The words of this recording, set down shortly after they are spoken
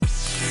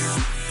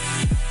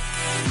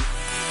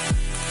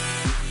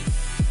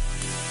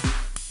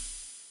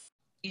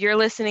You're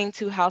listening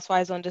to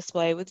Housewives on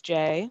Display with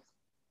Jay.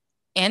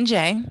 And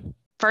Jay.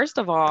 First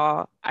of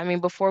all, I mean,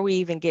 before we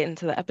even get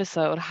into the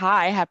episode,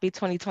 hi, happy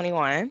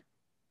 2021.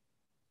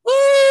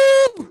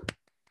 Woo!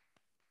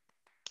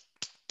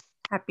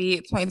 Happy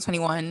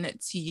 2021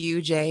 to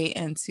you, Jay,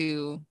 and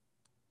to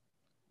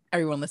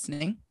everyone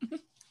listening.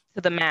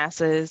 To the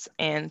masses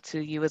and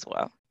to you as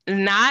well.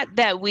 Not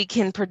that we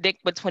can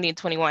predict what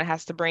 2021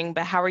 has to bring,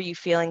 but how are you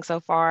feeling so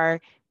far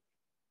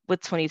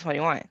with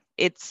 2021?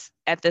 It's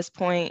at this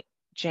point,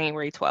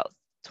 January 12th,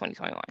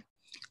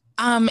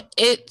 2021.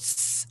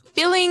 It's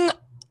feeling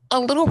a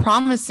little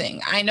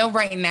promising. I know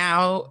right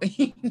now,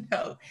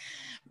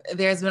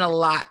 there's been a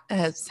lot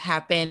has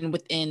happened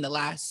within the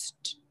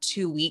last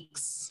 2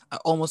 weeks,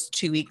 almost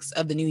 2 weeks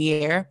of the new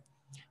year.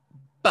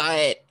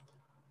 But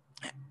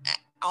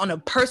on a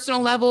personal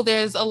level,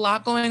 there's a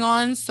lot going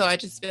on. So I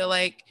just feel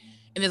like,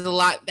 and there's a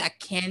lot that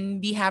can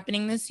be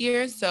happening this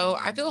year. So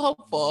I feel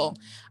hopeful.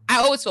 I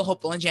always feel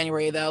hopeful in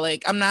January, though.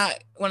 Like, I'm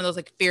not one of those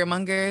like fear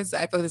mongers. I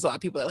feel like there's a lot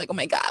of people that are like, oh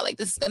my God, like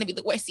this is going to be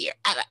the worst year.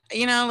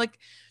 Like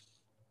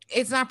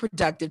it's not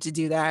productive to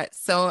do that.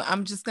 So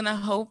I'm just going to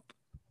hope,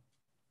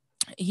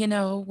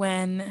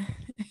 when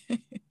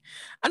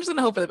I'm just going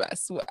to hope for the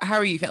best. How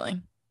are you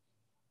feeling?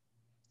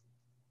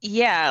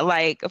 Yeah,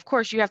 like, of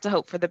course, you have to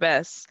hope for the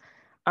best,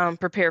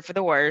 prepare for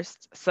the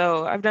worst.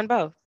 So I've done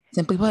both.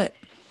 Simply put.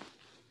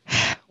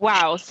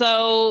 Wow.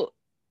 So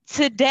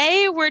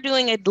today we're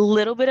doing a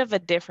little bit of a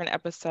different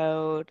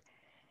episode.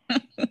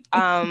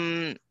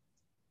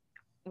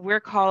 We're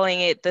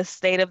calling it the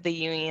State of the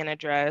Union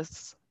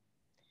Address.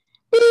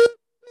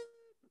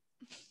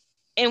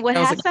 And what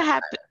has to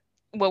happen?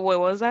 What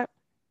was that?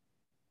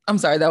 I'm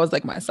sorry, that was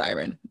like my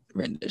siren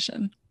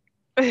rendition.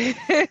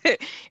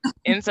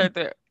 Insert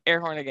the air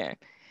horn again.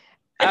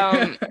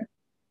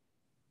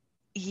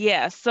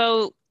 Yeah,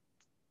 so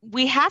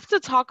we have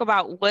to talk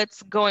about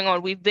what's going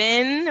on. We've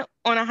been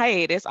on a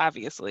hiatus,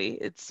 obviously.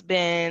 It's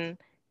been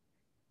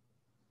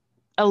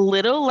a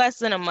little less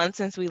than a month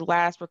since we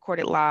last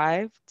recorded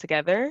live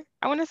together,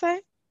 I want to say.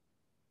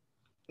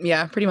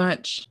 Yeah, pretty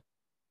much.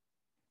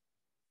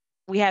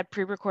 We had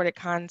pre-recorded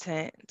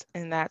content,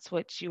 and that's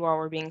what you all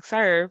were being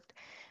served.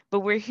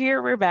 But we're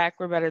here, we're back,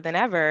 we're better than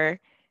ever.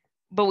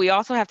 But we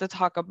also have to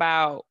talk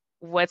about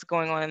what's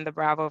going on in the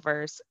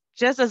Bravoverse,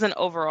 just as an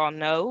overall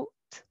note,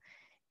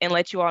 and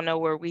let you all know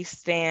where we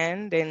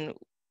stand and,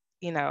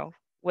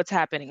 what's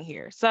happening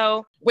here.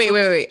 So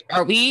wait.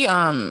 Are we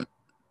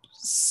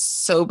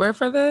sober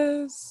for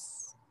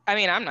this? I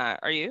mean, I'm not.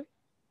 Are you?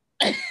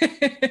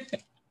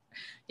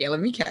 Yeah, let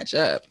me catch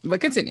up.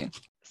 But continue.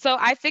 So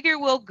I figure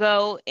we'll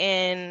go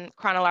in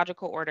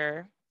chronological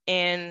order.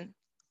 And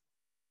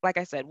like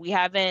I said, we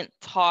haven't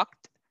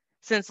talked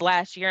since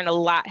last year, and a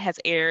lot has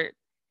aired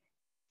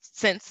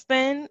since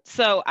then.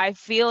 So I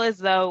feel as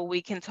though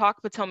we can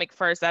talk Potomac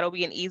first. That'll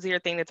be an easier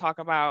thing to talk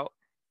about.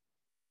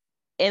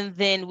 And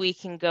then we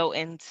can go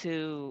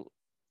into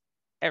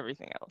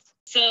everything else.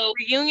 So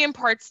Reunion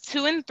parts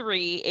 2 and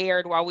 3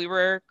 aired while we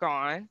were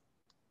gone.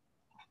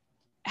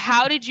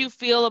 How did you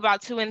feel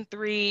about 2 and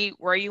 3?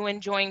 Were you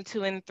enjoying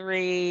 2 and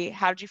 3?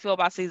 How did you feel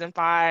about season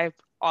 5?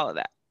 All of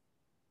that.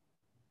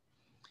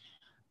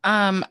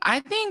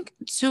 I think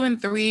 2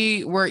 and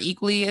 3 were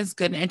equally as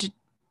good and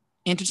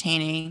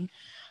entertaining.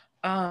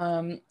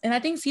 And I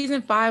think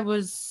season 5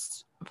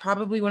 was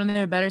probably one of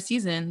their better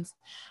seasons.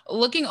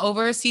 Looking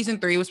over, season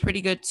 3 was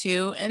pretty good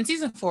too, and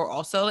season 4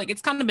 also. Like,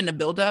 it's kind of been a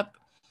build-up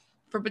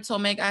for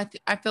Potomac.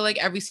 I feel like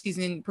every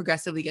season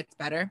progressively gets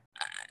better.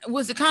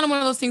 Was it kind of one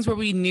of those things where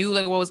we knew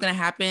like what was going to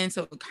happen,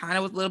 so it kind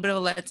of was a little bit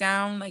of a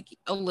letdown, like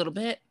a little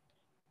bit,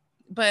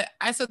 but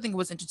I still think it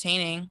was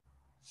entertaining.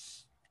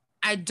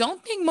 I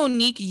don't think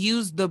Monique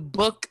used the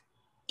book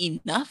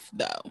enough,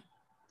 though.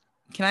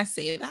 Can I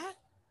say that?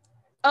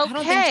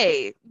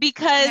 Okay,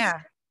 because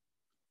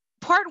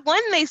part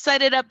 1, they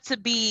set it up to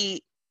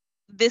be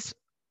this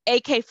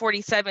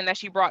AK-47 that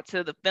she brought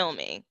to the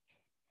filming.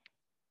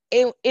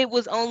 It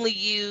was only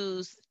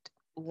used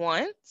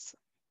once.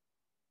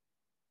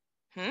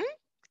 And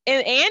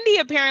Andy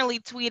apparently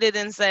tweeted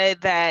and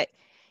said that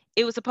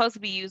it was supposed to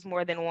be used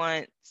more than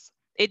once.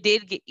 It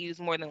did get used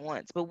more than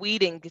once, but we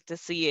didn't get to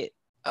see it.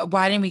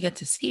 Why didn't we get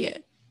to see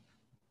it?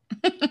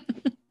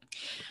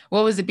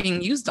 What was it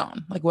being used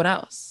on? Like, what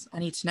else? I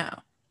need to know.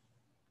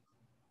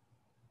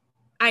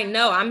 I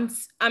know.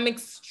 I'm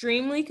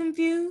extremely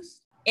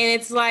confused. And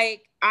it's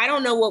like, I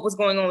don't know what was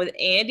going on with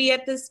Andy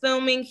at this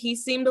filming. He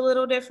seemed a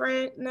little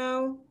different.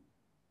 No.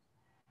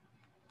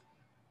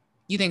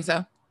 You think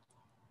so?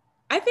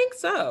 I think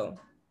so.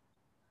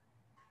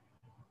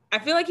 I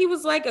feel like he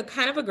was like a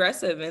kind of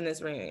aggressive in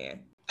this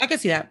reunion. I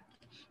could see that.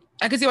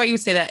 I could see why you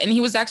would say that. And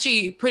he was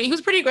actually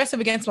pretty aggressive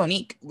against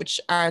Monique,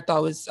 which I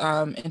thought was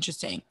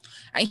interesting.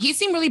 He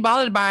seemed really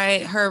bothered by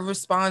her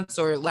response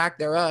or lack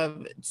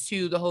thereof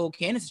to the whole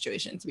Candace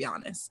situation, to be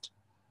honest.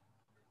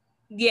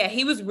 Yeah,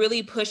 he was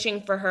really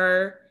pushing for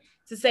her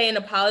to say an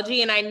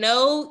apology. And I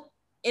know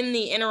in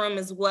the interim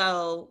as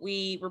well,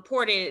 we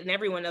reported, and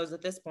everyone knows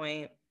at this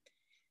point,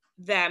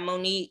 that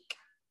Monique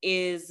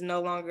is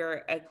no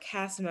longer a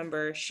cast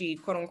member. She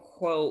quote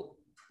unquote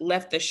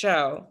left the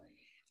show.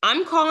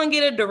 I'm calling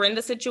it a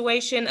Dorinda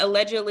situation.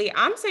 Allegedly,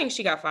 I'm saying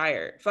she got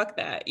fired. Fuck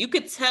that. You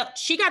could tell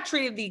she got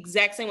treated the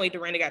exact same way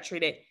Dorinda got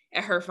treated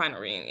at her final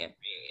reunion.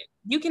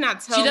 You cannot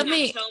tell She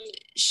me.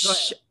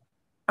 definitely.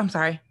 I'm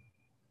sorry.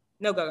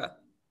 No, go.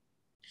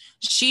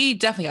 She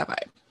definitely got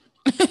fired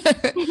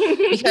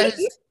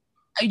because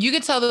you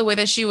could tell the way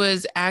that she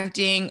was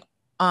acting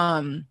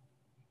on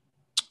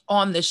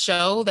the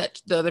show,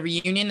 that the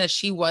reunion, that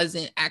she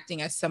wasn't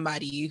acting as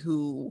somebody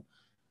who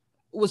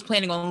was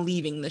planning on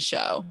leaving the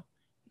show.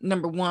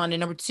 Number one.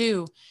 And number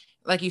two,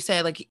 like you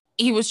said, like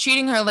he was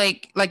treating her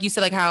like you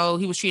said, like how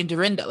he was treating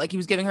Dorinda, like he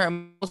was giving her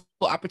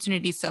multiple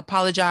opportunities to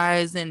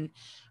apologize and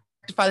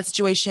rectify the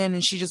situation,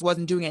 and she just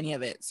wasn't doing any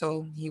of it.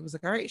 So he was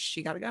like, all right,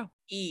 she gotta go.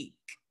 Eek.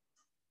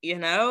 You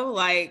know,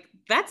 like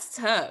that's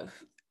tough.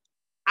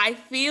 I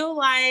feel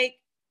like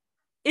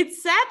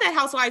it's sad that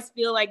housewives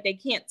feel like they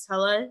can't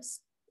tell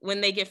us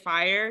when they get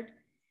fired,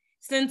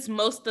 since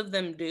most of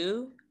them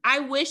do. I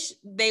wish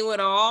they would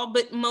all,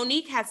 but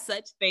Monique has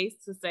such face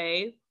to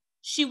save.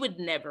 She would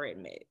never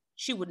admit.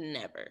 She would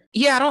never.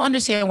 Yeah, I don't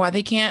understand why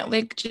they can't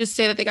like just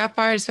say that they got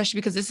fired, especially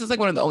because this is like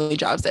one of the only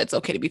jobs that it's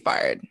okay to be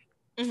fired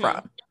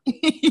from.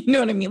 You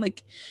know what I mean?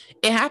 Like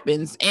it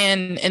happens.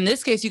 And in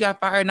this case, you got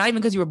fired not even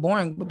because you were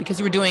boring, but because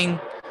you were doing.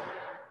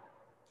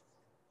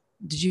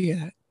 Did you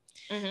hear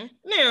that?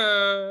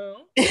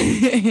 No.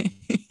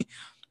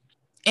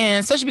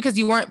 And especially because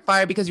you weren't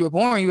fired because you were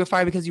boring, you were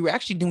fired because you were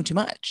actually doing too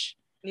much.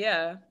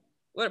 Yeah.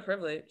 What a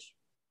privilege.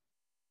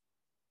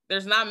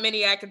 There's not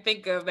many I can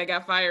think of that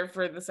got fired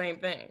for the same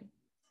thing.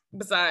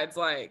 Besides,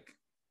 like,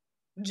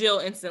 Jill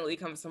instantly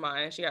comes to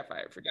mind. She got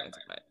fired for doing too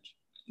much.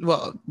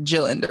 Well,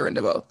 Jill and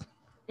Dorinda both.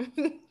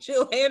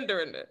 Jill and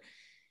Dorinda.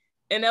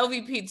 And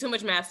LVP, too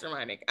much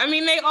masterminding. I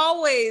mean, they're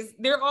always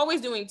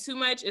doing too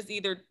much.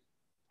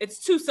 It's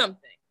too something.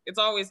 It's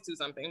always too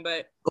something.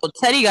 But well,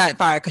 Teddy got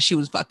fired because she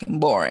was fucking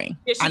boring.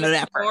 Yeah, I know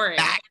that boring.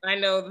 I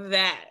know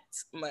that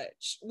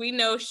much. We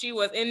know she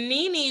was, and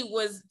Nene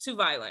was too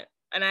violent.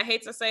 And I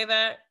hate to say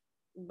that,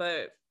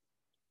 but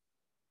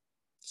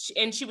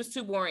she was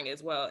too boring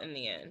as well in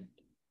the end.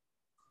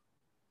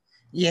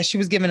 Yeah, she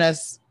was giving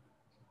us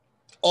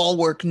all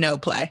work, no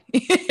play.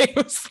 It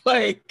was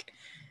like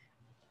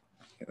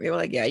we were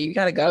like, yeah, you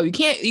gotta go. You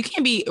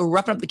can't be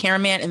roughing up the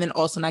cameraman and then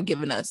also not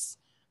giving us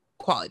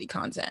quality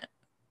content.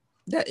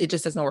 That it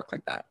just doesn't work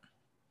like that.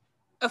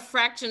 A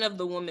fraction of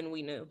the woman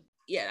we knew.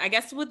 Yeah, I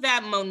guess with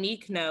that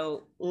Monique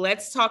note,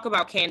 let's talk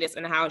about Candace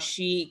and how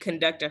she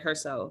conducted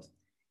herself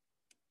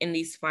in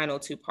these final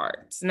two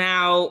parts.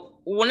 Now,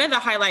 one of the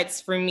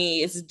highlights for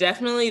me is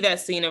definitely that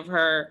scene of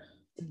her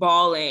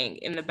bawling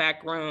in the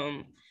back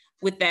room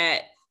with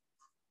that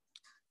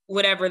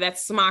whatever, that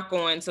smock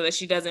on so that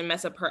she doesn't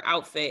mess up her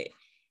outfit.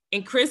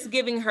 And Chris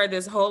giving her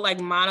this whole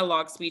like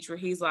monologue speech where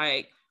he's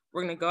like,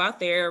 we're going to go out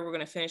there, we're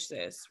going to finish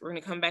this, we're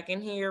going to come back in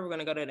here, we're going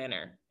to go to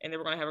dinner, and then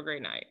we're going to have a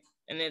great night,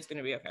 and then it's going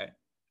to be okay.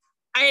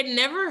 I had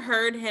never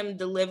heard him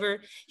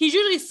deliver. He's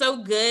usually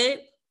so good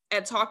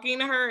at talking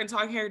to her and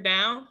talking her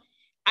down.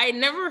 I had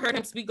never heard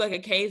him speak like a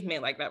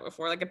caveman like that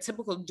before, like a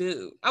typical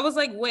dude. I was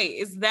like, wait,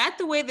 is that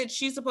the way that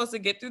she's supposed to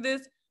get through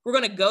this? We're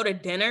going to go to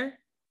dinner?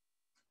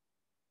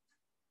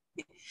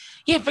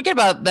 Yeah, forget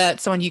about that.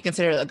 Someone you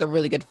consider like a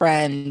really good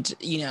friend,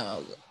 you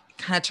know,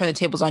 kind of turned the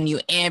tables on you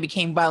and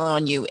became violent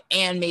on you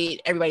and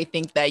made everybody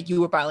think that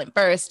you were violent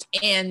first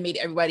and made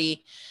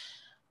everybody,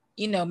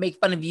 you know, make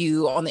fun of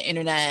you on the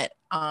internet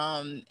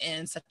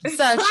and such and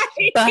such.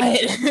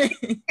 But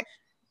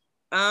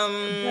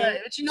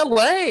you know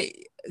what?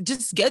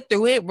 Just get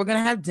through it. We're gonna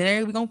have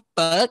dinner. We're gonna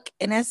fuck,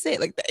 and that's it.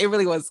 Like it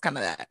really was kind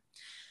of that.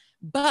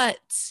 But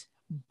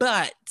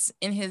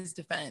in his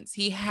defense,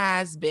 he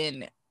has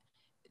been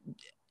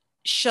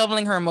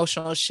shoveling her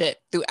emotional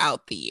shit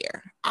throughout the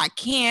year. I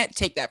can't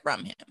take that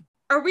from him.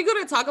 Are we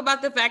going to talk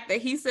about the fact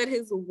that he said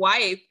his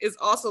wife is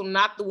also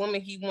not the woman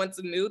he once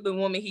knew, the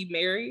woman he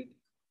married?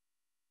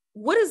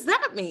 What does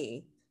that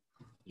mean?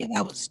 Yeah,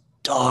 that was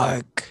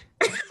dark.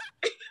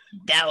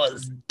 That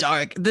was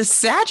dark. The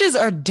Sages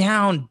are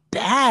down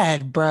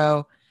bad,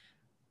 bro.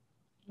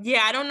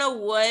 Yeah, I don't know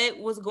what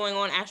was going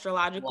on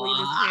astrologically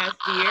this past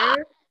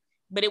year,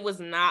 but it was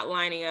not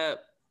lining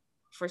up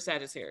for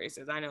Sagittarius.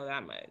 I know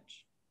that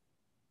much.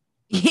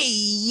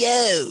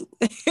 Yo,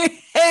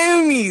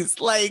 homies,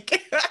 like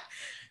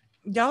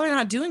y'all are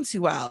not doing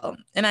too well,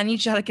 and I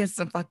need y'all to get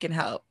some fucking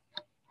help.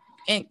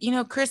 And you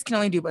know, Chris can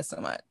only do but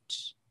so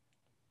much.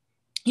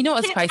 You know,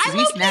 us Pisces,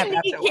 we snap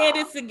after a while.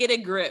 Candace to get a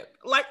grip.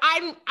 Like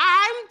I'm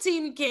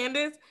team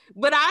Candace,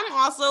 but I'm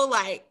also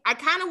like I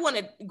kind of want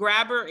to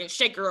grab her and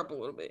shake her up a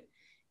little bit.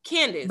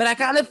 Candace, but I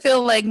kind of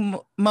feel like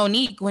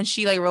Monique when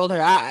she like rolled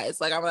her eyes.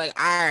 Like I'm like,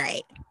 all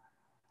right,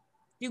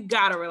 you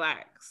gotta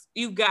relax.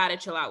 You gotta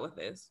chill out with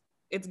this.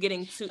 It's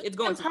going too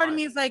part of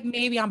me is like,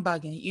 maybe I'm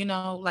bugging, you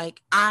know, like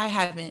I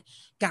haven't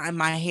gotten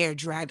my hair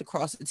dragged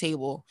across the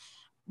table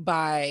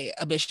by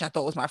a bitch I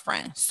thought was my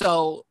friend.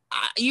 So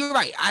you're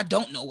right. I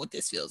don't know what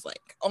this feels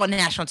like on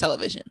national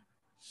television.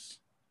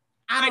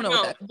 I don't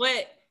know.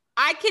 But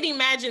I can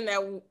imagine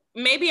that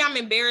maybe I'm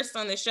embarrassed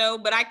on the show,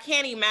 but I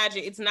can't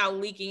imagine it's now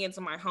leaking into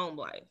my home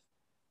life.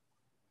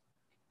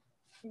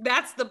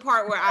 That's the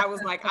part where I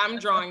was like, I'm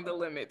drawing the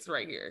limits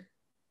right here.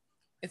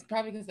 It's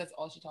probably because that's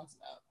all she talks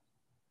about.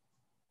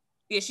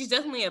 Yeah, she's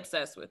definitely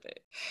obsessed with it.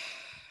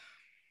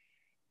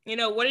 You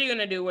know, what are you going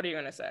to do? What are you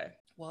going to say?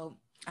 Well,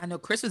 I know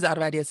Chris was out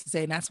of ideas to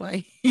say, and that's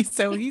why he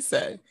said what he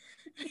said.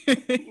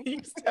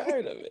 He's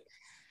tired of it.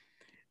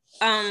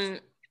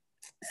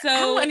 So I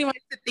don't want anyone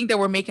to think that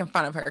we're making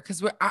fun of her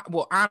because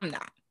I'm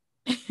not.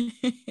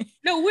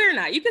 No, we're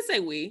not. You can say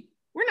we.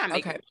 We're not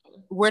making fun.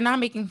 We're not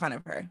making fun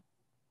of her.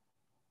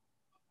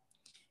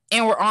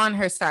 And we're on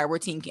her side. We're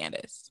Team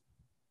Candace.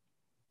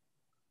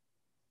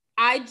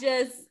 I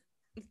just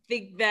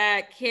think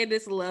that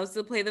Candace loves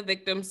to play the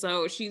victim.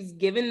 So she's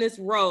given this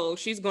role.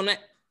 She's going to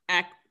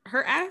act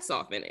her ass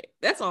off in it.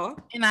 That's all.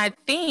 And I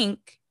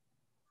think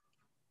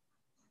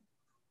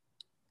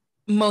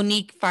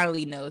Monique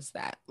finally knows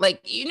that. Like,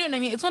 you know what I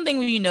mean? It's one thing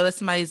when you know that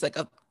somebody's like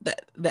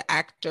the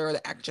actor or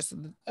the actress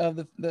of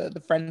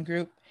the friend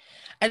group.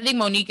 I think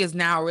Monique is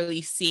now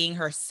really seeing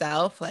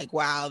herself like,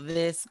 wow,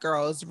 this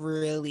girl is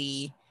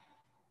really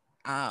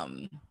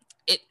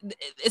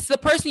it's the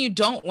person you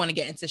don't want to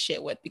get into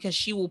shit with because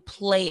she will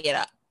play it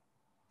up.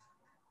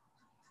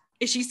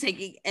 And she's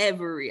taking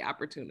every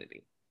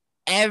opportunity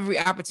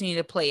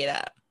to play it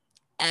up.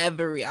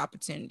 Every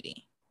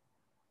opportunity.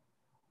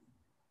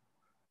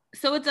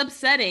 So it's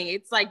upsetting.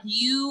 It's like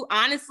you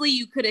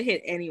could have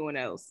hit anyone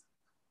else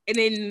and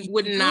then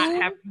would not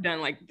have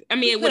done like, I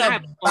mean, it would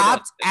have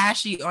bopped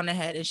Ashley on the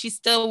head and she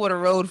still would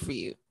have rode for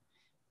you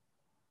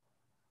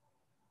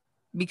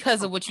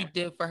because of what you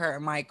did for her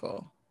and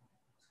Michael.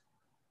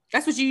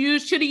 That's what you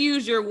used. Should have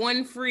used your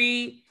one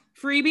freebie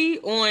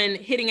on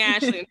hitting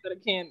Ashley instead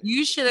of Candace.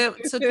 You should have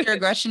took your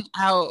aggression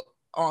out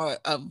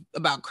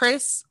about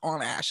Chris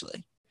on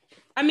Ashley.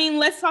 I mean,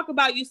 let's talk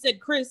about, you said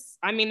Chris.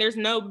 I mean, there's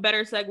no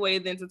better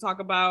segue than to talk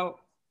about.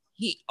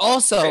 He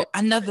also,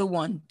 another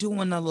one,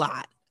 doing a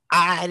lot.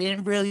 I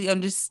didn't really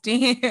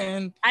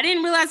understand. I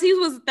didn't realize he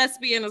was a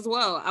thespian as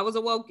well. I was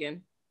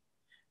awoken.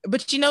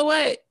 But you know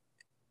what?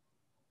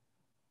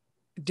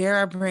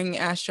 Dare I bring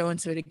Astro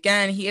into it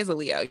again? He is a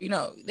Leo. You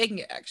know, they can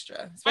get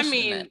extra. I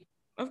mean,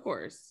 of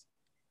course.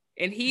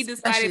 And he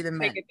decided to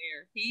take it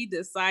there. He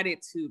decided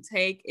to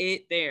take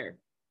it there.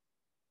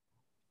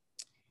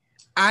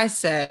 I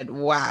said,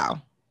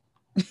 wow.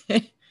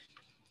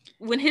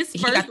 When his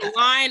first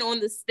line on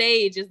the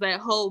stage is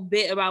that whole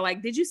bit about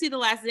like, did you see The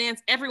Last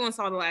Dance? Everyone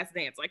saw The Last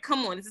Dance. Like,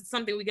 come on, this is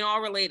something we can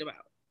all relate about.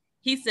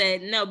 He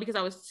said, no, because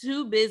I was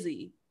too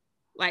busy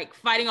like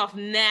fighting off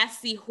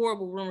nasty,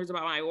 horrible rumors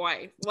about my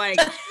wife. Like,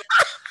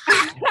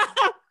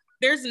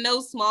 there's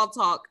no small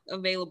talk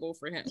available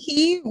for him.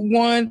 He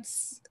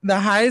wants the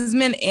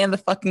Heisman and the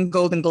fucking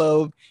Golden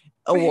Globe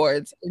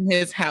awards in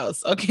his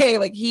house. Okay,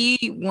 like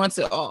he wants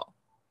it all.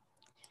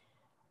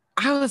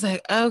 I was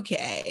like,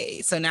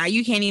 okay, so now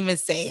you can't even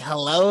say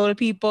hello to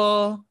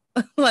people.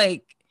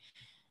 Like,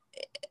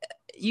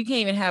 you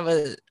can't even have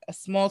a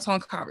small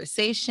talk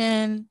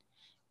conversation.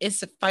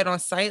 It's a fight on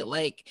sight.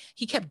 Like,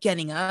 he kept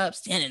getting up,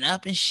 standing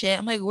up and shit.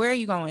 I'm like, where are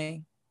you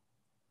going?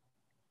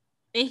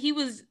 And he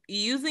was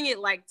using it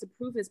like to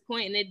prove his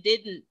point, and it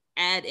didn't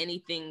add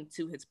anything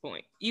to his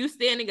point. You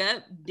standing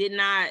up did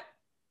not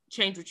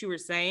change what you were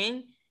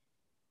saying.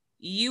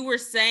 You were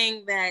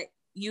saying that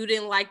you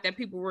didn't like that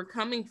people were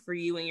coming for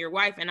you and your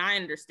wife, and I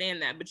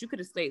understand that, but you could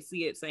have stayed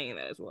saying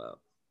that as well.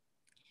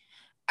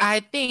 I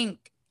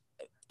think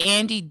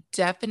Andy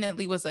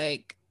definitely was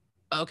like,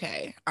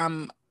 okay,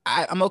 I'm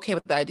okay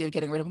with the idea of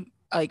getting rid of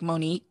like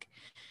Monique,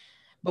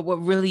 but what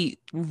really,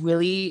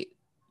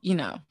 you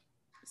know,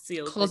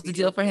 closed the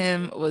deal for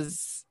him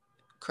was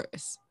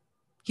Chris.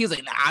 He was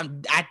like, nah,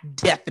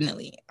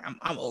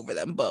 I'm over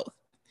them both,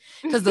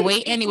 because the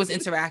way Andy was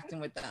interacting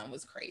with them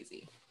was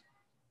crazy.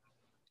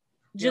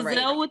 Giselle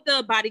right. With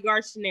the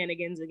bodyguard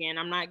shenanigans again.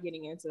 I'm not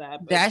getting into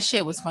that. That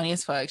shit was funny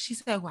as fuck. She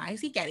said, why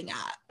is he getting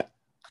up?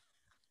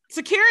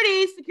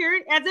 Security,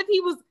 as if he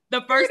was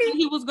the first thing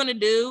he was gonna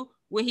do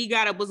when he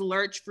got up was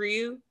lurch for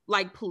you.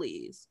 Like,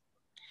 please.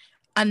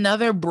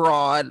 Another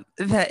broad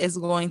that is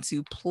going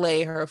to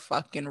play her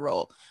fucking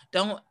role.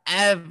 Don't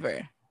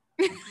ever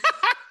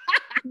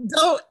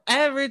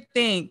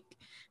think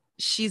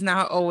she's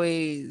not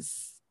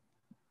always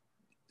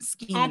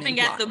scheming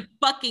at the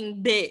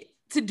fucking bit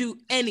to do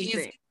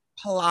anything. She's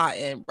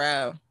plotting,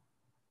 bro.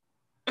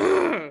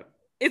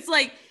 It's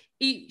like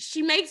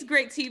she makes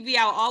great TV.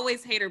 I'll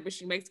always hate her, but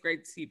she makes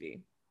great TV.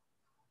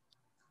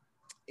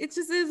 It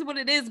just is what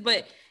it is.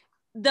 But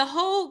the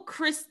whole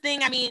Chris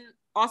thing, I mean,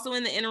 also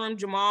in the interim,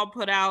 Jamal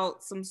put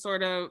out some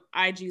sort of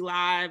IG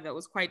live that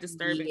was quite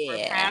disturbing for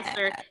a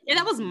pastor. Yeah,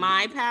 that was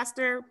my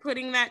pastor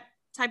putting that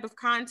type of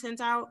content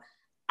out.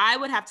 I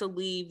would have to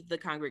leave the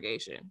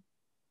congregation.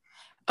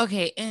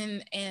 Okay,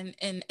 and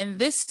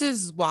this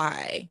is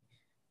why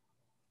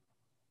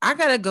I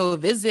gotta go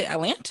visit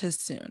Atlanta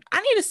soon.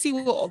 I need to see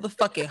what all the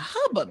fucking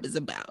hubbub is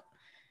about.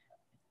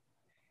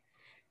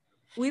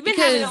 We've been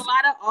having a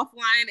lot of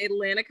offline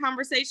Atlanta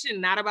conversation,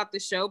 not about the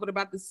show, but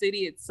about the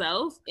city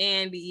itself.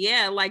 And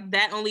yeah, like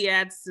that only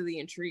adds to the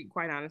intrigue,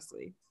 quite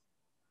honestly.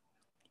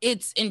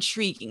 It's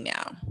intriguing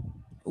now.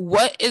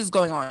 What is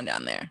going on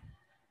down there?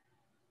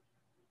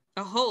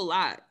 A whole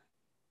lot.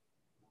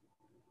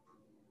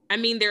 I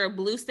mean, they're a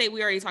blue state.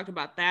 We already talked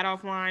about that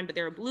offline, but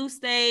they're a blue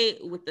state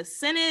with the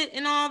Senate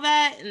and all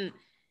that. And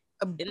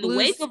in the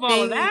wake of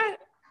all of that,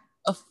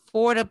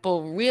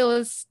 affordable real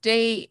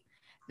estate.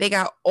 They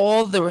got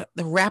all the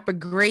rapper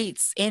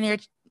greats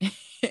and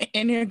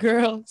their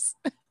girls.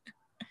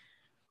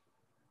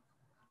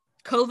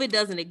 COVID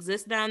doesn't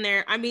exist down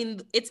there. I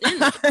mean, it's in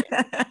there.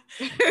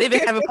 They've been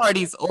having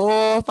parties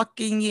all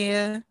fucking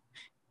year.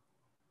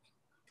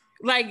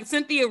 Like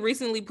Cynthia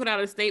recently put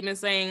out a statement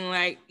saying,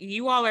 like,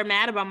 you all are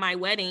mad about my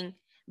wedding,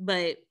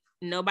 but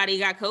nobody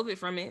got COVID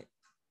from it.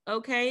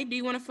 Okay, do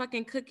you want a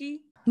fucking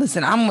cookie?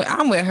 Listen, I'm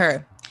with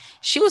her.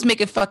 She was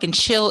making fucking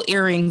chill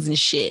earrings and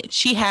shit.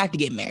 She had to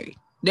get married.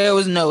 There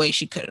was no way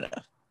she could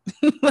have.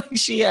 Like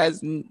she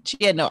had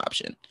no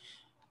option.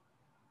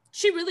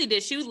 She really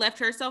did. She left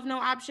herself no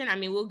option. I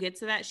mean, we'll get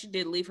to that. She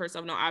did leave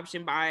herself no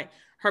option by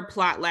her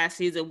plot last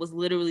season was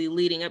literally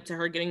leading up to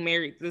her getting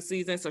married this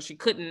season. So she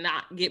could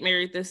not get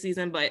married this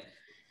season. But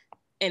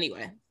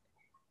anyway,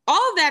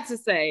 all of that to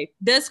say,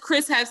 does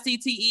Chris have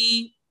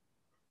CTE?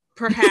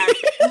 Perhaps.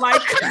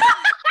 Like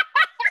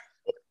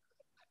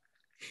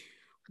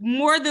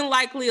more than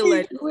likely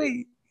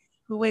allegedly.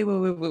 Wait.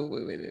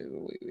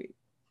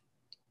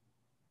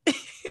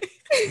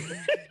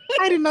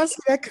 I did not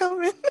see that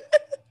coming.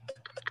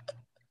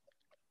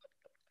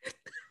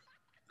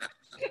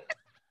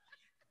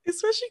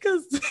 Especially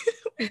because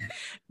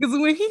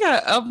when he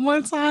got up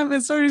one time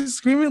and started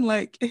screaming,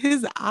 like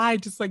his eye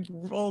just like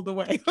rolled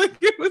away. Like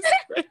it was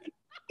crazy.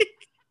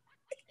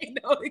 I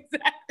know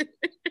exactly.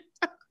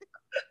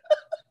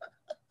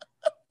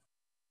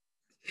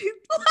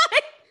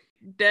 Like,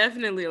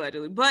 definitely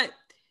allegedly. But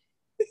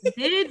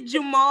did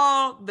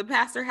Jamal, the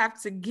pastor, have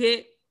to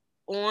get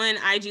on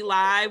IG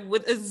Live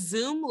with a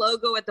Zoom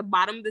logo at the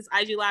bottom of this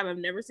IG Live? I've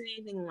never seen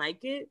anything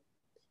like it.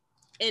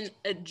 And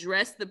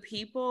address the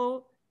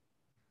people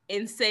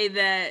and say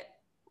that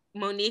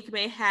Monique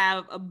may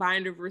have a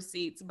binder of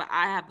receipts, but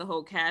I have the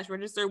whole cash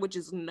register, which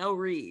is no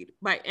read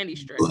by any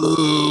stretch.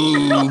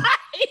 Like,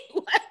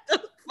 what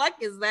the fuck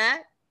is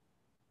that?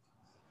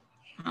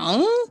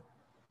 Huh?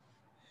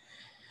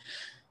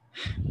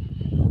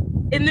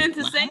 And then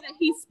to say that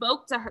he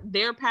spoke to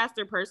their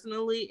pastor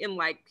personally and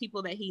like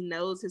people that he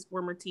knows, his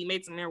former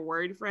teammates, and they're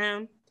worried for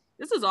him.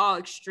 This is all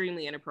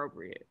extremely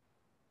inappropriate.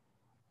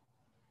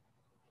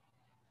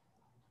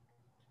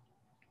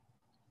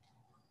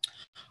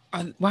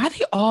 Why are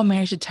they all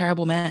married to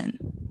terrible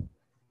men?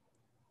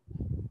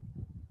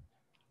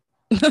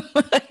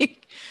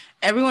 Like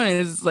everyone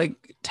is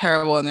like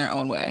terrible in their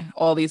own way.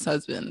 All these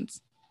husbands,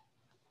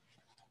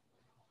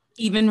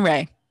 even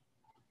Ray.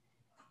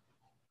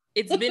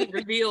 It's been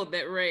revealed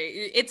that Ray.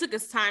 It took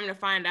us time to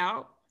find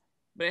out,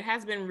 but it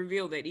has been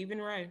revealed that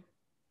even Ray.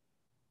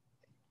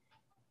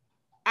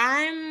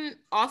 I'm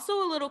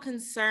also a little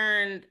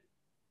concerned.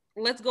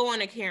 Let's go on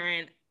to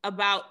Karen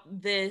about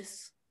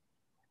this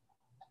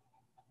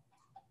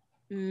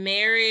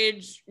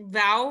marriage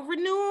vow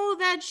renewal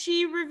that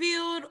she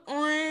revealed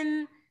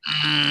on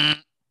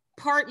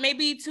part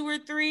maybe 2 or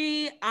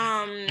 3.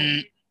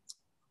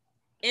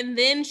 And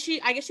then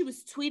I guess she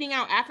was tweeting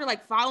out after,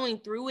 like following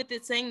through with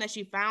it, saying that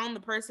she found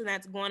the person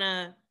that's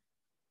gonna,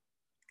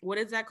 what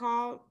is that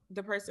called?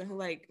 The person who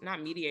like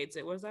not mediates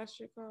it. What is that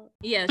shit called?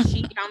 Yeah,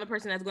 she found the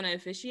person that's gonna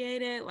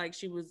officiate it. Like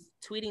she was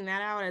tweeting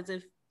that out as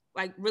if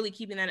like really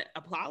keeping that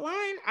a plot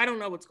line. I don't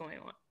know what's going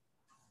on.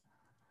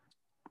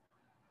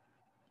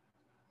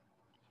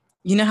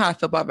 You know how I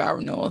feel about vow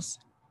renewals.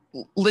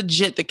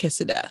 Legit the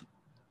kiss of death.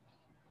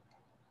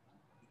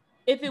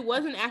 If it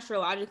wasn't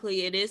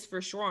astrologically, it is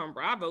for sure on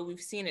Bravo. We've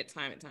seen it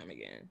time and time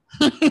again.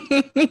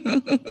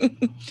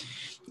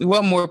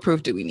 What more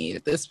proof do we need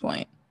at this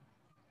point?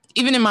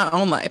 Even in my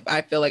own life,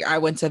 I feel like I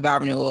went to vow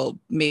renewal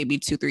maybe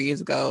 2-3 years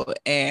ago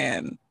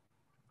and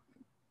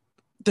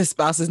the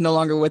spouse is no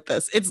longer with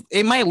us.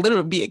 It might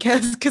literally be a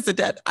kiss of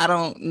death. I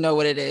don't know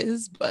what it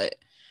is, but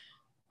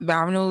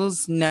vow renewal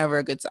is never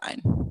a good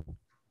sign.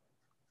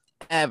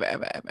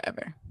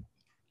 Ever.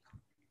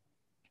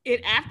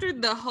 It after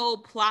the whole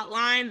plot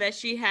line that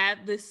she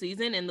had this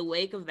season in the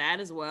wake of that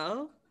as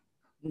well.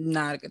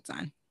 Not a good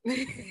sign.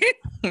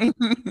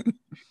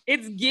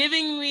 It's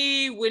giving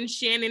me when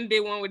Shannon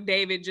did one with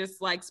David,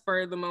 just like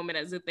spur of the moment,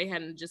 as if they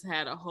hadn't just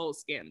had a whole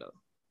scandal.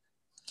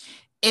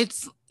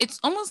 It's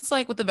almost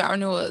like with the vow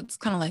renewal, it's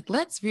kind of like,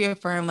 let's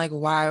reaffirm like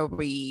why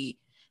we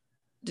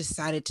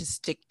decided to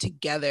stick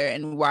together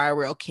and why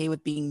we're okay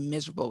with being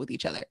miserable with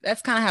each other.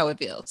 That's kind of how it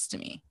feels to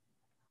me.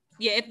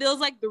 Yeah, it feels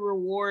like the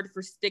reward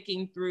for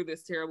sticking through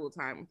this terrible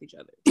time with each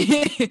other.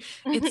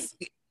 It's,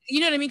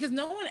 you know what I mean? Because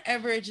no one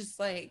ever just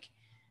like,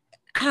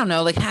 I don't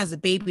know, like has a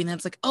baby and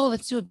it's like, oh,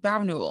 let's do a vow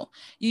renewal.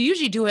 You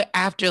usually do it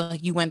after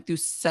like you went through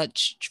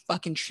such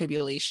fucking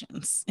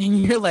tribulations.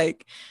 And you're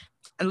like,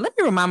 let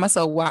me remind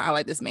myself why I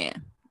like this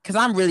man. because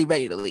I'm really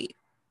ready to leave.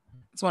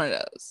 It's one of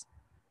those.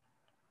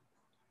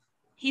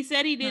 He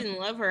said he didn't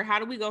love her. How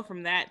do we go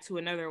from that to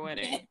another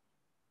wedding?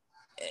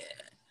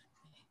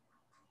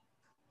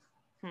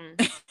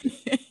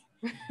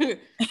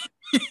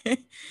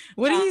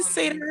 What did he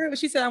say to her?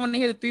 She said, I want to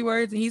hear the 3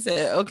 words. And he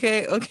said,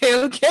 okay.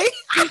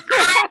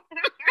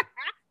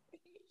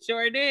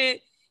 Sure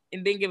did.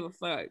 And didn't give a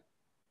fuck.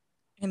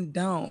 And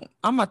don't.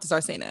 I'm about to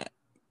start saying that.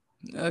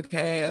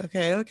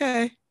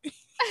 Okay.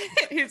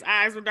 His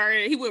eyes were dark.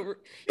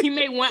 He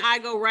made one eye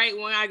go right,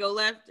 one eye go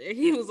left. And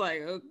he was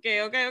like,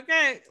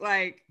 okay.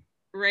 Like,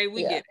 Ray,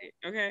 we get it.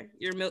 Okay.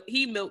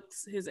 He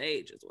milks his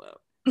age as well.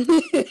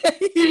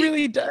 He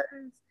really does.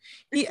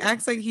 He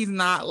acts like he's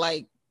not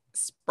like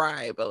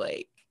spry, but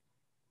like,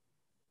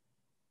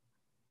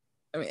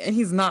 I mean, and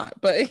he's not,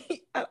 but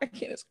I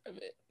can't describe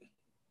it.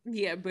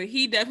 Yeah, but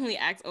he definitely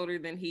acts older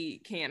than he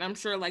can. I'm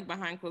sure like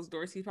behind closed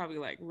doors, he's probably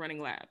like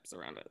running laps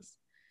around us.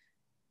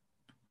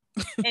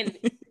 And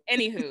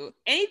anywho,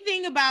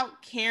 anything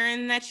about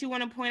Karen that you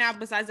want to point out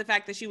besides the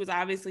fact that she was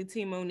obviously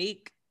Team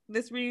Monique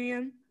this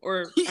reunion,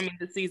 or I mean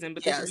this season,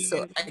 but yeah.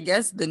 So I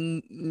guess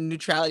the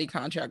neutrality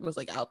contract was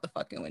like out the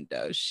fucking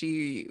window.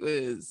 She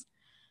was.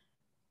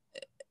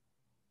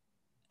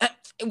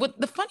 What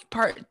the funny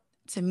part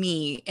to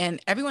me,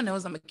 and everyone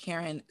knows I'm a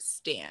Karen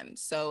stan,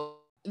 so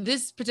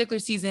this particular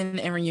season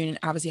and reunion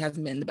obviously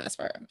hasn't been the best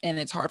for her, and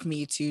it's hard for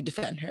me to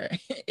defend her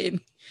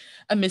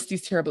amidst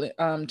these terrible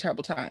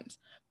times.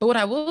 But what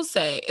I will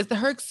say is that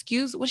her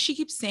excuse, what she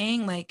keeps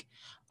saying, like,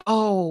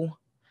 oh,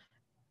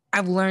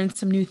 I've learned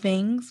some new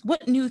things.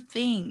 What new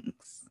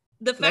things?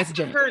 The fact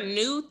that her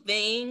new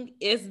thing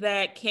is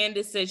that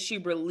Candace said she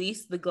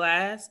released the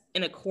glass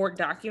in a court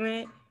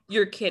document.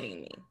 You're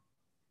kidding me.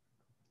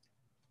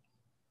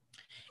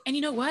 And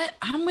you know what?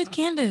 I'm with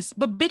Candace,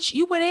 but bitch,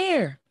 you were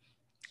there.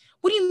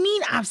 What do you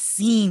mean I've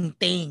seen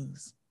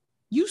things?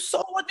 You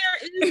saw what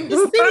there is in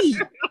the city.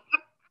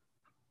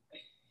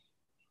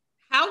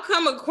 How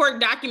come a court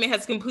document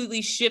has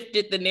completely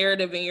shifted the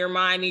narrative in your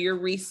mind and you're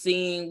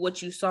re-seeing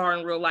what you saw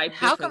in real life?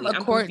 How come a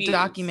court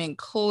document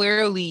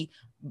clearly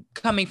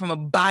coming from a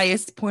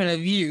biased point of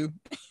view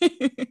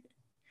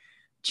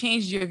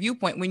changed your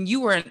viewpoint when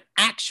you were an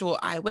actual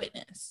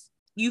eyewitness?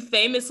 You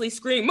famously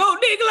screamed,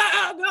 Monique,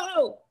 let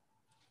go!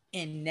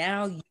 And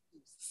now you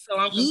so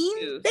I'm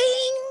confused.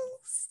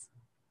 Things?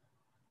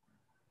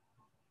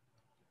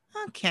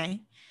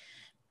 Okay.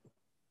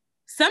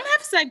 Some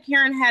have said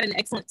Karen had an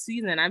excellent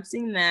season. I've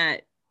seen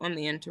that on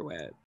the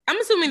interweb. I'm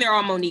assuming they're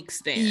all Monique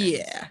stans.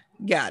 Yeah,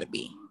 gotta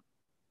be.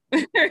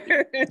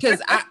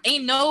 Because I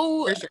ain't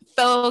no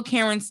fellow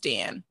Karen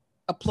stan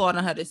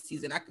applauding her this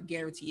season. I could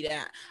guarantee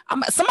that.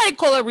 Somebody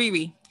call her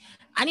Riri.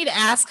 I need to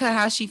ask her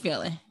how she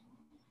feeling.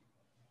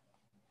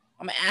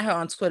 I'm gonna add her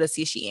on Twitter,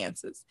 see if she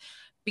answers.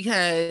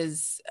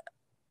 Because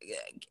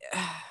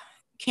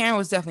Karen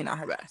was definitely not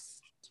her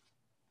best.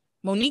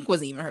 Monique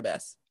wasn't even her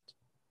best.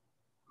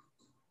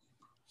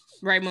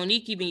 Right,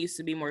 Monique even used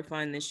to be more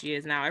fun than she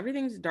is now.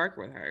 Everything's dark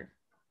with her.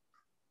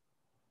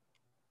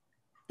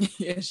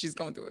 Yeah, she's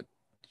going through a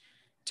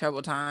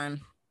terrible time.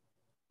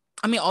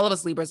 I mean, all of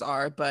us Libras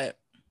are, but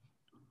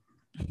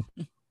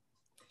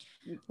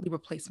Libra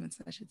placements,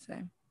 I should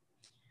say.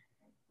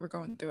 We're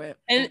going through it.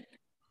 And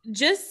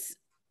just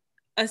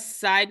a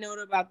side note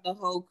about the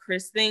whole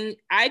Chris thing,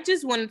 I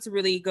just wanted to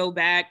really go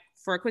back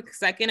for a quick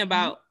second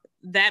about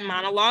that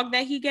monologue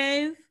that he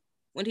gave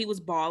when he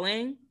was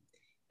bawling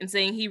and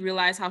saying he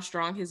realized how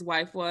strong his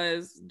wife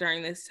was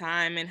during this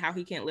time and how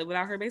he can't live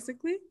without her,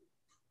 basically.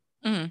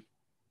 Mm-hmm.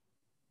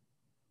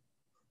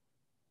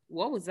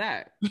 What was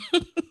that?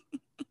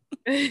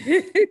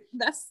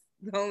 That's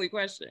the only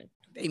question.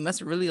 They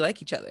must really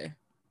like each other.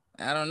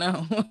 I don't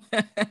know.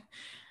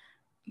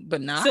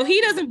 But not. So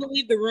he doesn't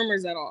believe the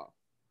rumors at all.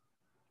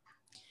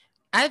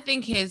 I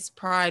think his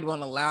pride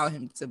won't allow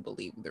him to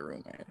believe the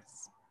rumors.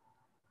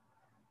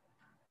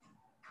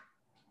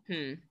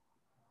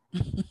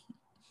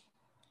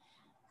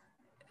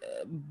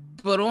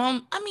 But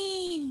I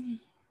mean,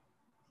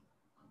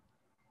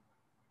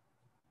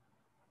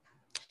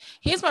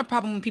 here's my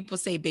problem when people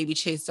say Baby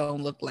Chase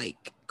don't look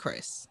like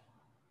Chris.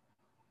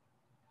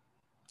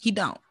 He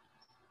don't.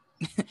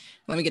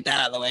 Let me get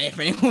that out of the way if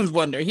anyone's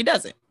wondering. He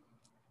doesn't.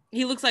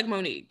 He looks like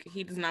Monique.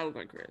 He does not look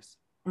like Chris.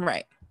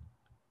 Right.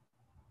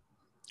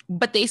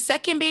 But they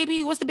second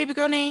baby, what's the baby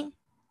girl name?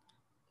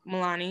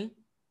 Milani.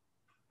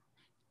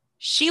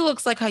 She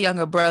looks like her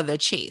younger brother,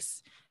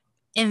 Chase.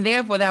 And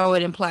therefore, that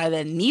would imply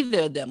that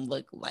neither of them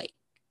look like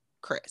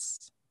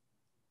Chris.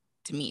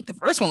 To me, the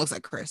first one looks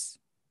like Chris.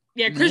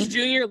 Yeah, Chris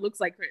Jr. looks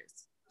like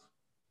Chris.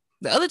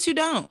 The other two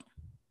don't.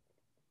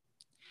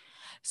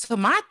 So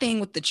my thing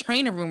with the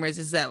trainer rumors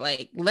is that,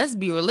 like, let's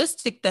be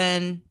realistic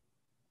then.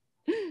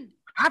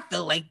 I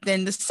feel like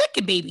then the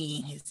second baby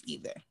ain't his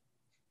either.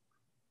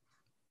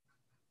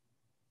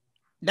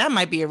 That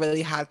might be a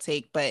really hot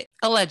take, but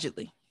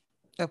allegedly,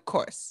 of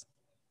course.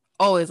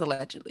 Always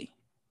allegedly.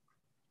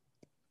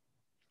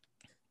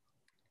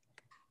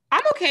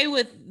 I'm okay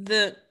with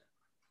the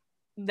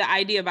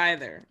idea of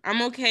either.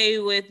 I'm okay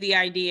with the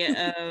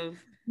idea of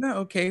not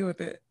okay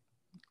with it.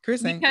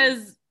 Chris ain't.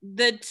 Because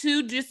the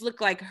two just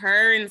look like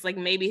her, and it's like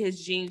maybe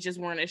his genes just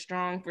weren't as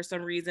strong for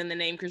some reason. The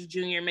name Chris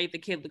Jr. made the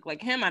kid look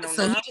like him. I don't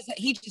know. So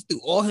he just threw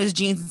all his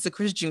genes into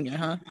Chris Jr.,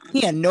 huh?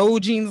 He had no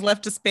genes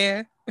left to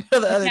spare for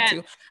the other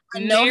two. I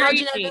know how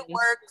genetic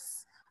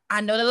works.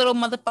 I know the little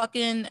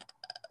motherfucking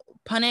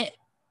Punnett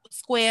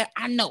square.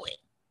 I know it.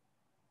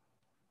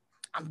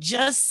 I'm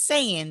just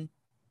saying.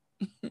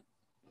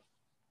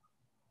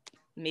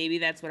 Maybe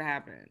that's what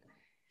happened.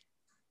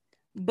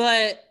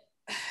 But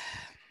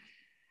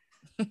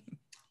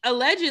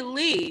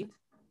allegedly,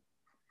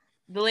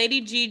 the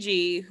lady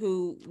Gigi,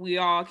 who we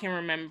all can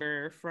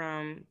remember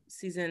from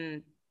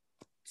season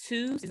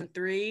 2, season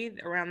 3,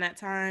 around that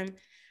time,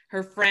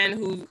 her friend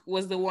who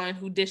was the one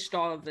who dished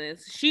all of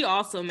this, she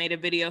also made a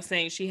video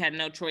saying she had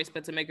no choice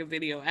but to make a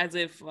video, as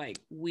if like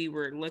we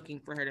were looking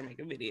for her to make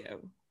a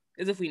video,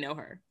 as if we know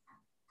her.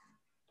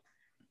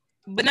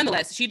 But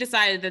nonetheless, she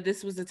decided that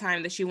this was the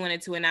time that she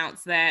wanted to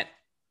announce that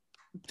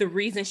the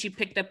reason she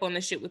picked up on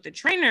the shit with the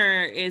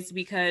trainer is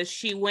because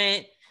she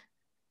went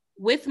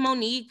with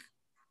Monique.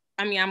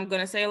 I mean, I'm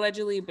going to say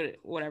allegedly, but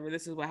whatever,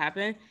 this is what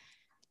happened.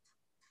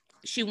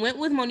 She went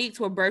with Monique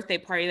to a birthday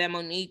party that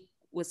Monique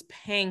was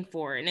paying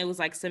for, and it was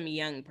like some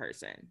young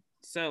person.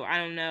 So I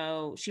don't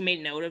know. She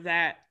made note of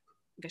that.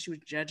 I guess she was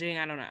judging.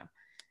 I don't know.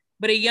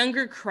 But a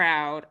younger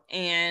crowd,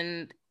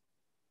 and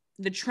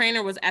the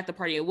trainer was at the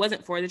party. It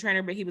wasn't for the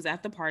trainer, but he was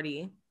at the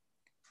party.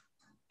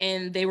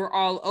 And they were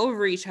all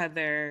over each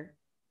other.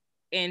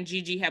 And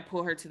Gigi had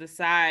pulled her to the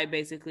side,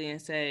 basically,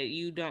 and said,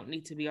 you don't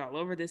need to be all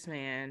over this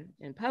man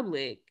in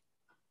public.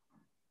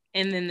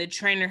 And then the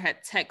trainer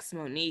had texted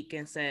Monique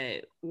and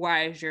said,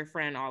 why is your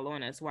friend all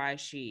on us? Why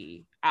is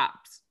she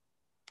ops?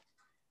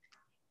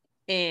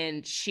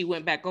 And she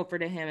went back over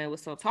to him and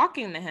was still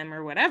talking to him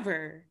or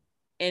whatever.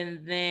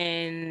 And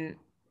then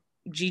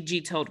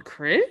Gigi told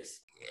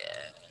Chris.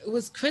 Yeah.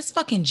 Was Chris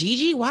fucking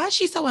Gigi? Why is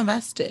she so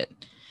invested?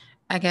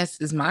 I guess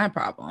is my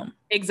problem.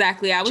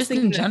 Exactly. I was just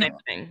thinking in the general.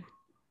 same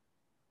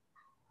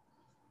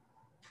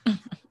thing.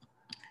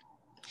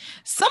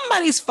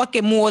 Somebody's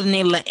fucking more than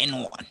they letting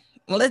on.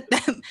 Well,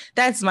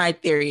 that's my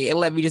theory. And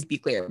let me just be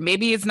clear.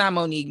 Maybe it's not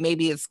Monique.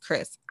 Maybe it's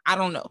Chris. I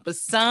don't know. But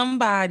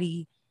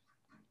somebody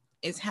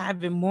is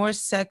having more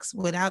sex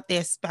without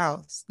their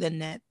spouse than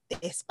that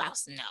their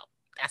spouse know.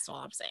 That's all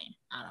I'm saying.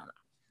 I don't know.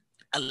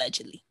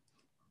 Allegedly.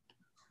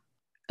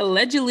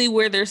 Allegedly,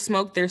 where there's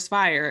smoke, there's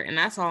fire. And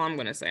that's all I'm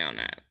going to say on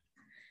that.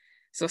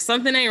 So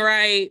something ain't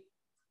right,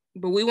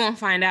 but we won't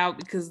find out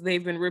because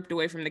they've been ripped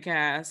away from the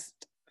cast.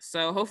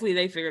 So hopefully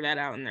they figure that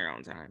out in their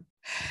own time.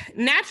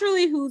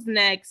 Naturally, who's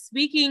next?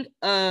 Speaking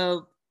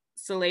of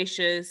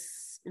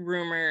salacious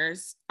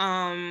rumors,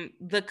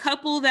 the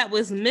couple that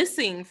was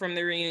missing from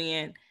the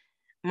reunion,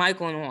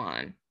 Michael and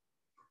Juan.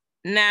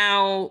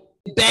 Now,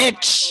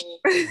 bitch.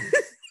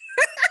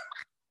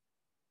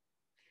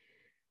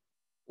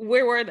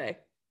 Where were they?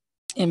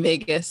 In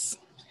Vegas,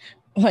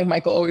 like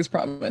Michael always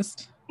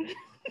promised.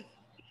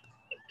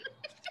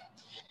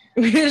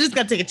 We're just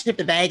gonna take a trip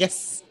to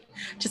Vegas,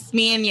 just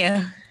me and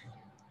you.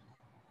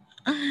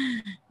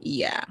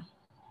 Yeah.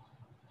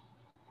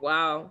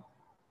 Wow.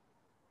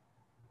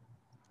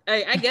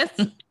 I guess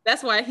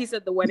that's why he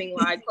said the wedding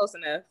lied. Close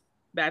enough.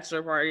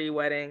 Bachelor party,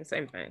 wedding,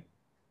 same thing.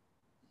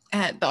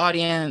 At the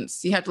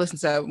audience, you have to listen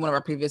to one of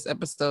our previous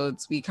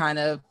episodes. We kind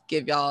of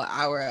give y'all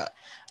our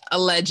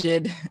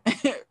alleged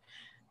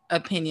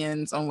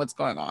opinions on what's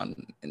going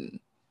on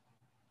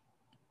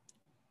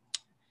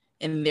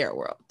in their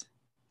world.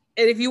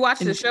 And if you watch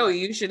the show,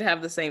 you should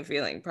have the same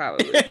feeling,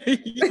 probably.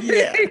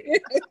 Yeah.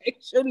 It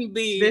shouldn't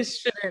be.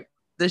 This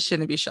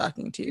shouldn't be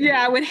shocking to you.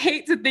 Yeah, I would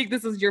hate to think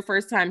this is your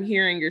first time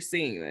hearing or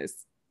seeing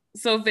this.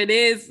 So if it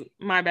is,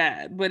 my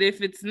bad. But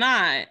if it's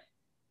not,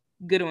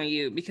 good on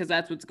you, because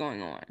that's what's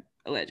going on,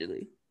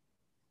 allegedly.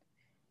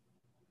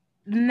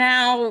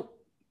 Now,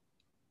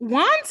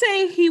 Juan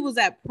saying he was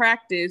at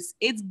practice,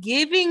 it's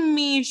giving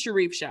me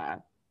Sharif Shah.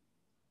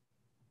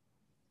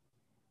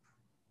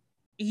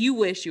 You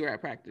wish you were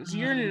at practice.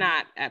 You're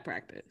not at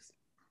practice.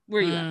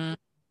 Where are you at?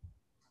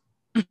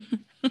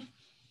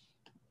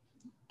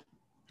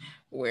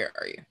 Where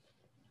are you?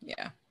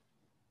 Yeah.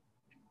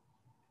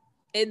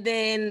 And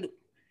then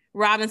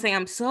Robin saying,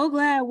 I'm so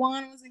glad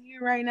Juan wasn't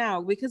here right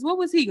now, because what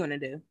was he going to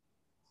do?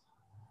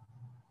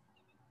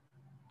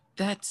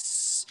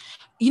 That's,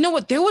 you know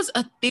what? There was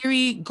a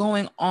theory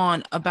going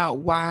on about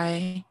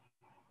why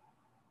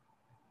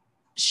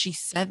she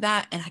said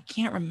that, and I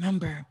can't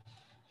remember.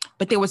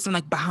 But there was some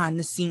like behind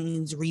the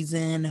scenes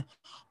reason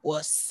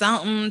or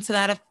something to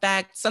that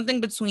effect. Something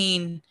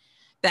between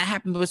that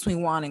happened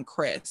between Juan and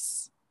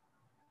Chris.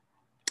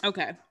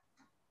 Okay.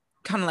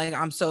 Kind of like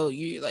I'm so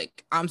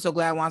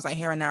glad Juan's not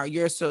here now.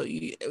 It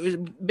was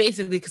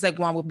basically because like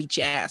Juan will beat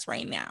your ass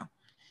right now.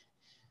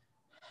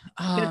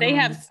 Did they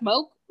have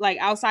smoke like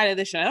outside of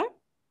the show?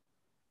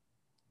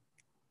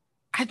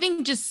 I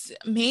think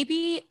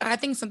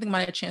something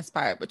might have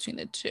transpired between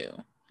the two.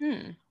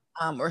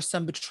 Or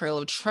some betrayal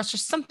of trust or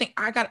something.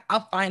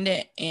 I'll find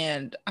it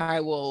and I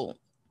will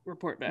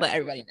report back. Let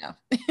everybody know.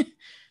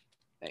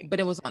 But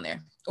it was on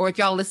there. Or if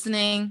y'all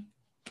listening,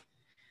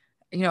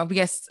 we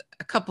get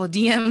a couple of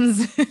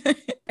DMs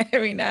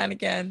every now and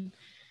again.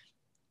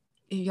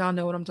 If y'all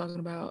know what I'm talking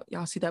about,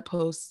 y'all see that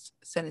post,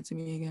 send it to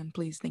me again,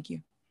 please. Thank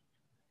you.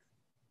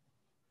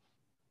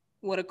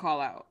 What a call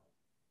out.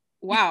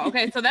 Wow.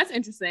 Okay, so that's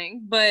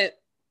interesting. But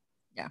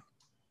yeah,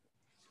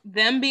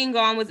 them being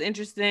gone was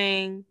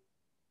interesting.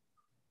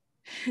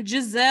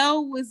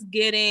 Giselle was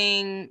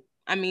getting,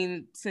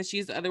 since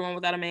she's the other one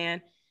without a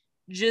man,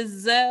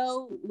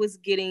 Giselle was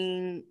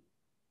getting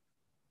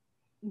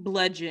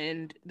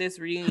bludgeoned this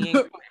reunion,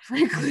 quite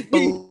frankly.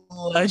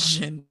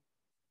 Bludgeoned.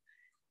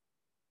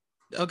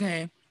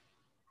 Okay.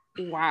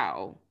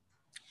 Wow.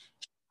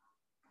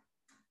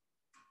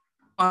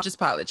 Just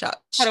pilot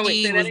chop. Hold on,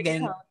 wait, say that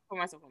again. Put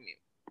myself on mute.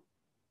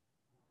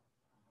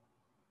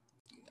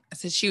 I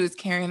said she was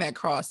carrying that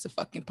cross to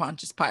fucking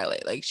Pontius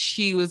Pilate. Like,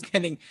 she was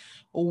getting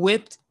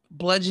whipped,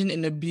 bludgeoned,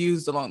 and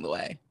abused along the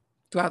way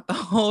throughout the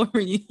whole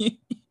reunion.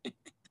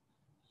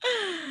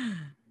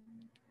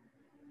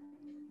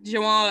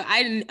 Jamal,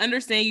 I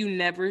understand you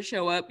never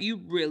show up.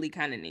 You really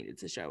kind of needed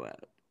to show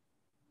up.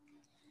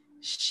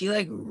 She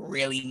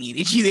really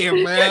needed you there,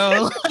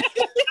 bro.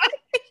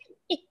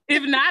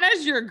 If not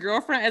as your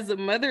girlfriend, as the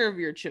mother of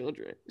your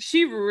children,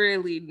 she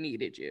really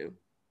needed you.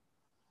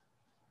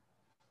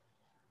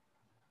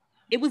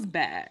 It was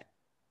bad.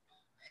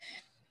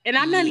 And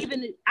I'm not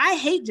even, I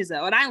hate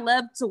Giselle and I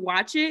love to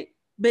watch it,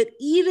 but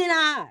even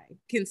I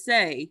can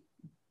say,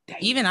 damn.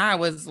 Even I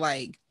was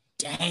like,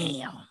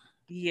 damn.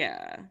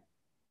 Yeah.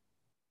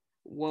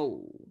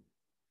 Whoa.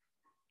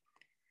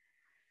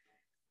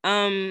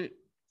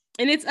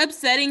 And it's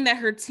upsetting that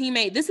her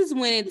teammate, this is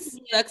when it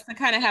sucks to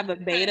kind of have a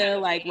beta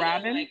like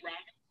Robin.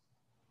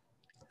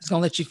 It's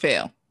gonna let you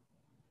fail.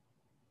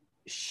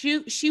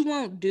 She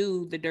won't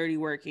do the dirty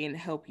work and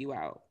help you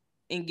out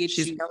and get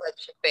She's gonna let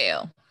you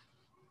fail.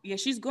 Yeah,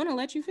 she's gonna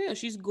let you fail.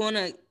 She's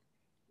gonna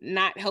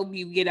not help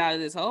you get out of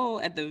this hole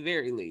at the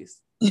very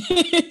least.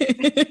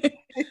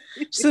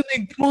 So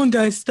come on,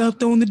 guys, stop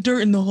throwing the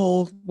dirt in the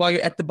hole while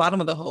you're at the bottom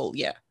of the hole.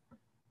 Yeah.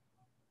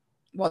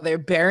 While they're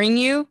burying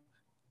you,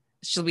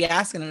 she'll be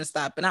asking them to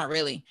stop, but not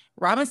really.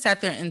 Robin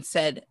sat there and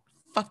said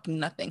fucking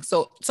nothing.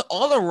 So to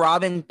all the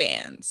Robin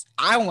fans,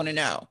 I want to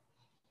know,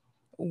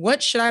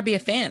 what should I be a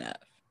fan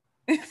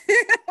of?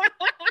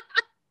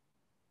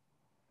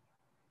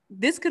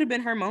 This could have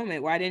been her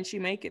moment. Why didn't she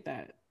make it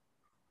that?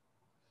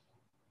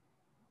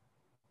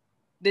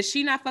 Did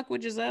she not fuck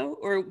with Giselle,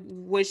 or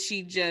was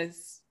she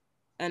just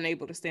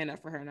unable to stand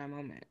up for her in that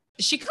moment?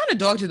 She kind of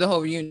dogged through the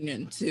whole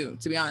reunion too,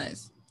 to be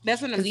honest.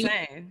 That's what I'm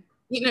saying.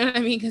 You know what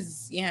I mean?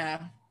 Because, yeah,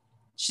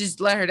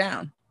 she's let her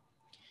down.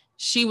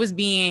 She was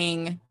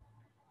being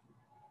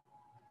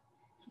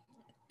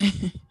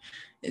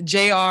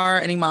JR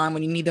and Iman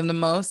when you need them the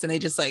most, and they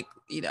just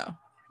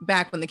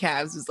back when the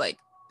Cavs was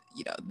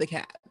the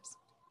Cavs.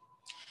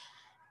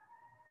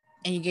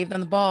 And you gave them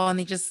the ball and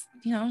they just,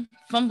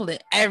 fumbled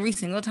it every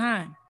single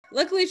time.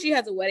 Luckily, she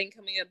has a wedding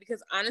coming up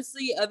because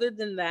honestly, other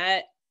than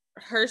that,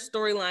 her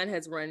storyline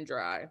has run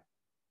dry.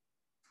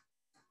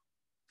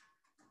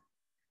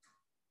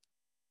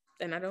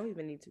 And I don't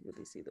even need to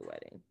really see the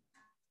wedding.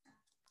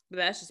 But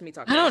that's just me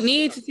talking. I don't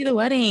need to see the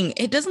wedding.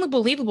 It doesn't look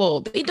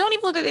believable. They don't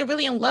even look like they're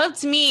really in love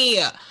to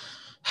me.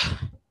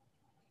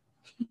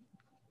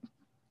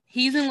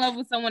 He's in love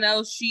with someone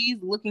else. She's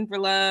looking for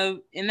love.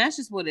 And that's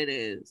just what it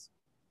is.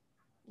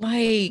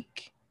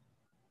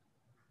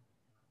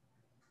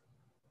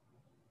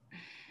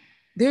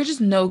 There's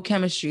just no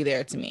chemistry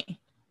there to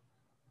me.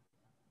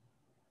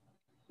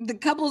 The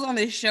couples on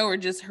this show are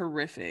just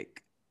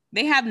horrific.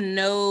 They have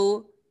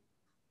no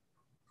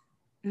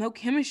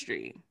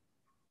chemistry.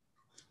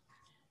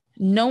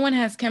 No one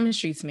has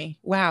chemistry to me.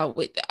 Wow.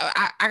 Wait,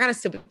 I gotta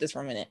sit with this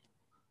for a minute.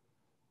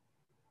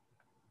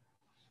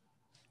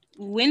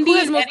 Wendy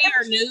and Eddie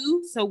are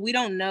new, so we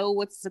don't know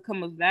what's to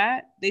come of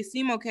that. They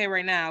seem okay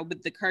right now,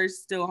 but the curse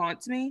still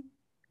haunts me.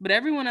 But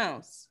everyone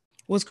else.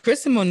 Was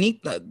Chris and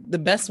Monique the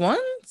best ones?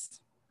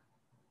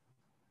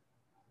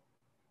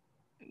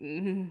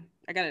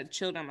 I got a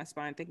chill down my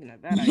spine thinking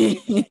of that.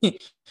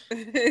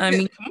 I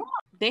mean, come on.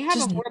 They have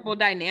a horrible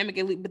dynamic,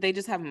 but they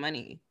just have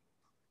money.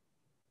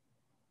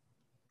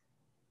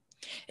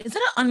 Is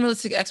that an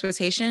unrealistic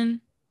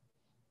expectation?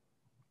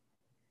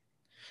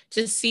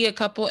 To see a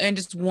couple and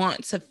just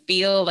want to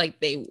feel like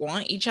they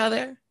want each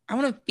other? I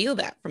want to feel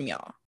that from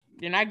y'all.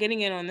 You're not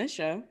getting it on this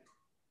show.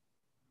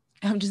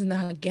 I'm just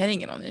not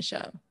getting it on this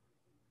show.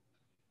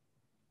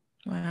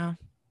 Wow.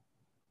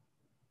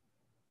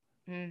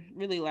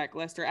 Really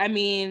lackluster. I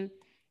mean,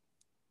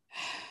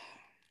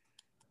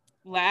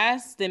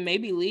 last and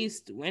maybe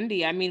least,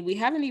 Wendy. I mean, we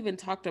haven't even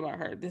talked about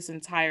her this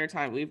entire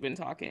time we've been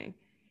talking.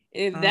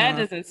 If that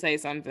doesn't say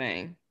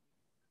something.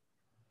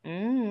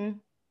 I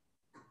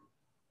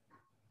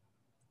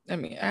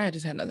mean, I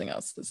just had nothing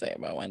else to say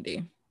about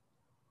Wendy.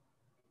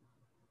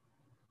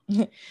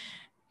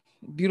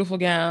 Beautiful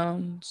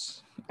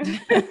gowns.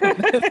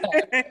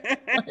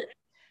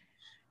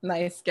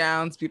 Nice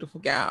gowns,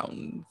 beautiful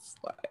gowns.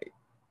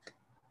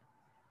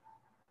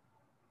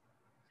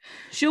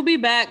 She'll be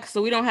back,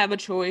 so we don't have a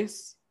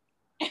choice.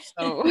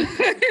 So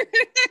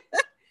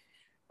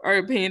our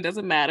opinion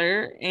doesn't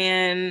matter.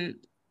 And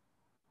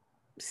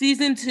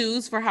season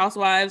 2s for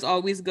Housewives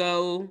always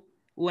go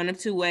one of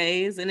two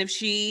ways. And if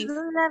she To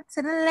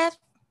the left.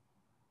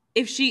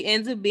 if she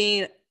ends up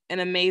being an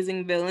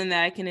amazing villain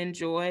that I can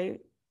enjoy,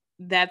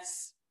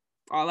 that's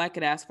all I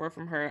could ask for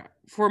from her.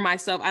 For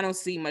myself, I don't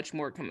see much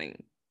more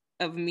coming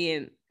of me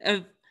and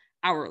of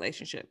our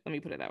relationship. Let me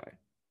put it that way.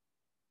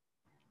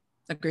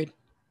 Agreed.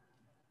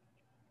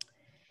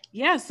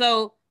 Yeah,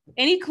 so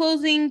any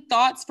closing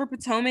thoughts for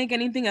Potomac?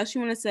 Anything else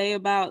you want to say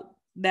about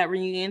that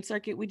reunion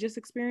circuit we just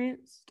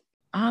experienced?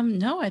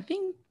 No, I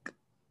think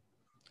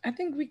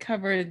we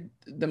covered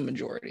the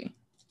majority.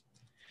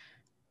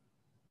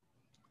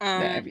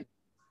 The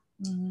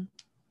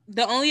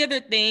only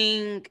other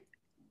thing,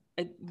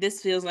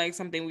 this feels like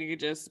something we could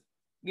just,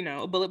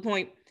 a bullet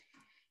point.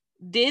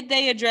 Did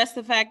they address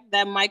the fact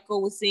that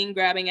Michael was seen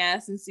grabbing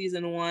ass in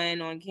season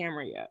 1 on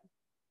camera yet?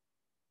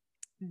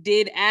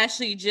 Did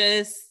Ashley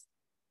just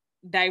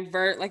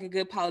divert like a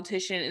good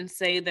politician and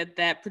say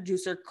that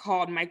producer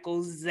called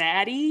Michael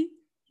Zaddy?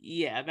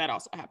 Yeah, that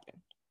also happened.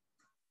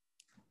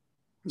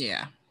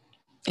 Yeah,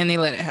 and they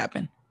let it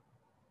happen.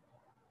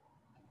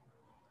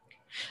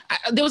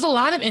 There was a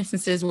lot of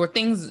instances where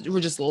things were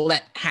just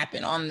let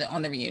happen on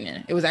the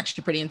reunion. It was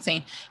actually pretty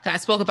insane. I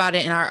spoke about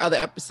it in our other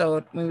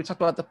episode when we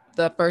talked about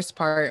the first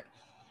part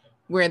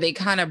where they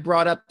kind of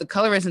brought up the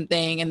colorism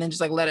thing and then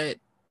just like let it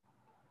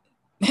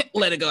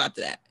go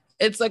after that.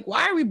 It's like,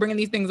 why are we bringing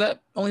these things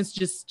up? Only to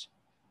just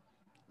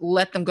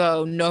let them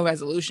go, no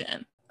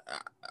resolution.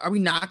 Are we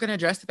not going to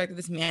address the fact that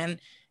this man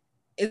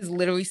is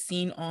literally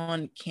seen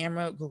on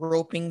camera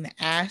groping the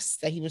ass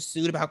that he was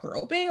sued about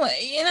groping?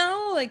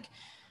 Like,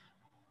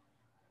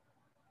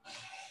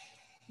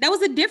 that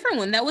was a different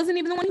one. That wasn't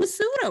even the one he was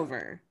sued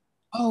over.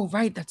 Oh,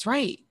 right. That's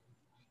right.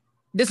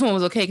 This one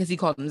was okay because he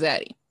called him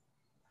Zaddy.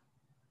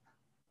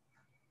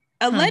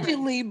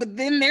 Allegedly, but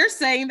then they're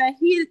saying that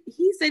he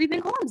said he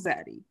didn't call him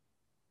Zaddy.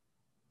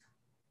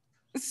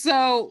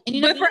 So,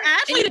 but for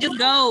Ashley to just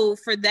go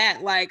for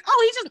that, like,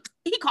 oh,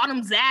 he called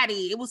him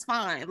Zaddy. It was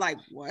fine. Like,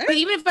 what? But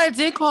even if I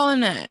did call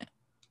him that,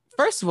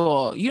 first of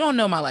all, you don't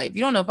know my life.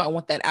 You don't know if I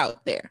want that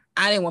out there.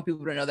 I didn't want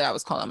people to know that I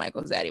was calling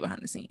Michael Zaddy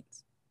behind the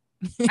scenes.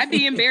 I'd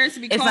be embarrassed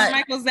to be calling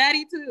Michael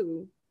Zaddy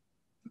too.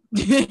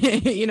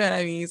 You know what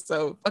I mean?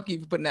 So fuck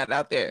you for putting that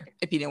out there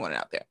if you didn't want it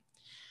out there.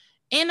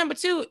 And number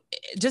two,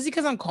 just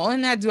because I'm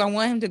calling that, do I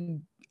want him to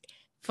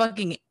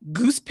fucking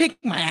goose pick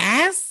my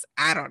ass?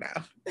 I don't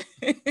know.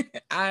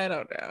 I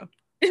don't know.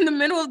 In the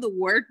middle of the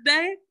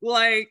workday,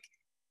 like,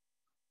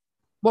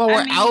 well,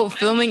 we're out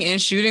filming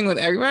and shooting with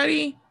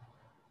everybody.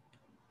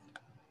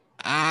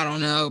 I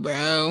don't know,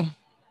 bro.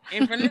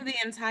 In front of the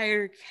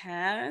entire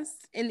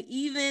cast. And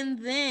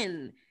even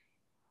then,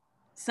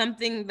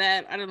 something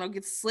that, I don't know,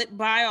 gets slipped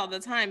by all the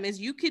time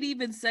is you could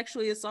even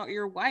sexually assault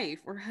your wife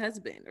or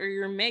husband or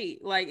your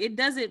mate. Like, it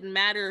doesn't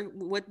matter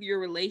what your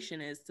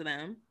relation is to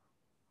them.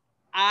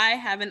 I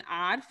have an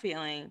odd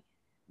feeling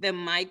that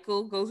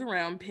Michael goes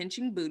around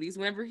pinching booties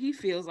whenever he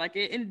feels like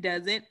it and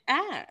doesn't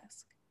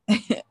ask.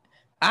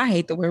 I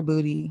hate the word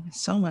booty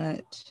so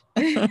much.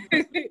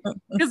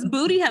 Because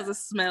booty has a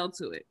smell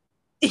to it.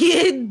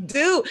 It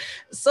do.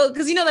 So,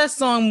 because you know that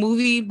song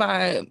Movie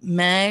by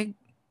Meg,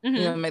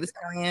 Meg Thee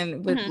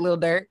Stallion with Lil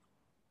Durk?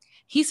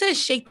 He says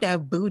shake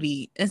that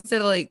booty instead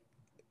of like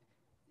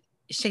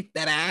shake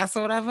that ass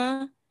or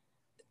whatever.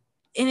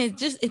 And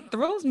it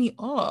throws me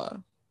off.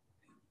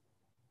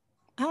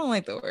 I don't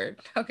like the word.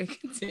 Okay,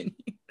 continue.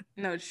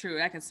 No, it's true.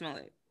 I can smell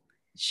it.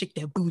 Shake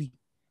that booty.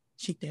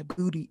 Shake that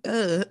booty.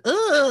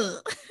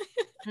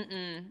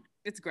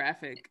 It's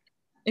graphic.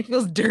 It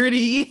feels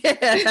dirty.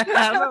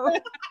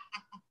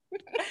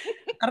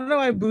 I don't know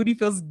why booty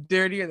feels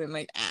dirtier than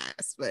like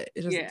ass, but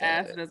it just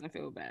ass doesn't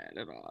feel bad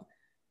at all.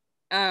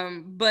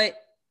 But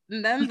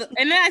and then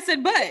I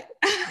said, but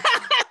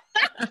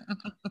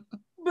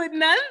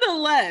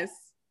nonetheless,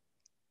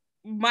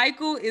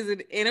 Michael is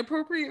an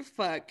inappropriate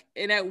fuck.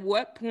 And at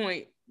what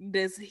point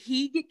does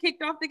he get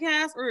kicked off the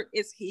cast, or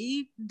is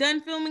he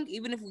done filming?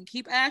 Even if we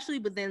keep Ashley,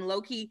 but then low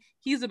key,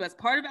 he's the best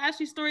part of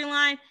Ashley's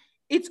storyline.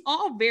 It's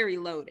all very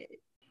loaded.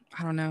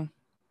 I don't know.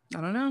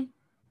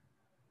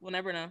 We'll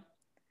never know.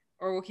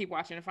 Or we'll keep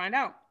watching to find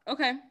out.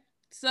 Okay.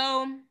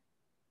 So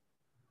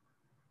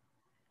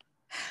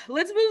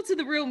let's move to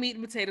the real meat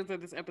and potatoes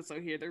of this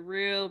episode here. The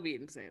real meat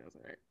and potatoes,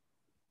 all right?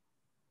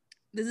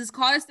 This is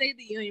called a State of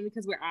the Union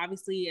because we're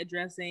obviously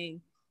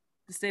addressing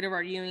the state of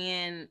our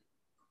union.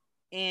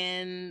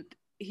 And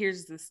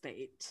here's the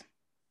state.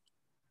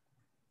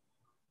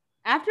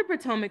 After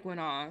Potomac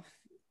went off,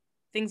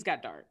 things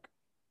got dark.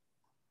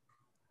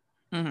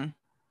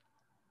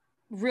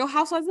 Real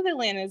Housewives of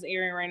Atlanta is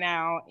airing right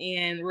now,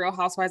 and Real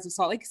Housewives of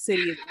Salt Lake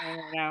City is airing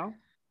right now.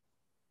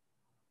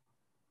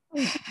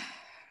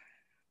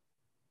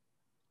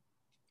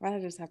 Why did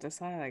I just have to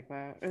sigh like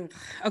that? Ugh.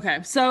 Okay,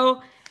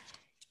 so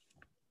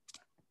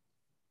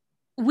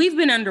we've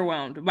been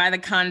underwhelmed by the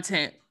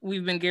content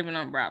we've been given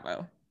on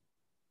Bravo.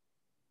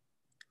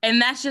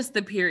 And that's just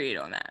the period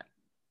on that.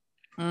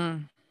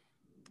 Mm.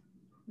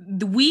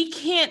 We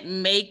can't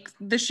make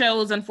the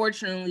shows.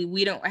 Unfortunately,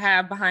 we don't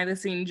have behind the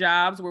scene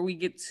jobs where we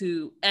get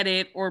to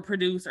edit or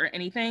produce or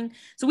anything.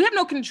 So we have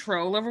no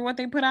control over what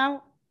they put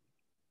out,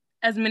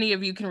 as many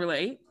of you can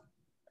relate.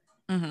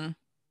 Mm-hmm.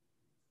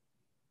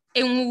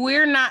 And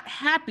we're not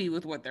happy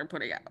with what they're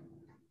putting out,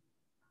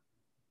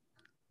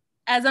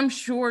 as I'm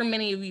sure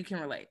many of you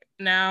can relate.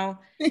 Now,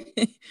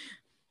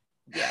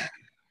 yeah,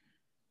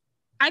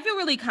 I feel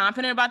really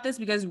confident about this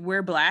because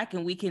we're Black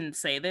and we can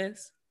say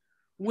this.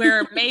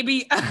 Where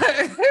maybe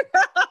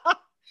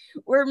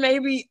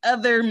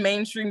other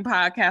mainstream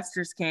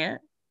podcasters can't.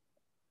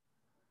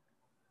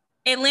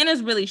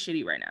 Atlanta's really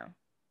shitty right now.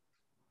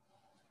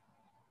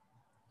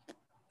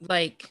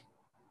 Like,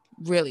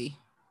 really.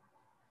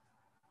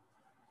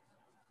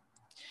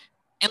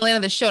 Atlanta,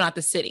 the show, not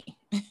the city.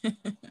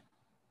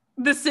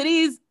 The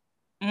city's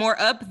more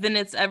up than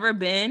it's ever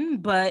been,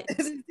 but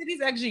the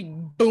city's actually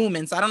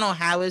booming. So I don't know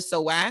how it's so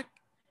whack.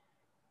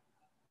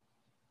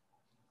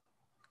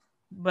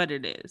 But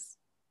it is.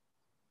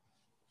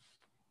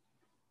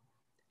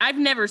 I've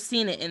never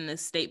seen it in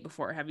this state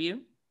before. Have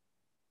you?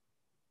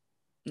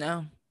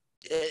 No.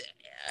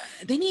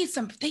 They need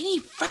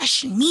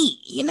fresh meat,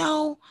 you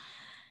know?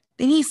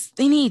 They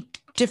need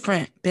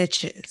different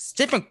bitches,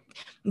 different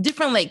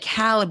like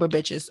caliber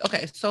bitches.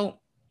 Okay, so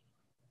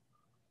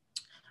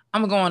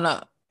I'm going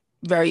up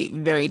very,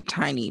 very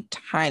tiny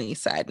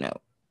side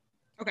note.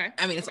 Okay.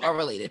 I mean, it's all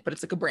related, but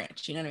it's like a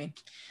branch, you know what I mean?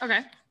 Okay.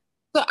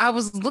 So I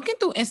was looking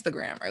through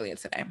Instagram earlier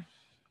today,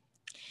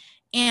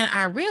 and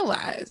I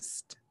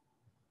realized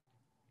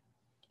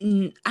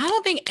I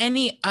don't think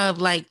any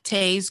of like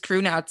Tay's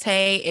crew. Now,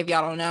 Tay, if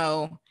y'all don't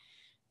know,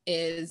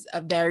 is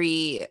a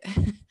very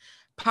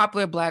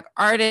popular Black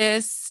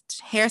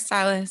artist,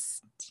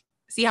 hairstylist.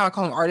 See how I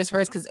call him artist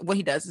first? Because what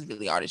he does is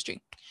really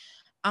artistry.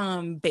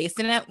 Based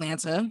in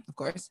Atlanta, of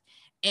course.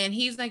 And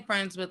he's like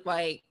friends with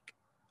like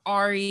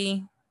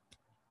Ari,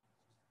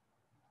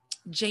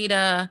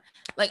 Jada,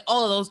 like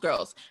all of those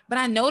girls. But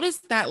I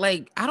noticed that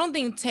like I don't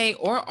think Tay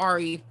or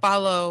Ari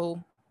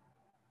follow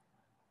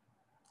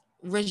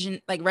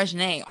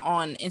Reginae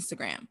on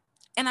Instagram.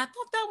 And I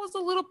thought that was a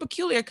little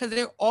peculiar because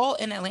they're all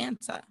in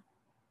Atlanta.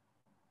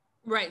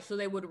 Right. So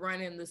they would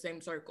run in the same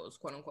circles,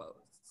 quote unquote.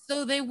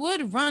 So they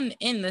would run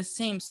in the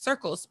same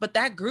circles, but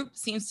that group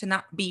seems to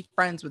not be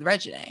friends with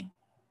Reginae.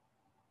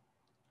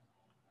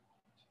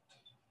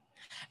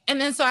 And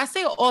then so I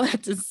say all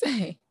that to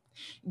say,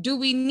 do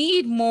we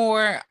need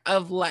more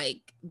of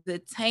like the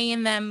Tay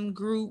and them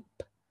group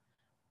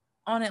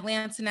on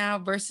Atlanta now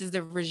versus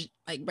the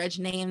like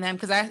Reginae and them?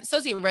 Because I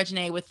associate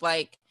Reginae with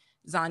like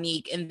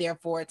Zonique and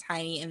therefore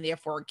Tiny and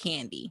therefore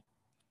Candy.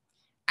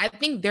 I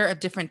think they're a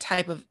different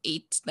type of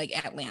like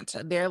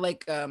Atlanta. They're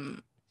like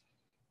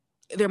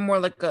they're more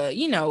like a,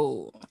 you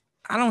know,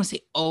 I don't want to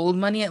say old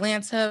money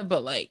Atlanta,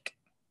 but like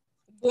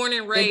born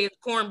and raised,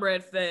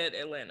 cornbread fed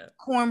Atlanta.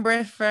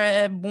 Cornbread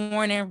fed,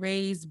 born and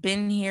raised,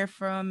 been here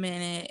for a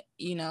minute,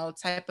 you know,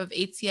 type of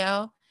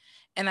ATL.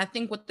 And I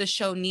think what the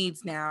show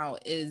needs now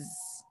is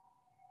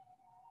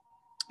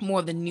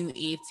more of the new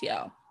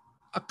ATL.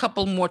 A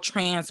couple more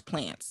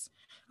transplants,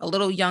 a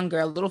little younger,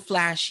 a little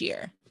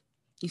flashier.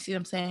 You see what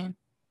I'm saying?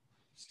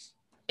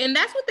 And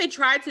that's what they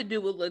tried to do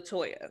with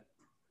LaToya.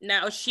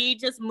 Now, she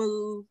just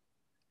moved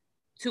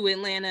to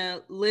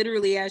Atlanta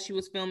literally as she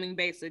was filming,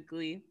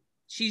 basically.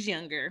 She's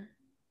younger.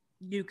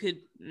 You could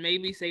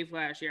maybe say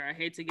flashier. I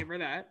hate to give her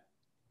that.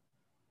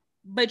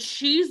 But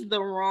she's the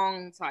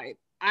wrong type.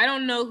 I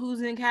don't know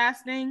who's in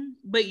casting,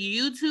 but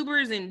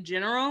YouTubers in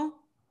general,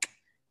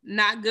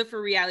 not good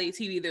for reality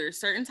TV. They're a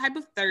certain type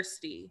of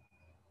thirsty.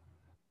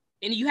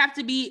 And you have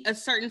to be a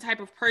certain type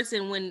of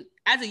person when,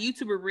 as a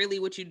YouTuber, really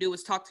what you do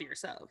is talk to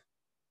yourself.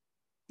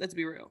 Let's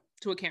be real,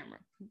 to a camera,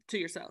 to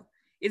yourself.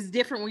 It's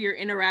different when you're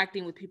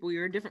interacting with people.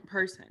 You're a different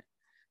person.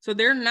 So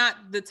they're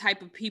not the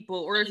type of people,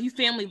 or if you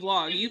family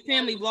vlog,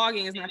 family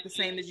vlogging is not the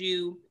same as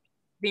you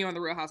being on the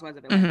Real Housewives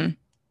of Atlanta. Mm-hmm.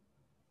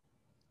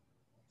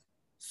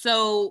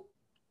 So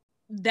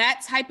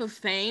that type of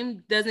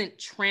fame doesn't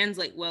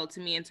translate well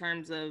to me in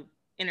terms of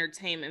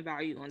entertainment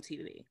value on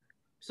TV.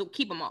 So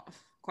keep them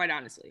off, quite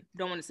honestly.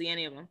 Don't want to see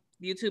any of them.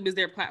 YouTube is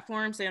their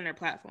platform. Stay on their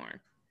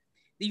platform.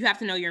 You have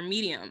to know your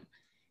medium.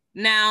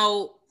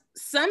 Now,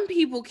 some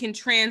people can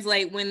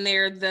translate when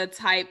they're the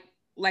type,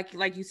 like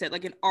you said,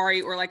 like an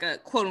Ari or like a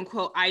quote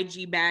unquote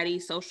IG baddie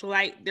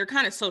socialite. They're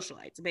kind of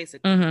socialites,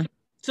 basically. Mm-hmm.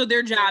 So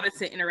their job is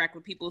to interact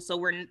with people.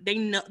 So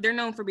they're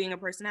known for being a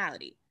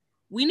personality.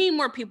 We need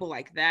more people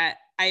like that.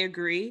 I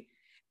agree.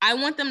 I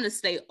want them to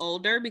stay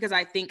older because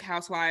I think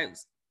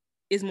Housewives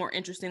is more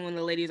interesting when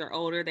the ladies are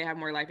older. They have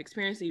more life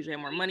experience. They usually have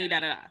more money,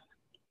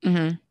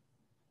 Mm-hmm.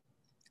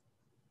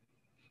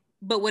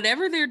 But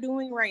whatever they're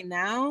doing right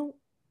now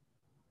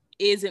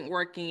isn't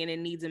working and it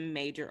needs a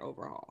major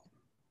overhaul.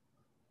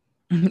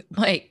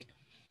 Like,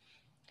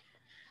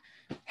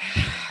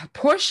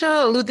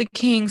 Portia Luther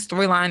King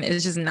storyline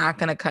is just not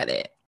gonna cut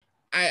it.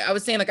 I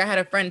was saying, like, I had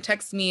a friend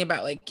text me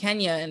about like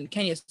Kenya and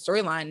Kenya's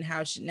storyline and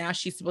how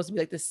she's supposed to be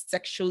like this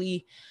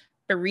sexually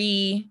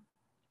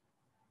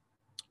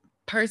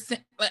 3-person.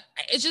 Like,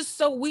 it's just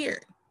so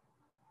weird.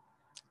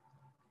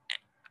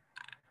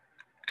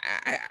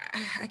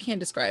 I can't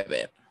describe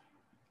it.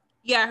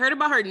 Yeah, I heard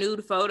about her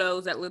nude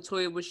photos that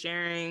LaToya was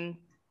sharing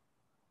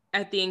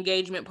at the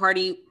engagement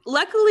party.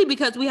 Luckily,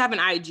 because we have an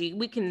IG,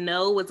 we can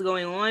know what's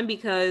going on,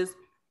 because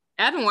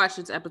I haven't watched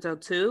this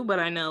episode 2, but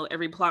I know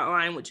every plot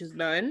line, which is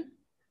none.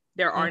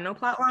 There are no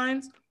plot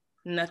lines.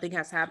 Nothing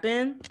has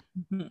happened.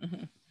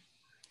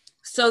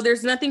 So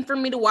there's nothing for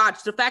me to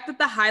watch. The fact that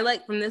the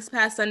highlight from this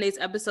past Sunday's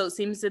episode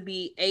seems to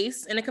be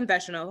Ace in a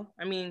confessional.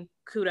 I mean,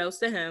 kudos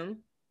to him.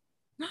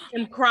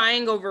 Him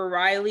crying over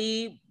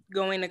Riley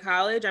going to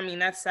college. I mean,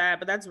 that's sad,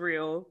 but that's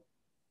real.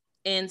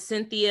 And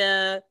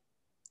Cynthia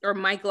or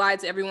Mike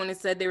lied to everyone and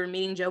said they were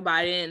meeting Joe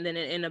Biden, and then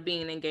it ended up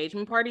being an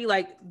engagement party.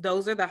 Like,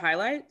 those are the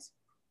highlights.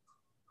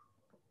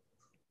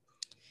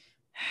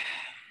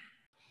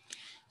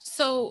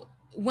 So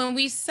when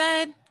we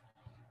said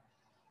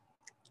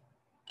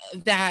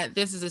that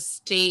this is a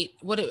state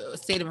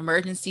of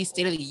emergency,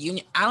 state of the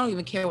union, I don't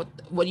even care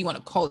what you want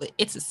to call it.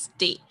 It's a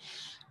state.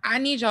 I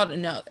need y'all to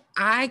know that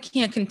I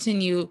can't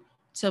continue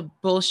to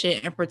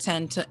bullshit and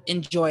pretend to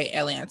enjoy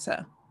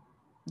Atlanta.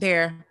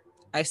 There,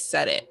 I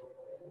said it.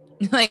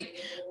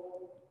 Like,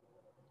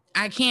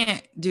 I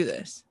can't do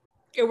this.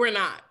 And we're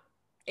not.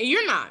 And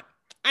you're not.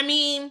 I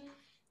mean,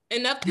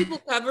 enough people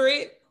cover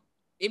it.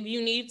 If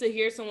you need to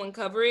hear someone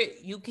cover it,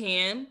 you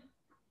can.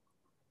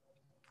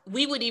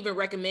 We would even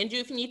recommend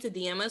you. If you need to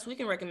DM us, we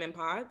can recommend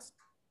pods.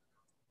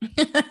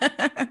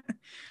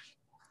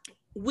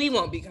 We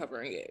won't be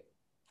covering it.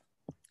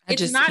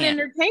 It's not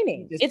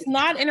entertaining. It's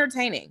not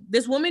entertaining.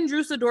 This woman,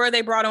 Drew Sidora,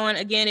 they brought on,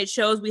 again, it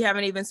shows we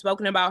haven't even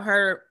spoken about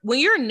her. When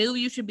you're new,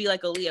 you should be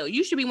like a Leo.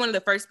 You should be one of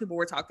the first people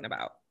we're talking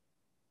about.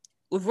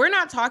 If we're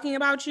not talking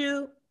about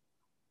you,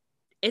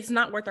 it's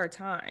not worth our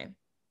time.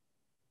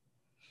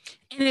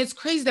 And it's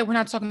crazy that we're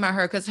not talking about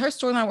her, because her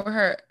storyline with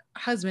her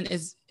husband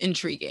is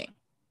intriguing.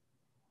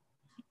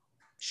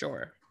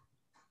 Sure.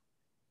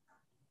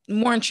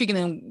 More intriguing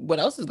than what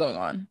else is going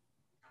on.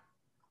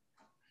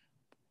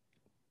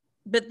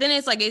 But then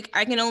it's like,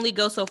 I can only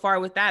go so far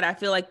with that. I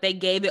feel like they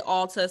gave it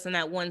all to us in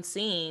that one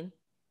scene.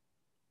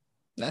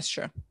 That's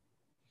true.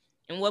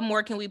 And what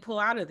more can we pull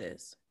out of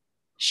this?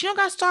 She don't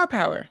got star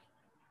power.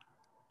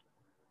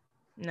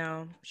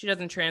 No, she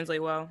doesn't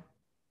translate well.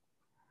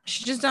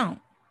 She just don't.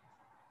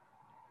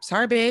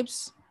 Sorry,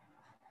 babes.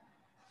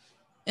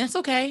 And it's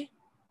okay.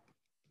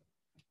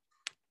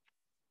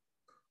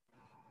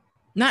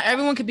 Not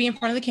everyone could be in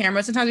front of the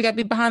camera. Sometimes you got to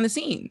be behind the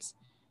scenes.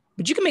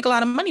 But you can make a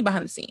lot of money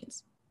behind the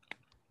scenes.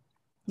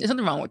 There's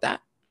nothing wrong with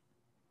that.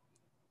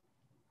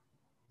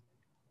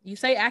 You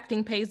say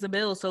acting pays the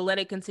bills, so let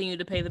it continue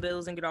to pay the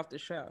bills and get off the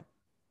show.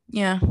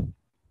 Yeah.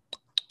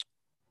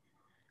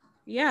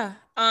 Yeah.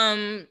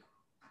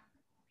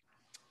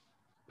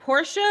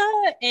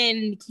 Portia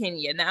and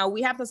Kenya. Now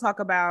we have to talk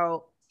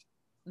about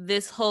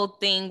this whole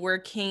thing where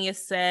Kenya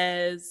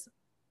says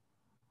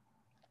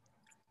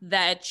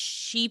that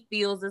she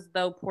feels as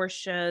though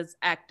Portia's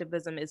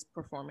activism is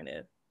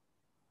performative.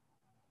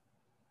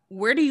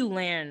 Where do you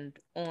land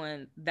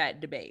on that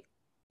debate?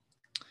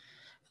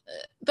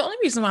 The only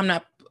reason why I'm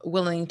not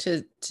willing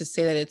to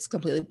say that it's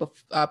completely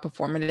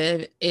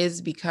performative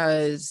is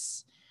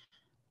because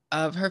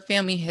of her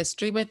family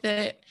history with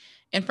it.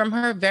 And from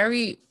her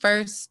very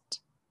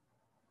first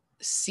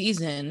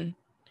season,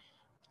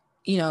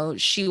 you know,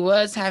 she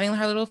was having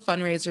her little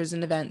fundraisers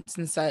and events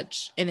and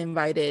such, and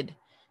invited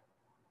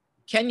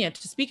Kenya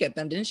to speak at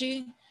them, didn't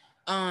she?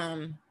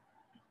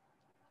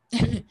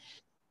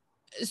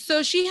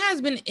 So she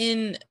has been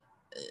in,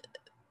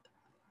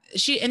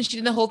 she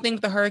did the whole thing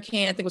with the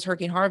hurricane. I think it was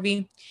Hurricane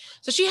Harvey.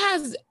 So she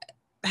has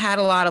had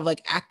a lot of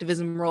like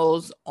activism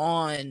roles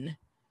on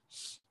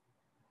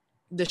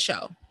the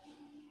show.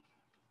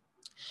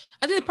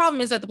 I think the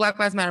problem is that the Black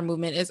Lives Matter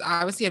movement is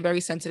obviously a very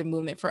sensitive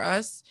movement for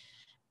us,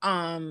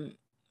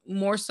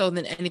 more so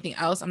than anything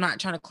else. I'm not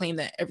trying to claim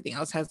that everything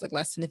else has like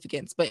less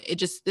significance, but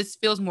this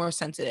feels more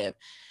sensitive.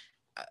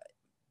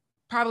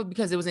 Probably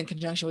because it was in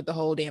conjunction with the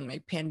whole damn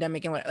like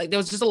pandemic and what, like there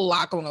was just a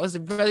lot going on. It was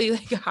a really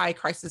like a high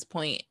crisis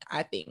point,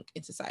 I think,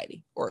 in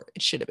society, or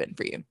it should have been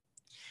for you.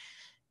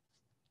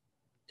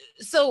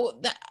 So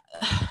that,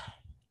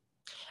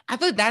 I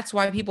feel like that's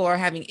why people are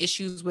having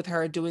issues with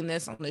her doing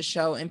this on the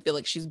show and feel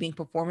like she's being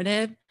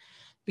performative,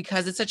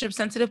 because it's such a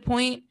sensitive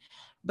point.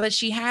 But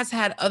she has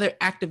had other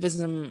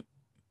activism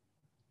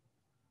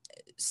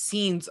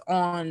scenes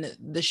on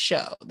the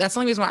show. That's the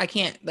only reason why I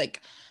can't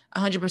like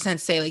 100%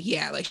 say like,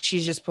 yeah, like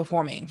she's just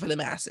performing for the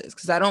masses,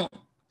 because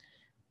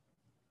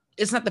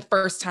it's not the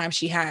first time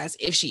she has,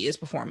 if she is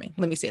performing.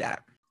 Let me say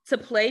that. To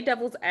play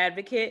devil's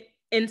advocate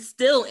and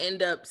still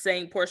end up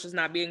saying Portia's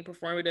not being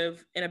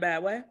performative in a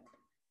bad way.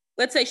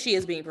 Let's say she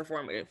is being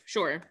performative.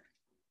 Sure.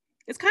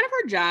 It's kind of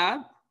her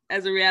job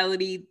as a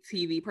reality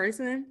TV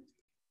person.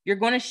 You're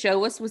going to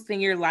show us what's in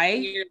your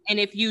life. And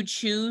if you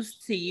choose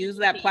to use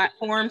that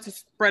platform to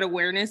spread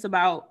awareness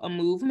about a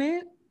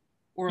movement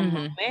or a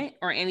moment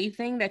or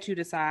anything that you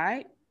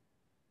decide,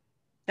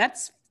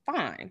 that's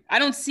fine. I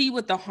don't see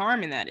what the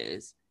harm in that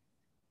is.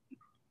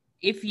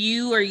 If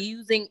you are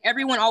using,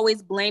 everyone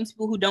always blames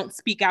people who don't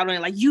speak out on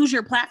it. Like, use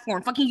your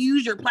platform. Fucking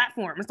use your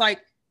platform. It's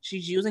like,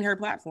 she's using her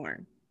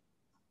platform.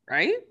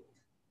 Right?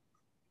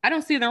 I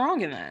don't see the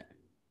wrong in that.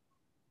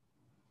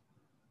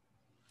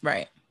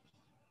 Right.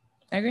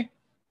 I agree.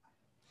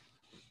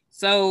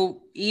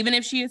 So even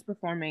if she is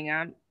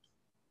performing,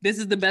 this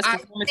is the best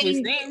performance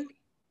we've seen.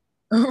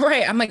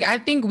 Right. I'm like, I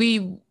think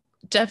we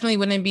definitely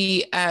wouldn't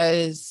be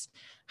as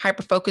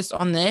hyper focused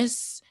on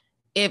this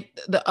if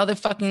the other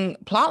fucking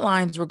plot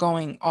lines were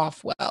going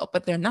off well,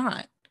 but they're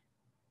not.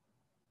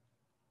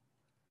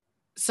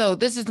 So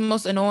this is the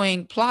most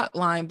annoying plot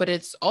line, but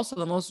it's also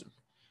the most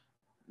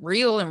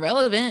real and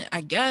relevant,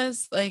 I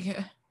guess. Like,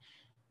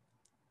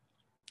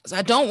 so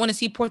I don't want to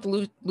see Portia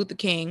Luther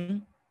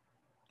King.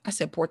 I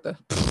said Portia.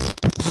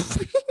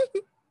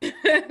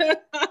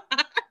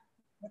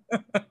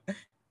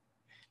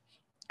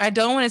 I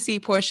don't want to see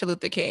Portia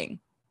Luther King.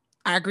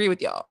 I agree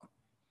with y'all.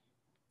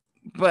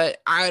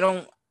 But I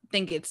don't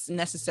think it's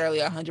necessarily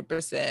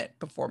 100%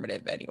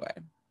 performative anyway.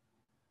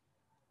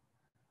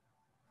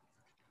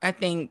 I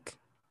think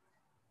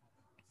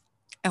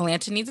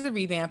Atlanta needs a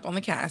revamp on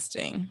the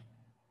casting.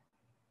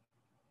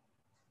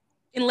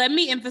 And let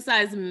me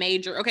emphasize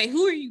major. Okay,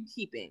 who are you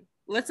keeping?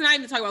 Let's not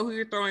even talk about who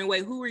you're throwing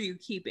away. Who are you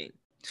keeping?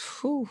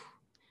 Whew.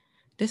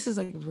 This is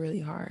like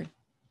really hard.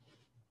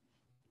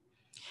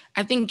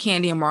 I think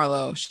Kandi and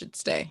Marlo should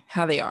stay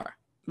how they are,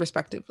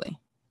 respectively.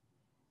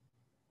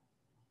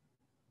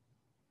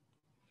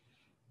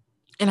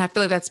 And I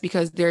feel like that's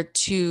because they're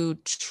two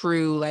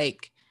true,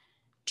 like,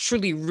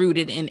 truly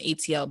rooted in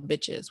ATL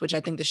bitches, which I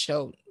think the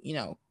show, you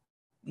know,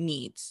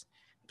 needs.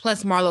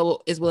 Plus, Marlo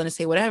is willing to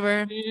say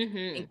whatever.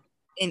 Mm-hmm.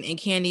 And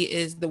Kandi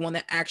is the one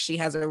that actually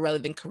has a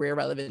relevant career,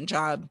 relevant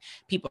job.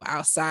 People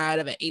outside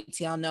of an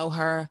ATL know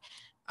her.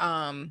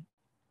 And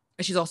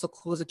she's also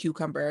cool as a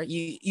cucumber.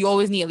 You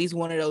always need at least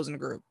one of those in a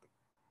group.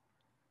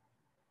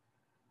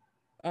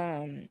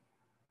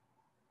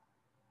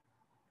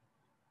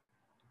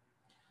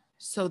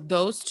 So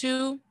those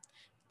two,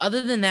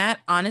 other than that,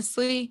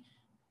 honestly,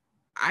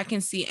 I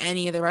can see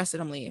any of the rest of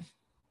them leave.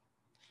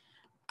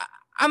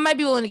 I might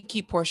be willing to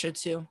keep Portia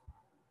too.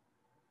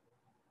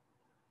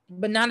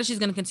 But now that she's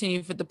going to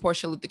continue for the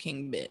Portia Luther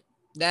King bit,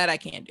 that I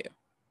can't do.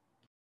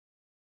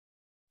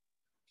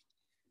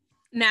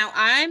 Now,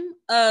 I'm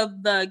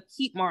of the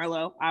keep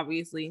Marlo,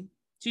 obviously.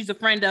 She's a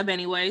friend of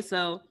anyway,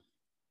 so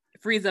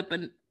freeze up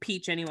a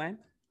peach anyway.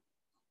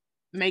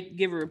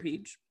 Give her a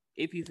peach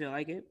if you feel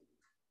like it.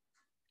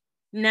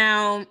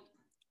 Now,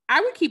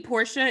 I would keep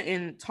Portia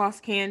and toss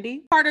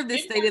Kandi. Part of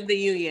this State of the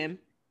Union.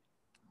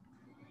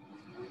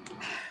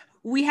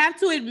 We have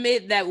to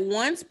admit that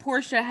once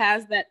Portia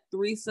has that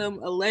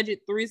alleged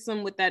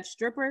threesome with that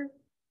stripper,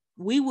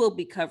 we will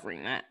be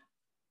covering that.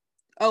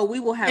 Oh,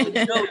 we will have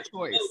no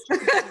choice.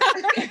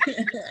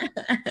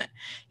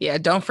 Yeah,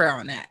 don't frown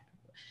on that.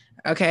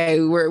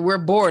 Okay, we're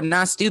bored,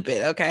 not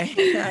stupid. Okay.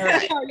 All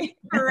right. Are you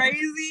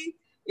crazy?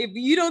 If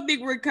you don't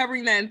think we're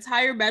covering that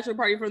entire bachelor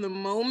party from the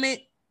moment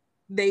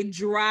they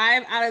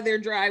drive out of their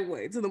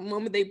driveway to the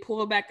moment they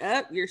pull back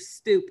up, you're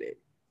stupid.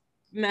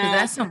 Now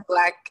that's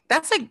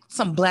like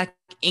some Black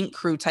Ink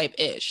Crew type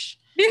ish.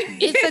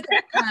 It's like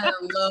that kind of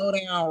low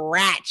down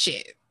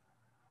ratchet,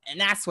 and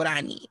that's what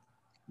I need.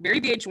 Very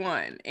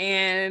VH1,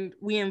 and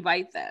we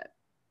invite that.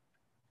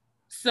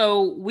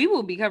 So we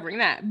will be covering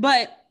that,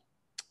 but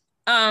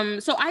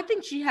so I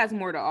think she has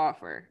more to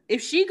offer.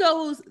 If she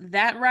goes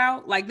that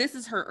route, like this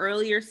is her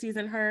earlier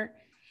season, and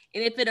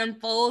if it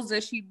unfolds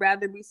that she'd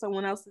rather be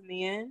someone else in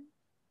the end,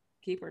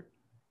 keep her.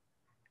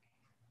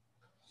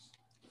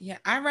 Yeah,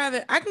 that's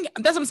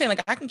what I'm saying.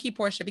 Like, I can keep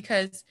Portia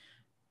because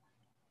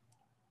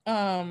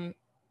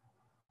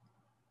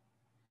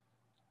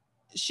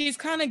she's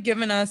kind of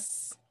given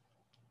us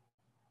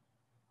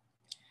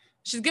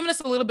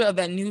a little bit of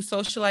that new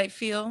socialite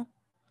feel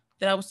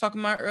that I was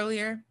talking about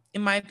earlier,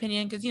 in my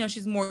opinion, because, you know,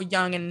 she's more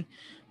young and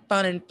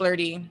fun and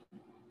flirty.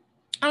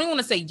 I don't even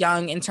want to say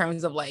young in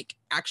terms of like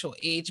actual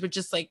age, but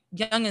just like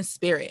young in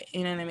spirit.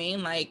 You know what I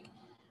mean? Like,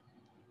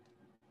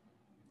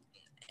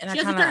 and she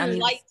has a certain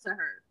light to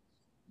her.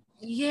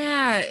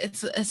 Yeah,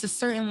 it's a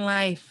certain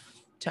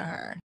life to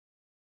her.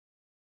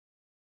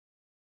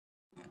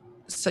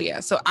 So yeah,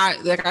 so I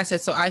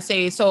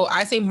say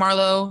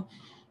Marlo.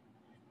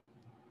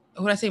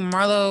 Who would I say?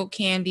 Marlo,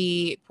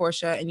 Kandi,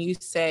 Portia, and you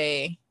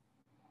say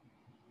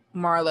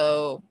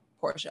Marlo,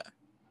 Portia.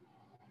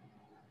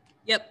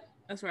 Yep,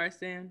 that's where I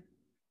stand.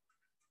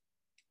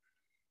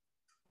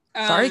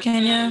 Sorry,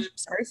 Kenya.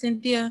 Sorry,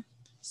 Cynthia.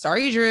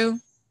 Sorry, Drew.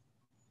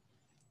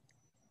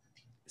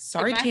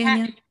 Sorry,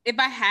 Kenya. If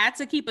I had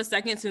to keep a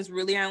second, since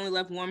really I only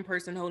left one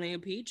person holding a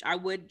peach, I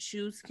would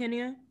choose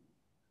Kenya.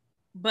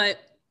 But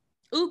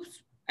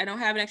oops, I don't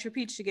have an extra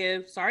peach to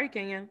give. Sorry,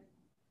 Kenya.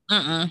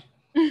 I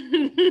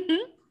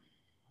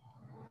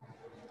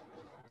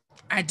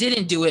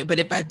didn't do it, but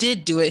if I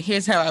did do it,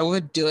 here's how I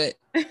would do it.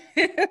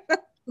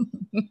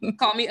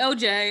 Call me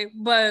OJ.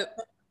 But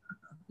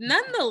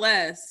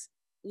nonetheless,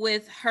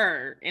 with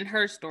her and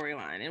her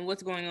storyline and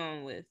what's going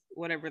on with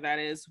whatever that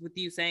is, with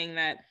you saying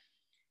that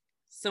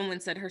someone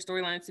said her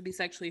storyline is to be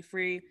sexually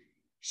free.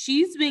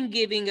 She's been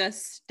giving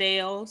us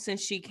stale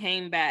since she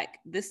came back.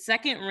 The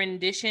second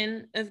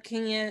rendition of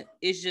Kenya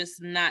is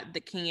just not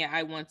the Kenya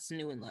I once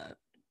knew and loved.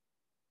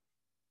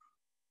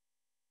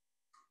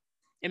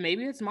 And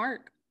maybe it's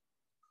Mark.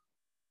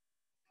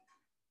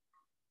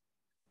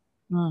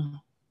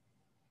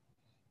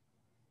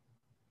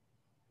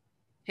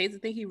 Hate to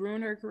think he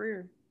ruined her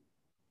career.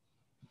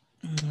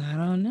 I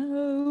don't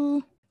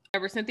know.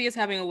 Ever Cynthia's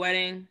having a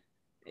wedding.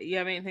 You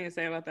have anything to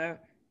say about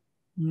that?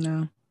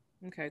 No.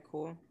 Okay,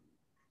 cool.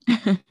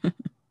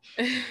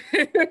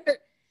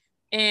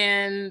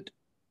 And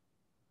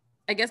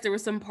I guess there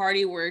was some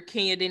party where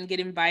Kenya didn't get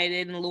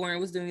invited and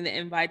Lauren was doing the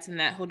invites and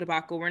that whole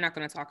debacle. We're not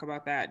going to talk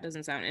about that. It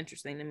doesn't sound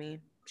interesting to me.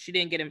 She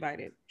didn't get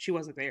invited. She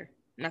wasn't there.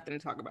 Nothing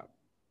to talk about.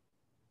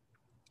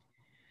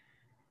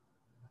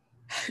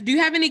 Do you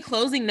have any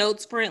closing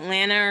notes for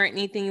Atlanta or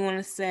anything you want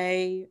to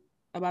say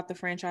about the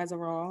franchise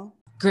overall?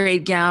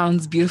 Great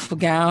gowns, beautiful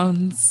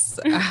gowns.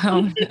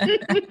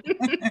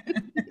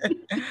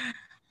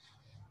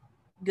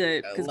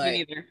 Good, because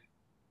me neither.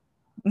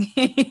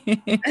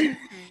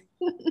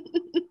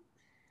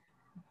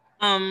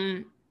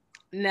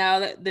 Now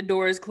that the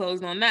door is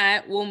closed on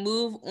that, we'll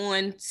move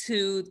on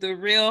to the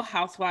Real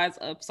Housewives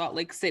of Salt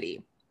Lake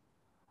City.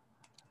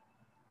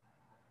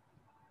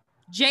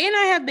 Jay and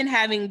I have been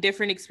having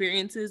different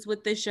experiences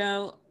with this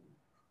show.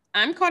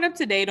 I'm caught up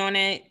to date on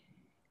it.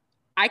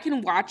 I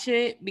can watch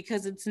it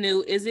because it's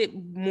new. Is it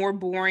more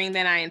boring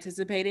than I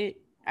anticipated?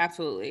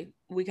 Absolutely.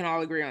 We can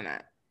all agree on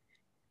that.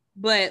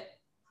 But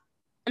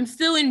I'm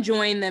still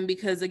enjoying them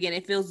because, again,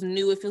 it feels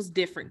new. It feels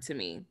different to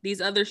me.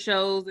 These other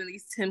shows and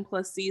these 10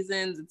 plus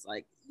seasons, it's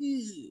like,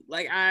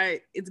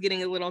 it's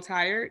getting a little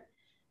tired.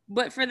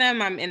 But for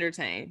them, I'm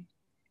entertained.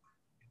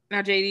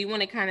 Now, Jay, do you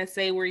want to kind of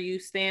say where you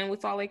stand with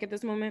Salt Lake at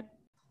this moment?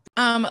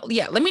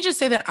 Yeah, let me just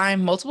say that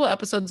I'm multiple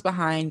episodes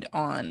behind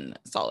on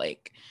Salt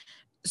Lake.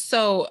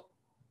 So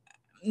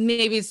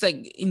maybe it's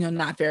like,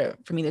 not fair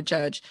for me to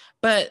judge,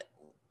 but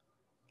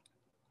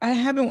I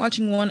have been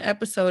watching one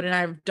episode and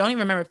I don't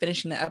even remember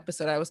finishing the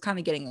episode. I was kind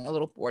of getting a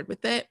little bored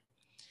with it.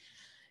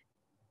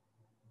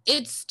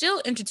 It's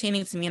still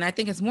entertaining to me, and I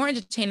think it's more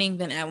entertaining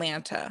than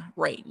Atlanta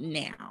right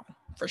now,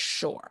 for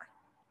sure.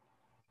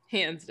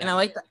 Hands down. And I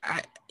like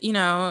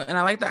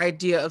I like the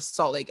idea of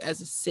Salt Lake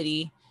as a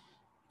city,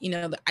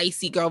 the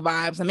icy girl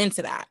vibes. I'm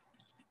into that.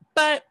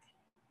 But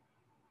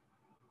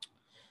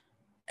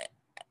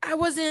I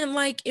wasn't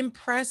like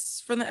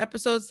impressed from the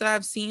episodes that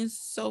I've seen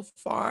so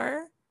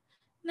far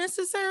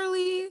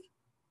necessarily.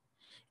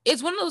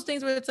 It's one of those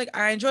things where it's like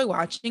I enjoy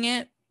watching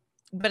it,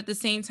 but at the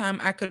same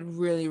time I could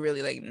really,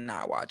 really like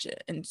not watch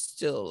it and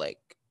still like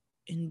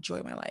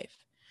enjoy my life.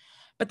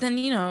 But then,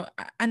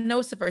 I know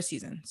it's the first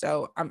season,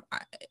 so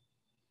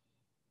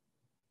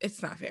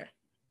it's not fair.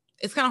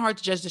 It's kind of hard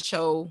to judge the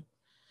show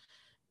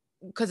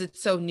because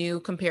it's so new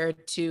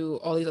compared to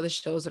all these other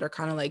shows that are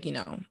kind of like,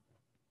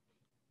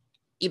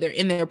 either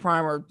in their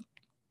prime or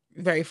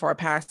very far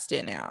past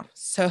it now.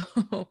 So,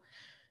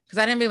 because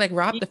I didn't really like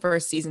rob the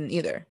first season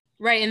either.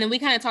 Right. And then we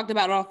kind of talked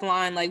about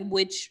offline, like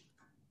which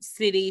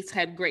cities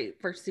had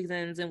great first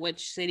seasons and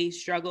which cities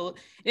struggled.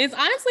 And it's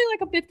honestly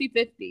like a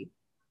 50-50.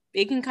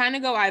 It can kind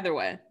of go either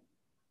way.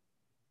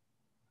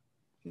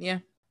 Yeah.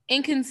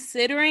 And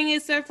considering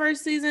it's their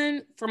first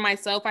season, for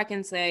myself, I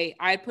can say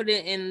I put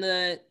it in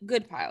the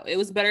good pile. It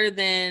was better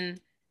than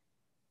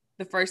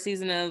the first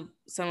season of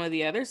some of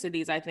the other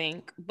cities, I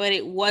think, but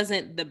it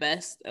wasn't the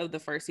best of the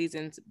first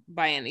seasons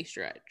by any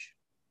stretch.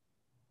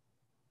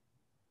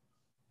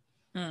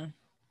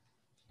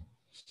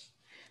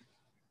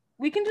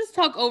 We can just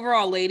talk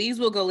overall,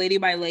 ladies. We'll go lady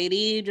by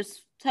lady.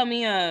 Just tell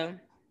me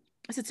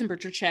it's a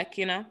temperature check,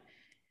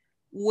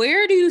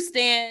 Where do you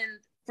stand?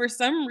 For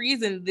some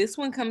reason, this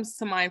one comes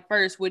to mind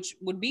first, which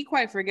would be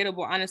quite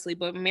forgettable, honestly,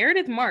 but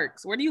Meredith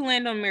Marks. Where do you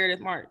land on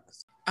Meredith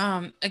Marks?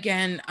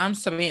 Again, I'm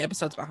so many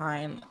episodes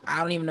behind. I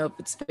don't even know if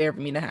it's fair for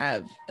me to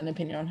have an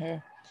opinion on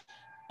her.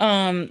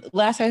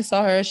 Last I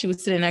saw her, she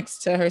was sitting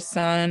next to her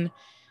son,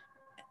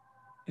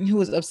 who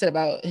was upset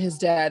about his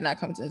dad not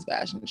coming to his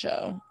fashion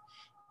show.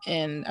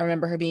 And I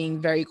remember her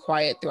being very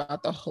quiet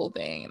throughout the whole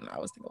thing. And I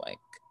was thinking like,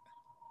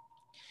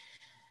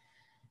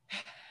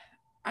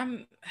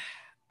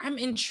 I'm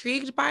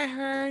intrigued by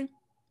her,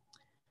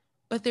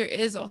 but there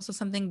is also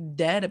something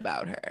dead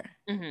about her.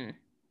 Mm-hmm.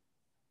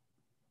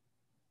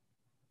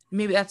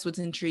 Maybe that's what's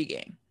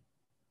intriguing.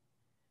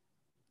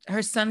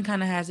 Her son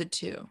kind of has it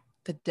too,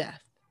 the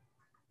death.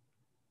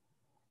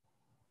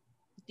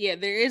 Yeah,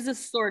 there is a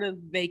sort of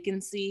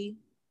vacancy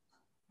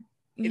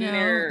in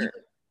their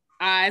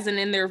eyes and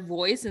in their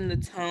voice and the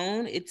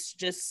tone. It's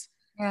just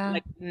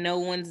like no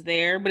one's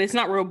there, but it's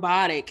not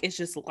robotic. It's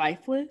just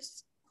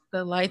lifeless.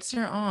 The lights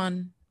are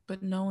on,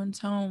 but no one's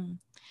home.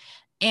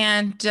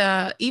 And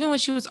even when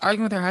she was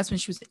arguing with her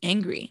husband, she was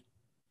angry.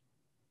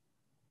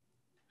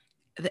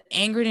 The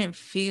anger didn't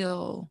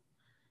feel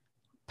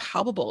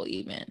palpable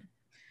even.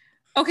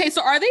 Okay,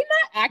 so are they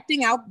not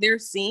acting out their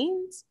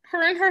scenes?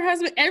 Her and her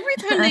husband. Every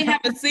time they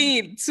have a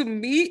scene, to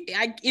me,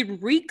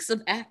 it reeks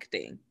of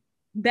acting,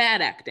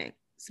 bad acting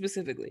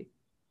specifically.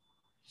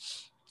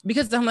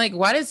 Because I'm like,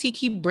 why does he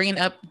keep bringing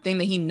up the thing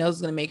that he knows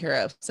is gonna make her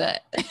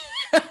upset?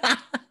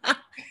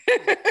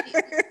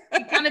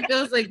 It kind of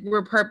feels like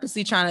we're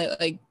purposely trying to,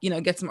 like, you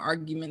know, get some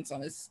arguments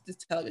on this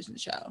television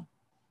show.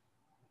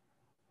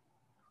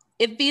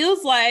 It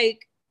feels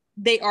like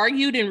they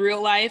argued in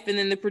real life, and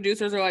then the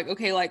producers are like,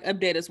 okay, like,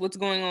 update us. What's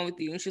going on with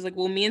you? And she's like,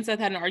 well, me and Seth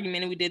had an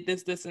argument and we did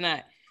this, this, and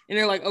that. And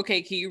they're like,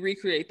 okay, can you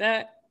recreate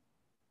that?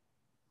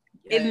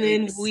 Yikes. And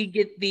then we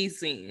get these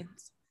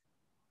scenes.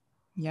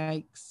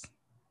 Yikes.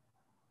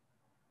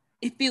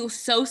 It feels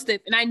so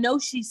stiff. And I know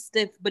she's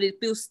stiff, but it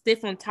feels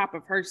stiff on top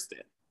of her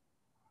stiff.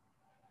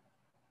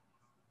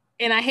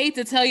 And I hate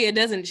to tell you, it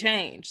doesn't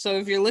change. So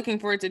if you're looking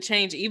for it to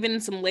change, even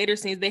in some later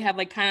scenes, they have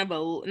like kind of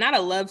a, not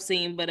a love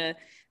scene, but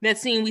that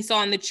scene we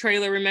saw in the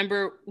trailer.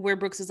 Remember where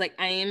Brooks is like,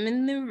 I am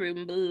in the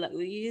room below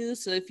you.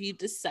 So if you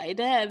decide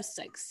to have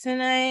sex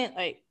tonight,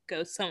 like,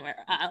 go somewhere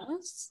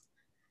else.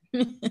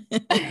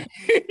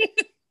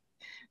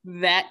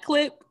 That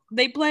clip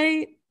they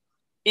played.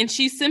 And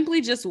she's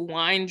simply just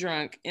wine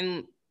drunk.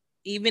 And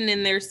even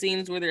in their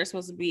scenes where they're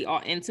supposed to be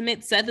all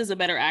intimate, Seth is a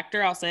better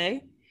actor, I'll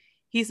say.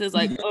 He says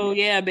like, oh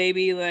yeah,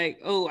 baby, like,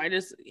 oh, I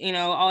just, you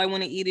know, all I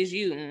want to eat is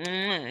you.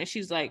 And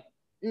she's like,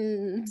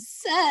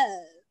 Seth.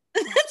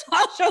 That's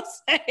all she'll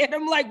say. And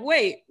I'm like,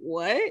 wait,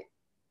 what?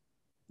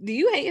 Do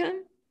you hate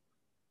him?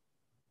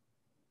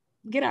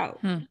 Get out.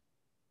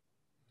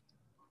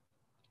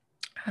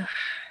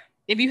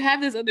 If you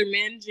have this other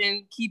man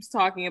Jen keeps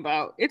talking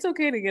about, it's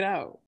okay to get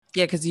out.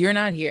 Yeah, because you're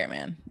not here,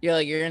 man.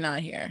 You're not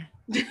here.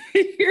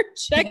 You're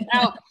checked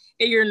out.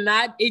 And you're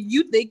not, if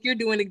you think you're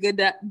doing a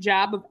good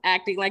job of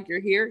acting like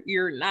you're here,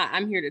 you're not.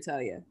 I'm here to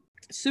tell you.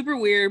 Super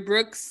weird.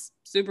 Brooks,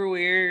 super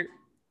weird.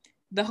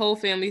 The whole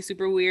family,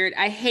 super weird.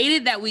 I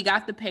hated that we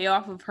got the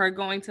payoff of her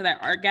going to that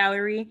art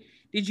gallery.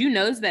 Did you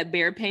notice that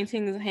bear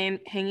painting is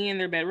hanging in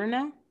their bedroom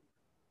now?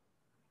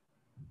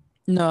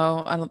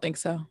 No, I don't think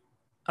so.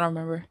 I don't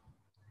remember.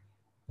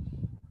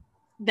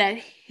 That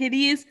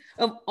hideous,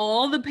 of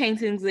all the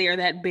paintings there,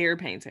 that bear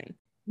painting.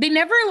 They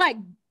never like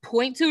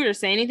point to it or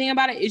say anything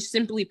about it. It's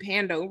simply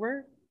panned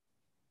over.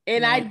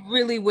 And right. I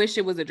really wish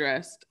it was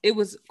addressed. It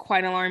was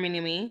quite alarming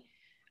to me.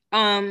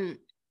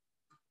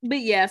 But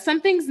yeah,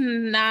 something's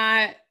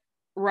not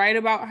right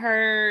about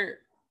her.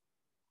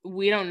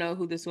 We don't know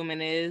who this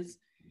woman is.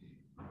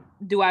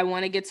 Do I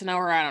want to get to know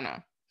her? I don't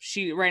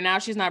know. Right now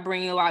she's not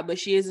bringing a lot, but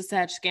she is a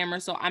Sag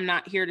scammer. So I'm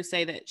not here to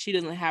say that she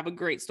doesn't have a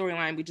great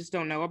storyline. We just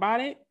don't know about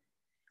it.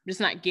 I'm just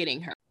not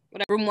getting her.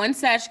 Whatever. From one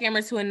Sag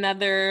scammer to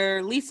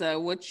another, Lisa,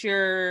 what's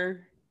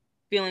your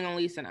feeling on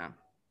Lisa now?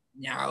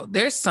 No,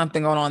 there's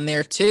something going on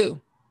there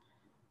too.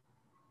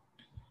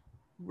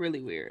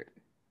 Really weird.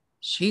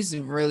 She's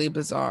really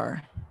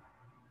bizarre.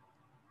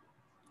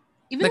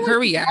 Even like her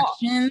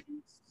reactions.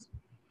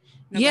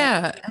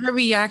 Yeah, her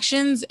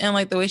reactions and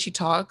like the way she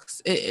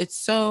talks, it's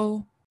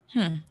so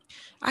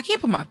I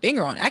can't put my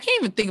finger on it. I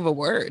can't even think of a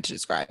word to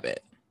describe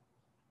it.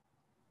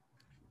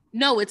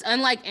 No, it's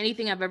unlike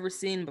anything I've ever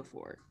seen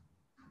before.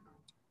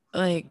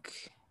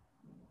 Like,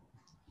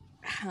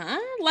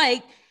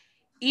 like,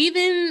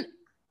 even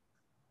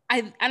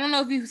I don't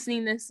know if you've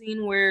seen this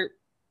scene where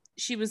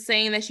she was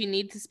saying that she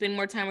needed to spend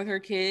more time with her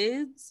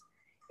kids,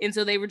 and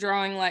so they were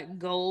drawing like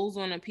goals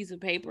on a piece of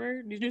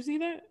paper. Did you see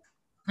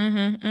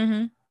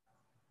that?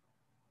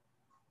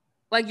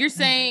 Like, you're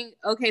saying,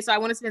 okay, so I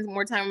want to spend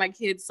more time with my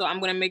kids, so I'm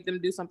going to make them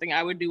do something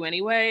I would do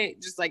anyway,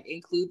 just like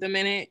include them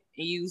in it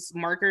and use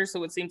markers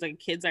so it seems like a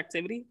kid's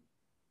activity.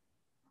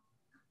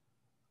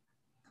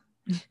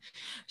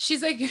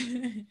 She's like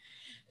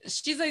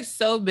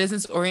so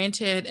business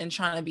oriented and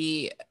trying to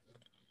be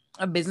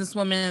a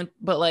businesswoman,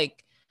 but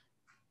like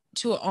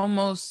to an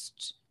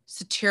almost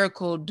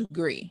satirical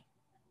degree.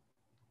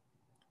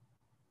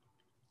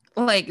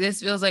 Like,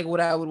 this feels like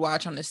what I would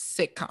watch on a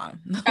sitcom.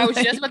 I was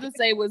just about to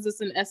say, was this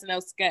an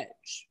SNL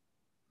sketch?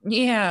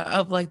 Yeah,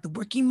 of like the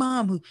working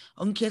mom who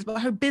only cares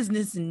about her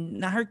business and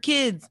not her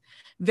kids.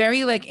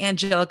 Very like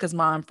Angelica's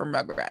mom from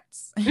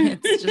Rugrats.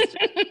 It's just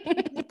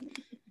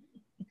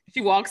she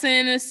walks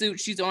in a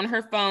suit. She's on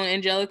her phone.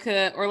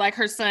 Angelica, or like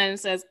her son,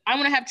 says, I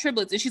want to have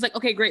triplets. And she's like,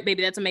 okay, great,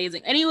 baby. That's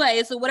amazing.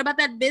 Anyway, so what about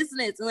that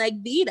business? And like,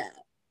 Vita.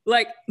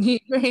 Like,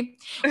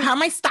 how are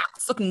my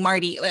stocks looking,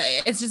 Marty?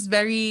 Like, it's just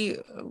very,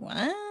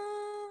 what?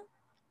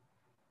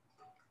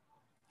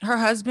 Her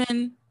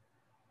husband,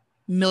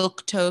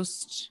 milk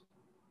toast,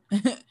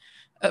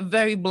 a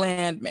very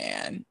bland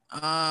man.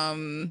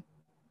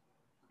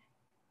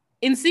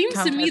 It seems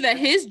to me that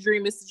his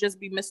dream is to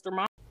just be Mr.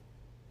 Mom.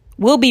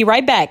 We'll be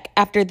right back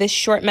after this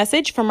short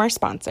message from our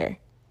sponsor.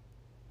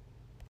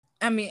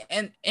 I mean,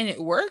 and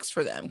it works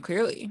for them,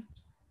 clearly.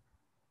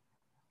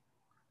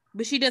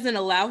 But she doesn't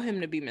allow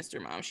him to be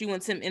Mr. Mom. She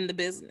wants him in the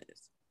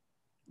business.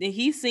 And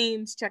he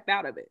seems checked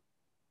out of it.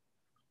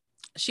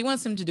 She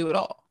wants him to do it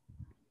all.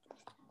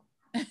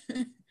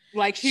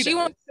 Like she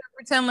wants to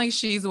pretend like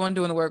she's the one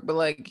doing the work, but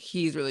like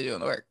he's really doing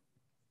the work.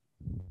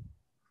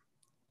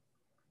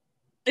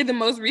 In the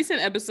most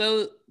recent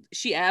episode,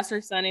 she asked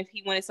her son if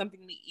he wanted something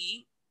to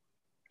eat.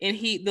 And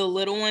the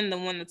little one, the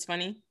one that's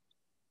funny,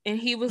 and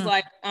he was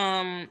like,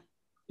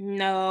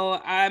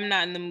 no, I'm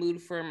not in the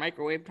mood for a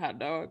microwave hot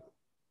dog.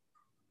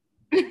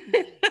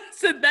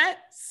 So that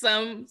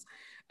sums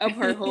up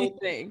her whole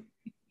thing.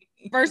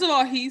 First of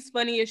all, he's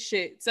funny as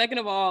shit. Second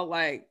of all,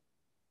 like,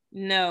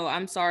 no,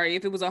 I'm sorry.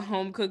 If it was a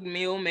home cooked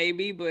meal,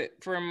 maybe, but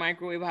for a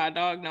microwave hot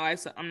dog, no,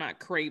 I'm not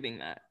craving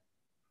that.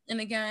 And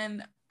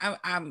again,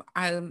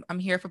 I'm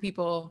here for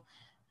people,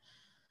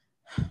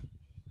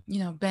 you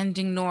know,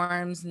 bending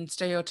norms and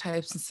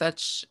stereotypes and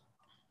such.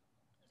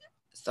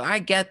 So I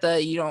get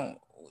that you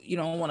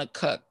don't want to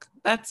cook.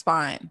 That's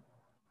fine.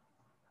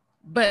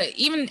 But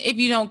even if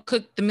you don't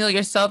cook the meal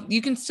yourself,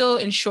 you can still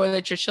ensure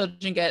that your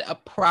children get a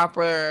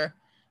proper,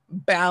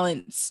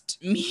 balanced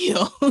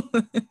meal.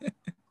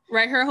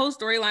 Right. Her whole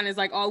storyline is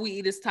like, all we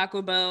eat is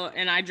Taco Bell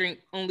and I drink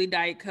only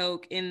Diet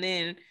Coke. And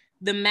then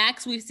the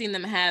max we've seen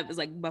them have is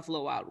like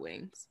Buffalo Wild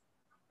Wings.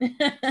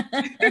 I'm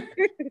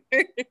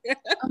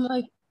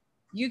like,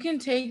 you can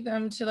take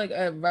them to like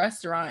a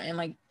restaurant and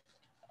like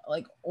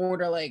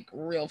order like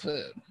real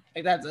food.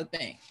 Like that's a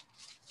thing.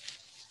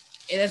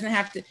 It doesn't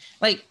have to,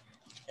 like,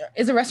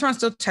 is a restaurant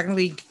still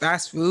technically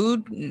fast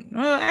food?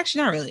 Well,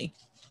 actually not really.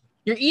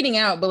 You're eating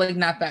out, but like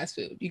not fast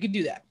food. You could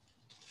do that.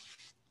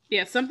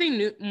 Yeah, something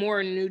new,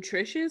 more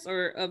nutritious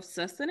or of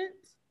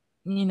sustenance.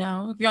 You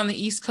know, if you're on the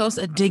East Coast,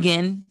 a dig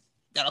in,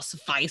 that'll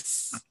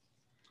suffice.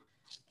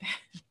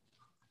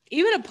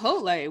 Even a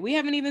Chipotle, we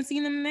haven't even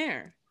seen them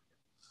there.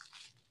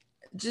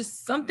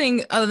 Just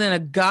something other than a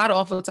god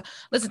awful.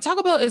 Listen,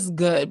 Taco Bell is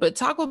good, but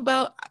Taco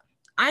Bell,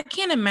 I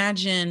can't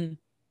imagine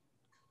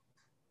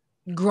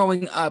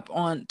growing up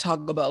on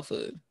Taco Bell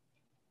food.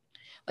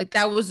 Like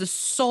that was the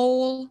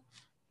sole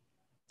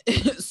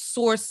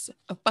source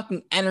of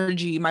fucking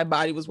energy my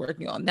body was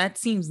working on. That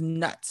seems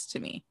nuts to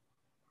me.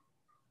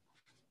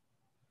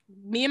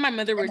 Me and my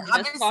mother were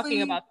just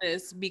talking about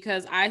this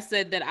because I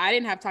said that I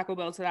didn't have Taco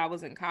Bell till I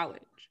was in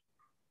college.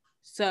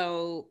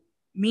 So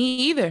me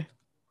either.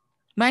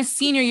 My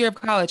senior year of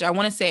college, I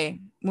want to say,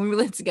 when we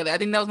lived together, I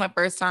think that was my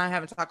first time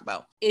having Taco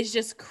Bell. It's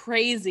just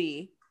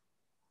crazy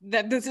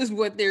that this is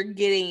what they're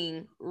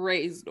getting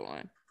raised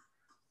on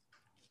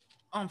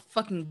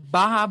fucking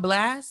Baja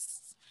Blast.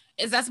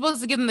 Is that supposed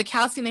to give them the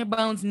calcium their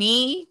bones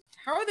need?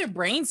 How are their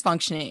brains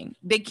functioning?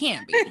 They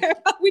can't be.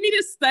 We need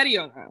to study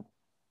on them.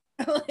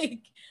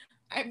 Like,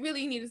 I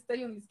really need to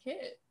study on these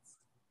kids.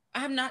 I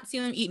have not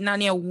seen them eat not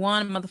near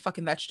one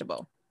motherfucking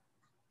vegetable.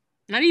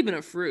 Not even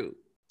a fruit.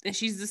 And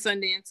she's the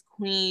Sundance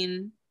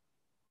queen.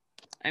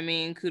 I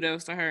mean,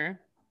 kudos to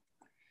her.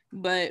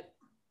 But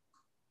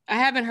I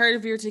haven't heard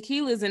of your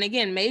tequilas. And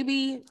again,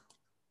 maybe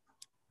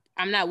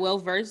I'm not well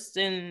versed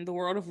in the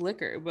world of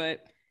liquor,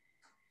 but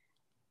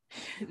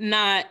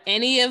not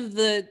any of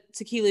the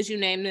tequilas you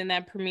named in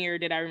that premiere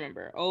did I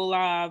remember.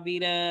 Ola,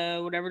 Vida,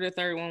 whatever the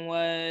third one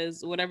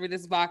was, whatever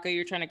this vodka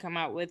you're trying to come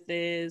out with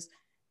is.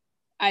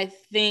 I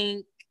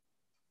think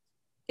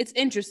it's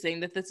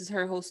interesting that this is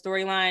her whole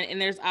storyline. And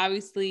there's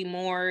obviously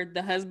more.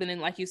 The husband, and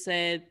like you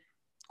said,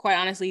 quite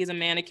honestly, he's a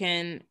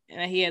mannequin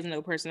and he has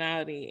no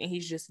personality and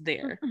he's just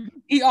there.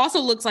 He also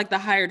looks like the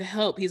hired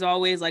help. He's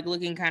always like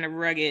looking kind of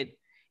rugged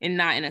and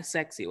not in a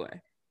sexy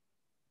way.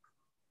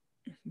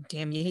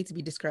 Damn, you hate to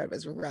be described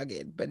as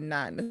rugged, but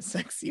not in a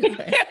sexy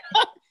way.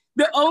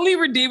 The only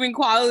redeeming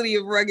quality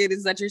of rugged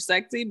is that you're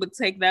sexy, but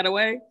take that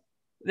away.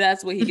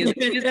 That's what he gets.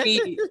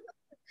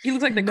 He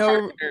looks like the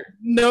carpenter.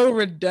 No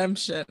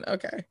redemption.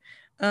 Okay.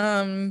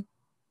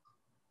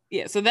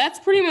 Yeah, so that's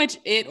pretty much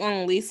it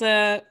on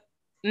Lisa.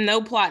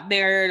 No plot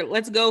there.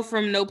 Let's go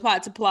from no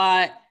plot to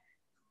plot.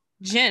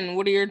 Jen,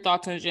 what are your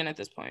thoughts on Jen at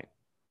this point?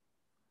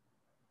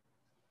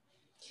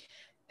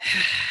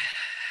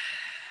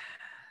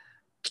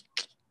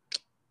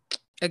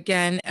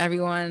 Again,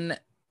 everyone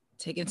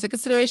take into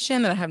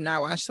consideration that I have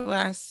not watched the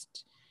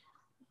last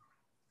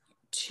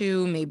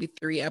 2, maybe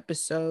 3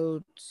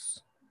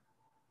 episodes.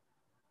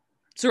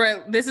 So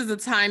right, this is a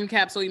time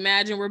capsule.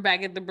 Imagine we're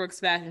back at the Brooks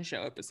Fashion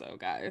Show episode,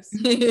 guys.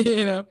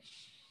 You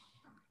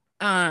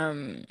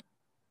know,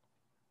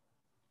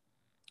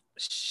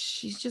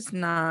 she's just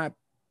not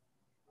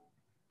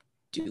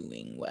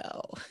doing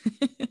well.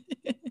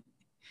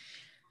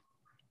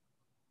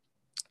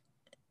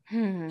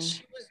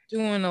 She was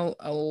doing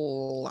a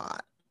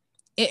lot.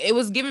 It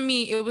was giving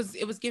me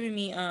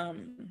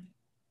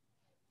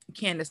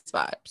Candace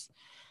vibes.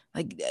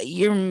 Like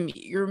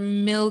you're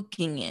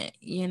milking it,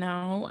 you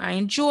know. I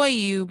enjoy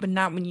you, but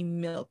not when you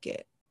milk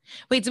it.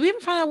 Wait, did we ever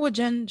find out what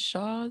Jen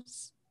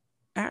Shaw's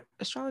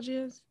astrology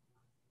is?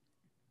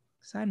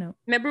 Side note.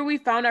 Remember, we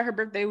found out her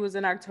birthday was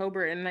in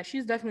October, and that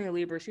she's definitely a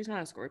Libra. She's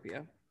not a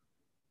Scorpio.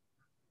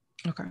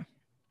 Okay,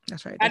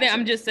 that's right.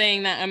 I'm just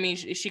saying that. I mean,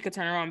 she could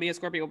turn around and be a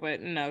Scorpio,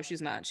 but no,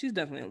 she's not. She's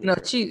definitely a Libra.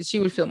 No, she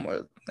would feel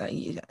more.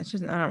 Yeah, I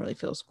don't really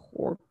feel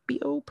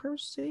Scorpio per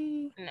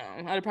se.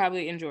 No, I'd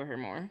probably enjoy her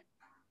more.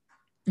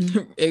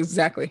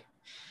 Exactly.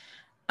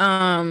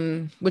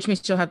 Which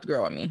means she'll have to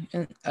grow on me,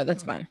 and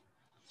that's fine.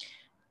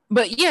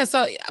 But yeah,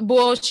 so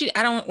well,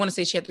 I don't want to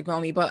say she had to grow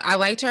me, but I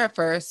liked her at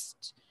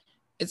first.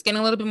 It's getting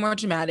a little bit more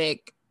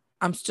dramatic.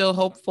 I'm still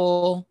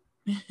hopeful.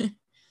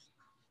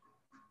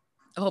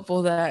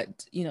 Hopeful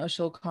that, you know,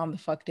 she'll calm the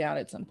fuck down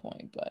at some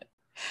point, but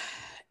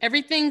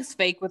everything's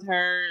fake with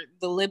her.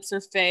 The lips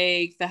are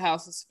fake, the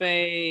house is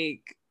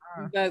fake.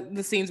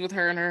 The scenes with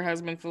her and her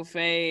husband feel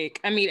fake.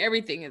 I mean,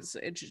 everything is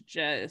it's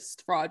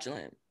just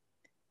fraudulent.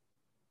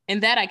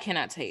 And that I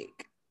cannot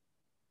take.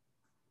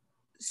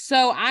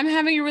 So I'm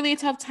having a really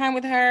tough time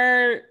with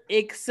her,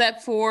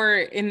 except for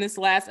in this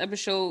last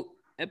episode.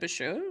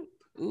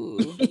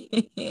 Ooh.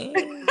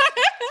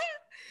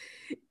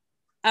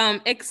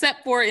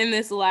 Except for in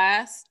this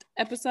last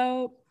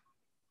episode,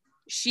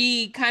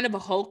 she kind of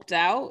hulked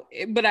out,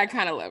 but I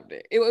kind of loved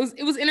it. It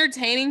was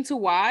entertaining to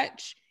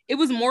watch. It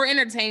was more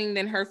entertaining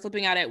than her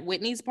flipping out at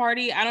Whitney's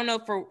party. I don't know,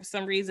 for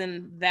some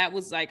reason that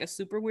was like a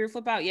super weird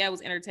flip out. Yeah, it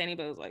was entertaining,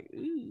 but it was like,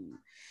 ooh.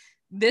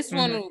 This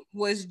one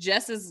was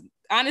just as,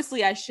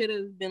 honestly, I should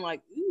have been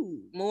like,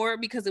 ooh, more,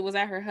 because it was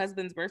at her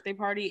husband's birthday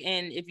party.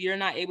 And if you're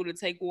not able to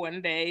take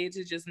one day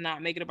to just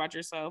not make it about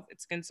yourself,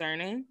 it's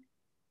concerning.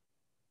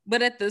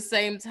 But at the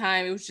same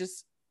time, it was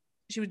just,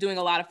 she was doing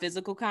a lot of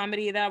physical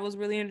comedy that I was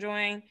really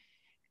enjoying.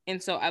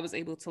 And so I was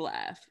able to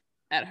laugh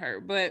at her.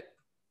 But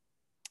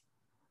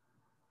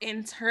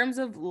in terms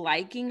of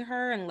liking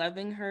her and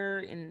loving her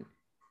and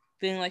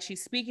feeling like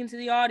she's speaking to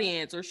the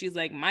audience, or she's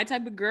like my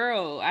type of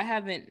girl, I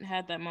haven't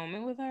had that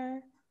moment with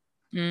her.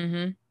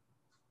 And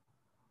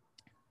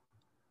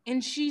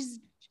she's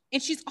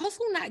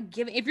also not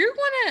giving, if you're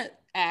going to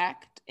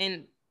act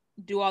and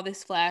do all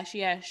this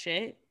flashy ass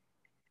shit,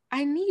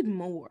 I need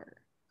more.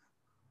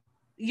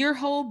 Your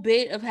whole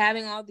bit of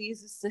having all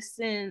these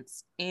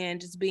assistants and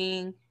just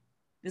being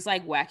this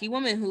like wacky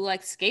woman who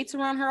like skates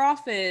around her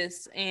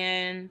office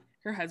and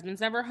her husband's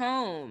never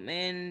home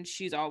and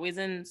she's always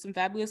in some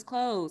fabulous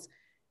clothes.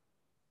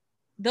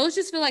 Those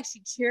just feel like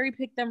she cherry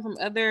picked them from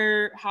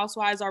other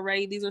housewives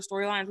already. These are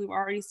storylines we've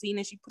already seen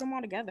and she put them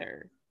all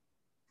together.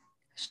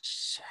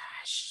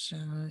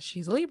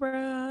 She's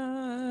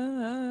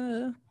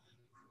Libra.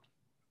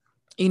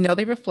 You know,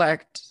 they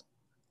reflect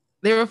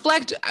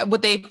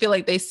what they feel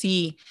like they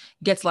see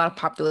gets a lot of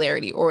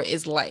popularity or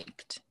is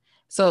liked.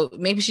 So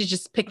maybe she's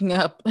just picking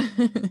up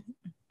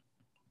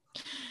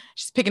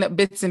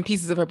bits and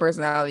pieces of her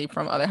personality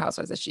from other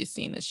housewives that she's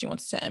seen that she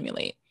wants to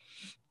emulate.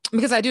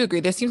 Because I do agree,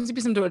 there seems to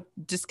be some sort of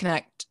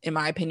disconnect, in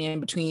my opinion,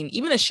 between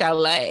even the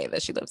chalet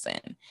that she lives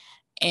in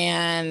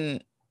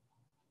and...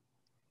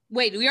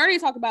 Wait, we already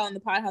talked about in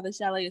the pod how the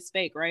chalet is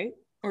fake, right?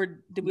 Or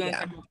did we only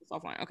talk about this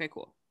offline? Okay,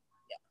 cool.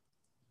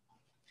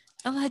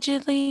 Yeah.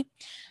 Allegedly.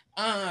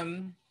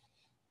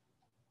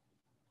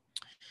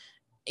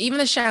 Even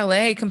the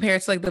chalet,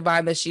 compared to like the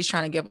vibe that she's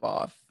trying to give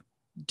off,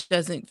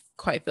 doesn't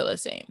quite feel the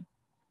same.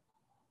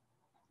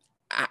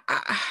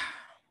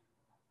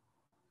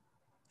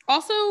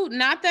 Also,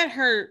 not that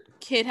her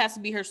kid has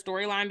to be her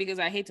storyline, because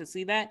I hate to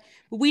see that,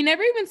 but we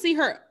never even see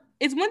her.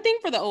 It's one thing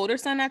for the older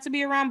son not to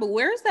be around, but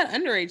where's that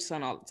underage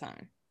son all the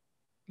time?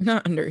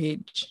 Not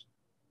underage.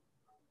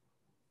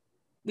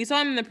 We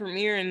saw him in the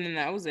premiere and then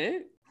that was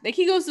it. Like,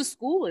 he goes to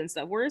school and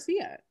stuff. Where is he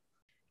at?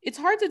 It's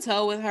hard to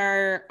tell with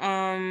her.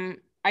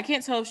 I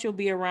can't tell if she'll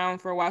be around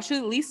for a while. She'll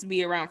at least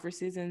be around for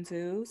season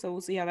 2, so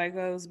we'll see how that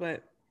goes.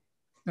 But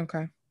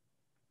okay,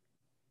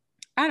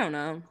 I don't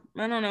know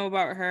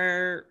about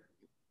her,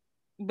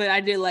 but I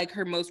did like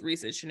her most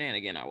recent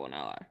shenanigan, I will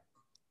not lie.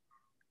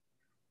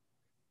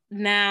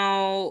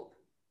 Now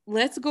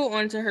let's go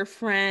on to her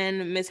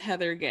friend Miss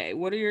Heather Gay.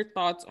 What are your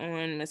thoughts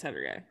on Miss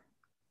Heather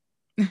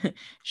Gay?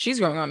 She's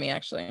growing on me,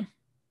 actually.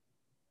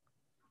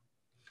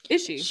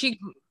 Is she?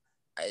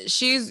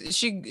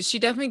 She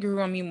definitely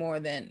grew on me more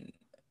than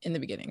in the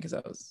beginning, because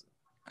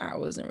I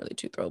wasn't really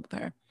too thrilled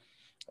with her.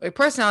 Like,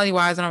 personality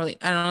wise, I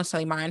don't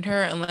necessarily mind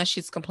her unless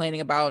she's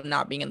complaining about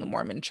not being in the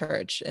Mormon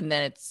church, and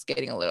then it's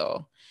getting a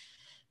little,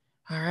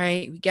 all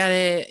right, we get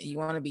it, you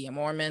want to be a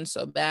Mormon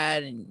so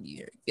bad and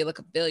you feel like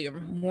a failure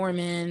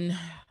Mormon.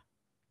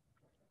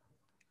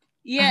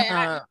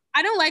 Yeah,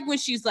 I don't like when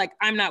she's like,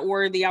 I'm not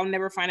worthy, I'll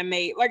never find a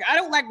mate. Like, I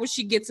don't like when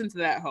she gets into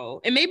that hole.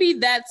 And maybe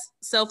that's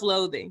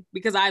self-loathing,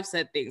 because I've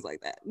said things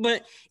like that.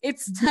 But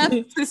it's tough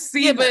to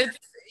see. Yeah, but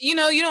you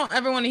know, you don't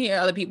ever want to hear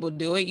other people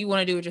do it. You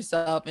want to do it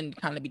yourself and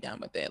kind of be done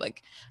with it.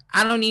 Like,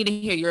 I don't need to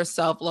hear your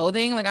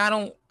self-loathing. Like, I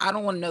don't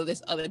want to know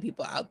there's other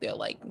people out there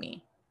like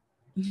me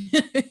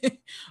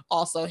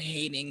also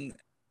hating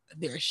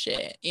their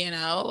shit, you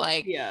know?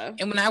 Like, yeah.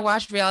 And when I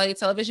watch reality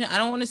television, I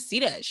don't want to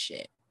see that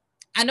shit.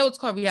 I know it's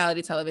called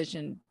reality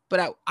television,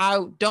 but I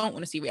don't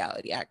want to see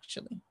reality,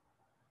 actually.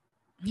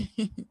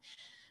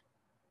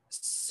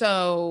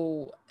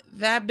 So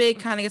that big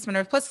kind of gets my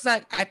nerves. Plus,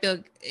 because I feel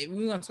like if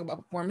we want to talk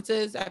about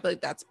performances, I feel like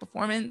that's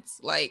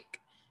performance. Like,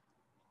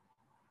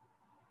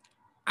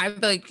 I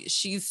feel like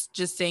she's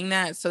just saying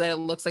that so that it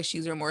looks like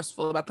she's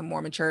remorseful about the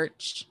Mormon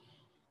church.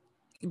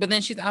 But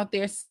then she's out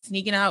there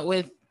sneaking out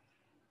with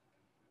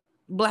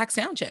black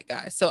sound check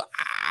guys. So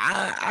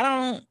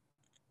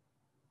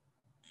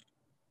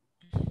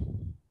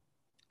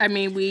I I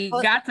mean, we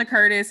got to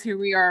Curtis. Here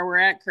we are. We're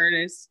at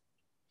Curtis.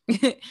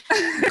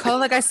 Call it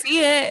like I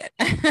see it.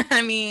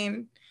 I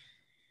mean,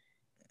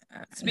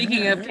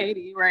 speaking of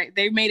Katie, right?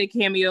 They made a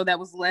cameo that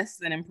was less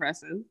than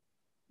impressive.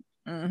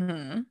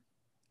 Mm-hmm.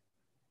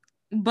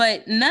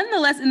 But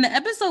nonetheless, in the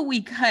episode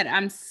we cut,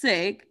 I'm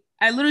sick.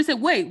 I literally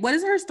said, wait, what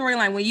is her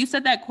storyline? When you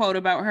said that quote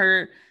about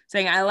her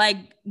saying, I like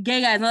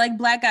gay guys, I like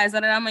black guys,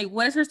 I'm like,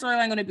 what is her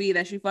storyline going to be?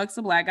 That she fucks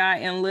a black guy?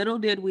 And little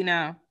did we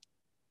know,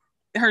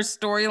 her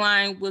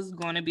storyline was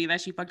going to be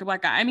that she fucked a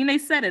black guy. I mean, they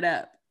set it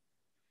up.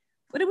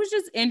 But it was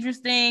just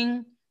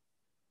interesting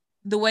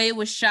the way it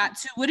was shot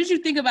too. What did you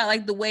think about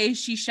like the way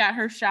she shot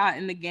her shot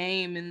in the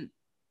game and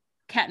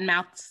cat and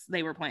mouse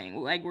they were playing?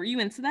 Like, were you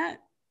into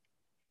that?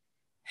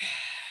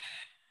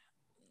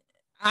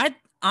 I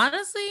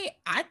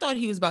thought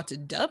he was about to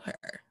dub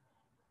her.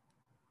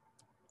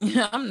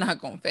 I'm not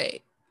gonna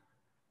fake.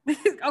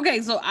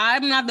 Okay, so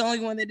I'm not the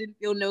only one that didn't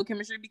feel no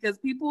chemistry, because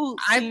people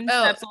seem to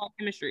have solid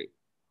chemistry.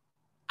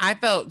 I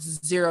felt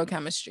zero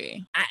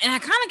chemistry. And I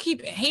kind of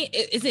keep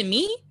is it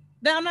me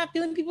that I'm not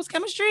feeling people's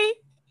chemistry?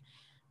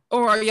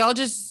 Or are y'all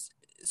just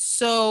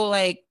so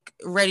like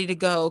ready to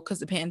go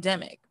because of the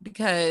pandemic?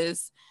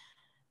 Because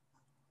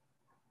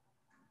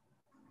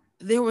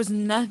there was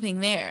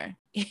nothing there.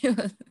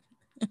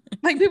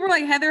 Like, people were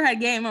like, Heather had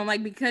game. I'm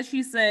like, because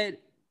she said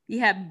he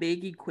had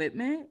big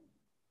equipment.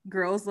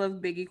 Girls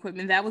love big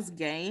equipment. That was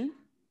game.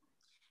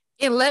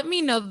 It let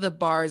me know the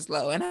bar is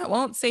low. And I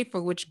won't say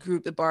for which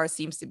group the bar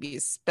seems to be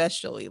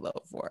especially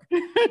low for.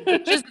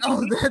 Just know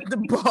that the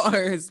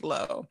bar is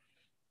low.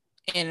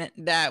 And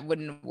that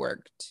wouldn't have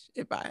worked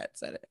if I had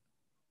said it.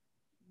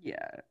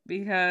 Yeah,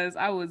 because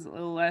I was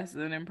less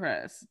than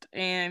impressed.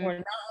 And we're not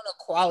on a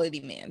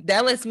quality man.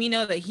 That lets me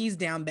know that he's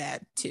down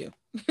bad too.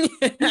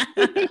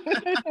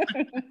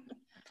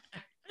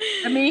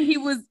 I mean, he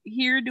was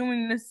here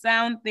doing the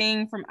sound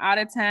thing from out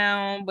of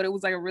town, but it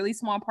was like a really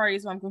small party,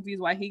 so I'm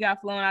confused why he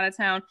got flown out of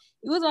town.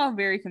 It was all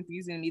very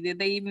confusing to me. Did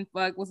they even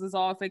fuck? Was this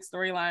all a fake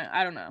storyline?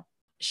 I don't know.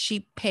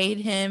 She paid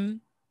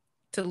him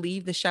to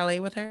leave the chalet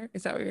with her?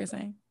 Is that what you're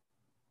saying?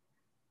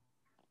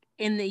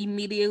 And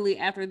immediately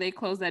after they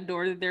closed that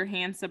door, their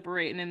hands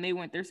separate and then they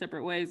went their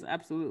separate ways.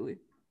 Absolutely.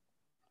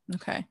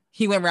 Okay.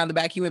 He went around the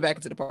back. He went back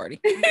into the party.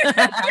 He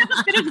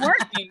just finished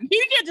working.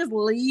 He can't just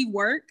leave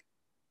work.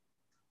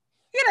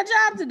 He had a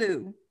job to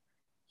do.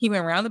 He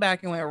went around the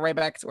back and went right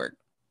back to work.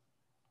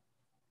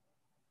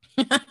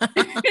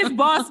 His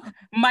boss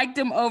mic'd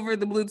him over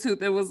the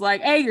Bluetooth and was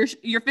like, hey,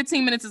 your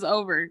 15 minutes is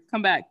over.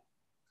 Come back.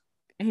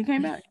 And he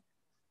came back.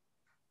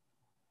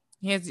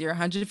 Here's your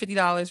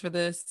 $150 for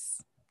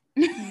this.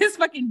 His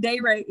fucking day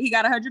rate. He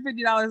got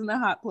 $150 in a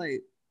hot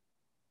plate.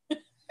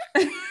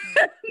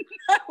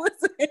 That was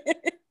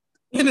it.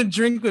 And a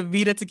drink with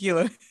Vita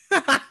tequila.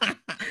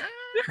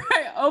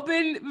 Right,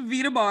 open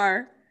Vita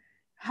bar,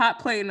 hot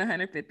plate, and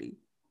 150.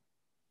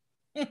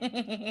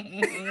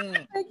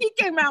 He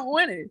came out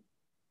winning.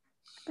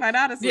 Quite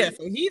honestly. Yeah,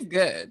 so he's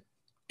good.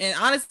 And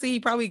honestly, he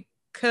probably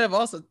could have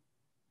also,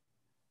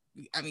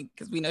 I mean,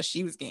 because we know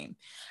she was game.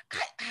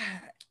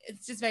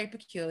 It's just very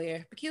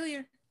peculiar.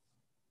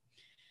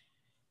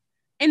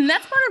 And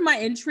that's part of my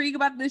intrigue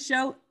about this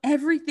show.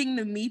 Everything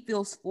to me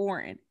feels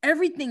foreign.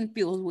 Everything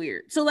feels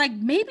weird. So like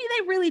maybe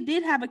they really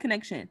did have a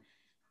connection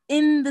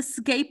in the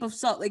scape of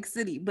Salt Lake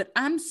City, but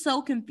I'm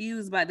so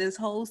confused by this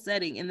whole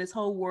setting and this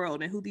whole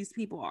world and who these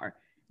people are.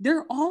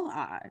 They're all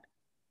odd.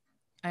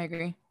 I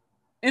agree.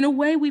 In a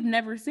way we've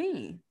never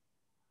seen.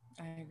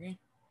 I agree.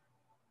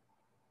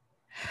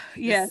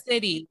 Yeah. The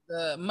city,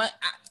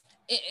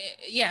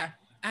 yeah,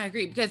 I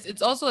agree, because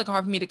it's also like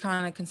hard for me to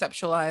kind of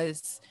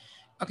conceptualize,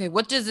 okay,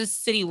 what does this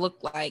city look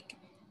like?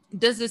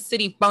 Does this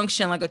city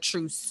function like a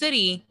true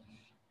city?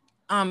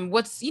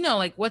 What's,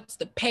 what's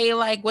the pay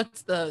like?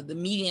 What's the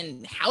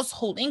median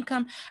household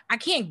income? I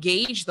can't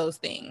gauge those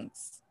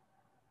things,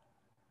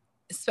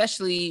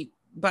 especially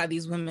by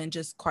these women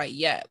just quite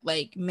yet.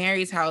 Like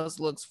Mary's house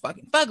looks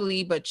fucking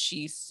fugly, but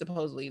she's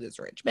supposedly this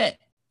rich bitch.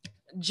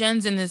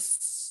 Jen's in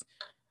this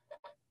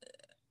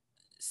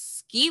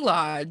ski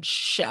lodge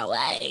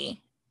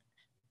chalet.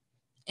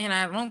 And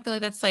I don't feel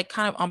like that's like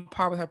kind of on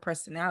par with her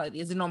personality.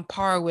 Is it on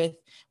par with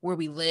where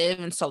we live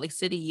in Salt Lake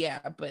City? Yeah,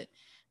 but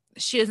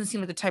she doesn't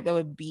seem like the type that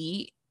would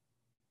be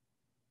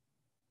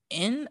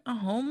in a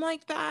home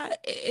like that.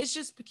 It's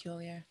just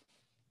peculiar.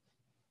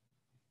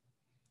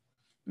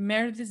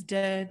 Meredith is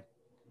dead.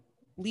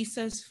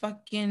 Lisa's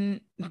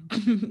fucking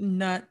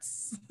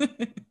nuts.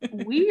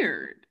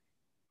 Weird.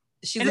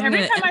 And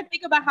every time I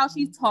think about how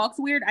she talks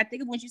weird, I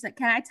think of when she said,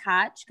 can I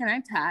touch?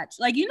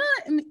 Like,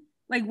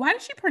 like, why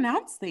does she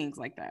pronounce things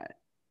like that?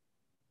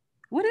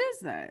 What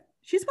is that?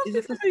 She's supposed to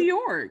be from New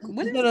York.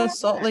 What is a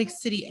Salt Lake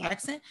City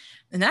accent?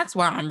 And that's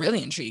why I'm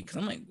really intrigued, because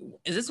I'm like,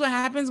 is this what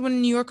happens when a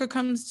New Yorker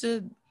comes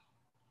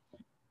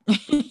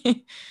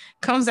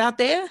out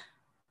there,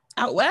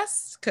 out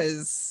west?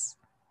 Because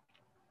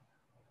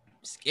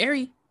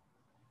scary.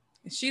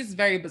 She's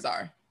very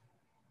bizarre.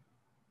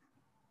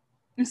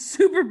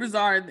 Super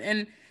bizarre.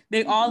 And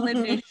they all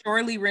lived in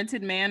shortly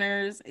rented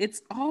manors.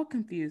 It's all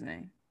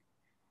confusing.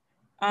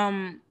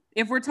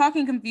 If we're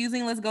talking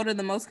confusing, let's go to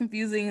the most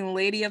confusing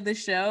lady of the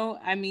show.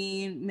 I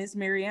mean, Miss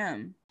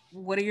Miriam.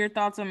 What are your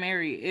thoughts on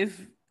Mary?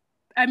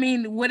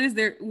 What is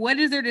there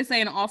to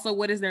say, and also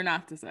what is there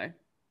not to say?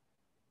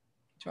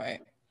 That's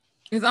right.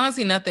 There's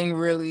honestly nothing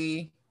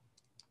really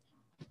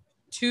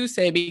to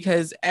say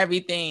because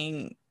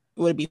everything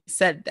would be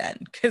said then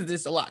because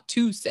there's a lot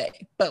to say.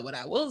 But what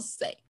I will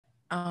say,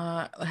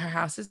 her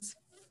house is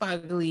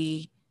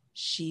fugly.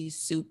 She's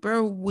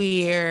super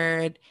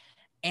weird.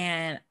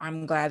 And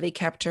I'm glad they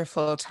kept her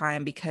full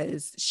time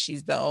because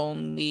she's the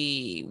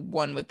only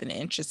one with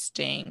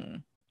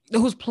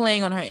who's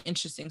playing on her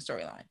interesting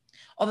storyline.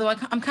 Although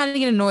I'm kind of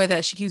getting annoyed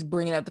that she keeps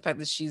bringing up the fact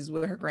that she's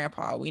with her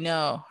grandpa. We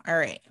know. All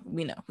right.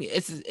 We know.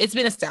 It's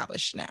been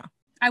established now.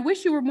 I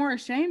wish you were more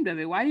ashamed of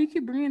it. Why do you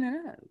keep bringing it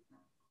up?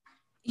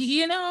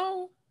 You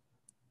know,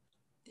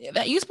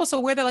 that you're supposed to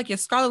wear that like your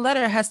scarlet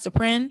letter has to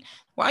print.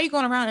 Why are you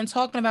going around and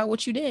talking about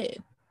what you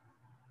did?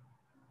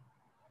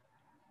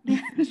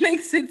 It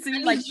makes it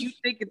seem like you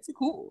think it's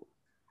cool.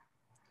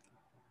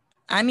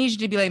 I need you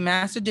to be like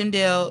Master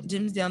Dimsdale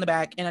in the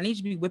back, and I need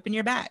you to be whipping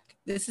your back.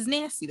 This is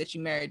nasty that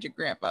you married your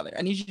grandfather.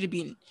 I need you to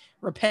be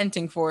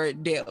repenting for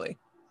it daily.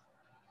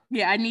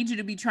 Yeah, I need you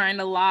to be trying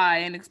to lie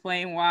and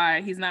explain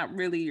why he's not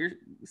really your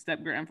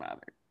step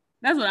grandfather.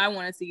 That's what I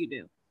want to see you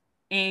do.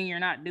 And you're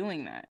not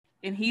doing that.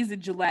 And he's a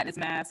gelatinous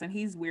mass, and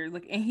he's weird.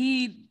 Look, and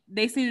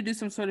they seem to do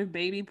some sort of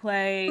baby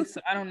play.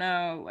 So I don't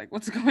know, like,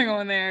 what's going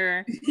on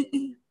there.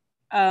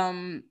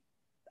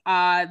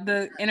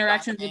 The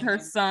interactions with her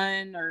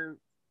son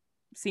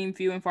seem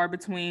few and far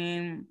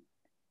between.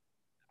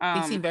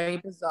 They seem very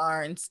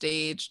bizarre and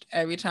staged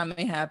every time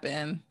they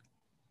happen.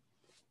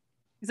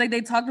 It's like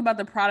they talked about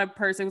the product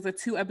person. It was a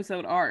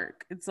 2-episode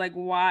arc. It's like,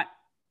 what?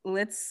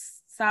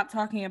 Let's stop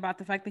talking about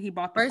the fact that he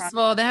bought the First product. of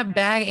all, that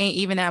bag ain't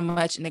even that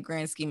much in the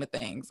grand scheme of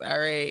things. All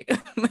right.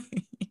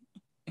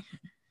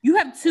 You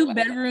have 2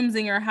 bedrooms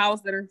in your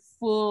house that are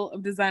full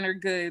of designer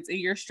goods, and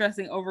you're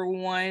stressing over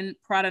one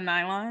Prada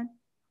nylon.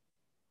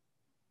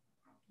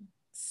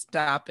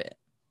 Stop it.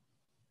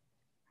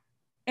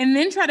 And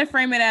then try to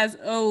frame it as,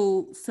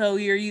 oh, so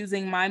you're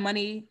using my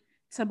money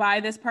to buy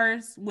this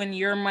purse when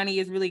your money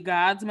is really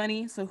God's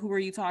money. So who are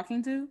you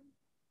talking to?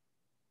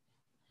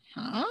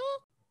 Huh?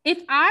 If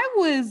I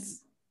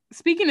was,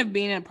 speaking of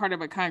being a part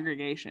of a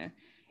congregation,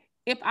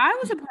 if I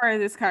was a part of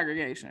this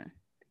congregation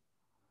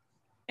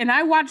and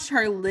I watched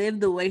her live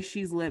the way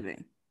she's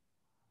living,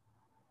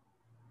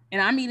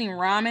 and I'm eating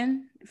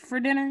ramen for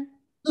dinner,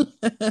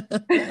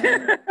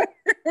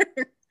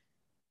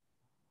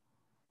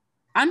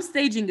 I'm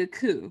staging a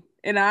coup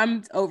and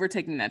I'm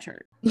overtaking that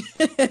church.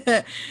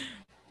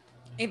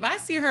 If I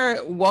see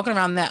her walking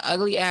around that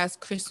ugly ass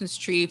Christmas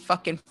tree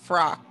fucking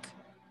frock,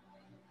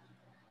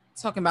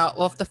 talking about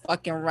off the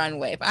fucking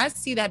runway, if I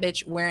see that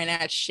bitch wearing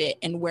that shit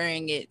and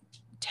wearing it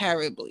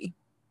terribly.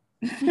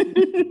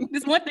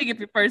 It's one thing if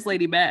you're first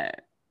lady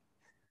bad.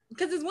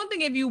 Because it's one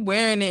thing if you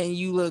wearing it and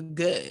you look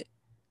good,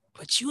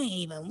 but you ain't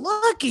even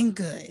looking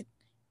good.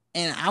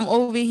 And I'm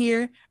over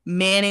here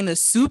manning the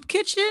soup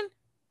kitchen.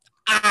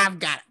 I've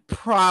got a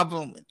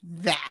problem with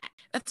that.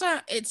 That's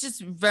why it's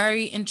just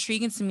very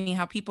intriguing to me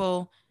how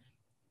people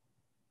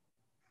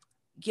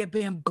get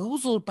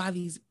bamboozled by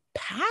these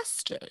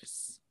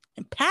pastors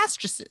and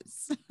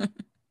pastresses.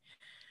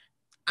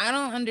 I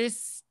don't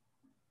understand.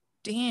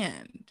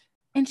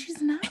 And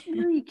she's not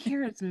really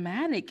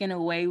charismatic in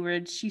a way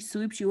where she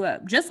sweeps you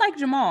up. Just like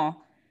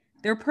Jamal,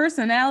 their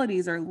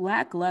personalities are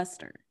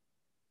lackluster.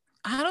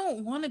 I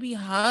don't want to be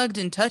hugged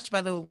and touched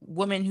by the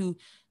woman who,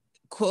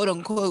 quote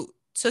unquote,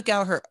 took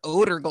out her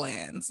odor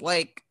glands.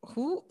 Like,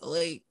 who?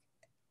 Like,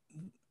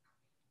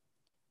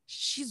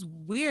 she's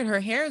weird. Her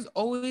hair is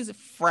always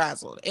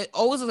frazzled. It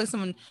always looks like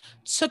someone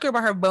took her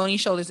by her bony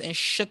shoulders and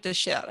shook the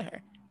shit out of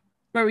her.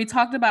 But we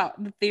talked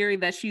about the theory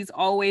that she's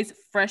always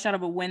fresh out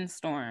of a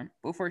windstorm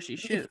before she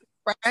shoots.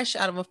 Fresh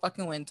out of a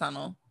fucking wind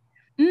tunnel.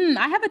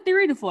 I have a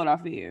theory to float off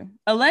of you.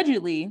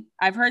 Allegedly,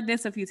 I've heard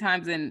this a few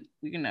times, and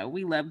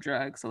we love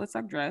drugs, so let's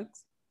talk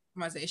drugs.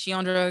 I'm gonna say, is she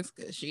on drugs?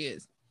 Because she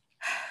is.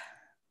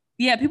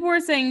 Yeah, people were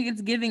saying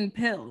it's giving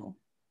pill.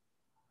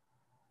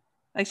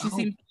 Like she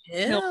seems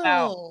pilled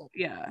out.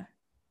 Yeah.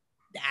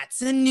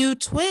 That's a new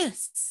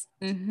twist.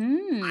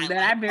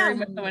 That I very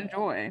much so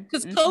enjoy.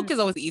 Because Coke is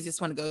always the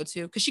easiest one to go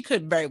to. Because she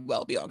could very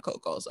well be on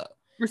Coke also.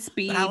 For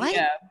speed, but I like,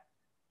 yeah.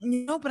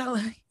 No, but I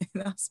like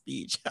not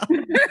speed.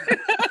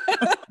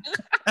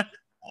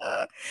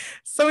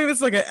 Something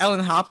that's like an Ellen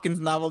Hopkins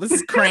novel. This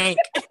is Crank.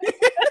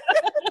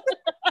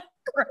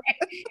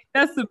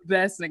 That's the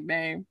best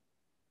nickname.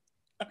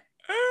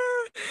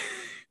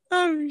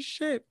 Oh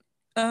shit.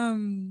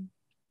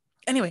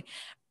 Anyway,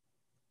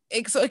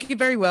 so it could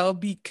very well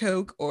be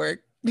Coke or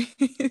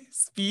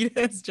speed,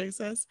 as Jay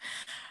says.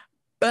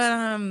 But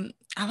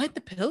I like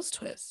the pills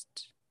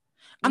twist.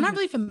 I'm not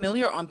really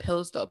familiar on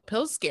pills though.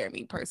 Pills scare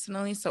me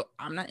personally, so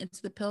I'm not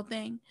into the pill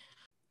thing.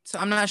 So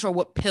I'm not sure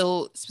what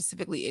pill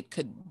specifically it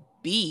could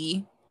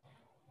be.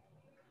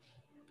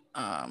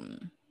 But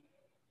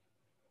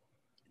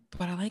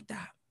I like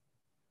that.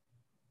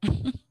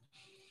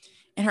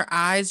 and her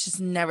eyes just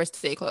never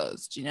stay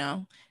closed, you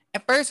know?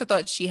 At first, I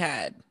thought she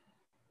had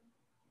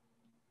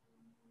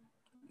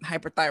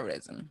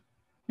hyperthyroidism,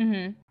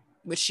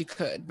 which she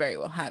could very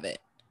well have it.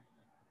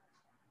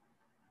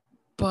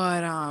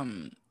 But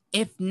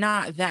if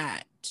not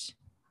that,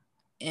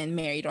 and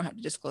Mary, you don't have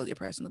to disclose your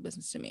personal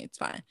business to me, it's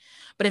fine.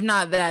 But if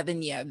not that,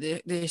 then yeah,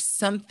 there's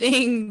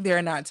something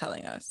they're not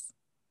telling us.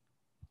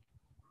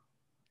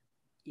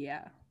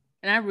 Yeah,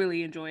 and I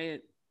really enjoy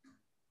it.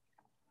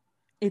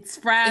 It's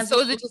frazzled. So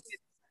is it just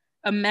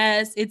a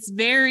mess? It's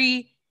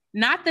very,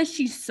 not that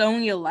she's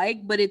Sonia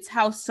like, but it's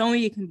how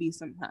Sonia can be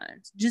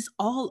sometimes, just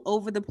all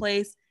over the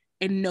place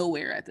and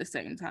nowhere at the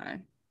same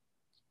time.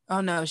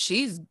 Oh no,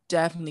 she's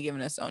definitely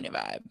giving us Sonia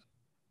vibe.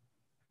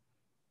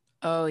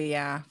 Oh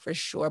yeah, for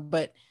sure.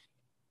 But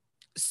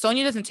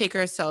Sonia doesn't take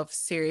herself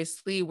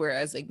seriously,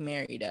 whereas like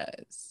Mary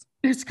does.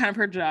 It's kind of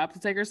her job to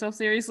take herself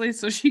seriously,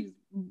 so she's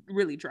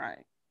really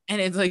trying. And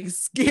it's like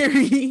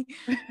scary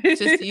to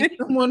see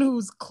someone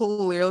who's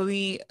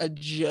clearly a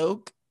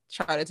joke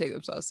try to take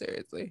themselves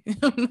seriously.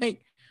 I'm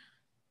like,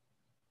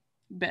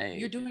 babe,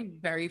 you're doing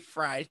very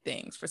fried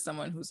things for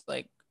someone who's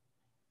like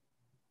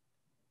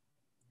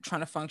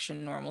trying to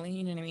function normally.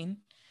 You know what I mean?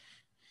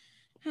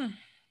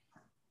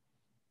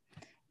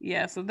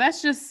 Yeah, so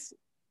that's just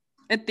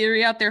a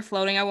theory out there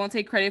floating. I won't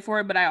take credit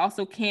for it, but I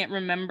also can't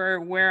remember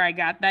where I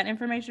got that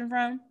information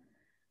from.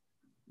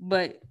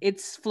 But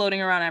it's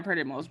floating around. I've heard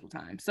it multiple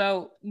times.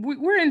 So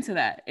we're into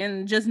that.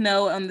 And just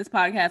know on this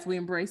podcast, we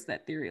embrace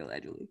that theory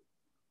allegedly.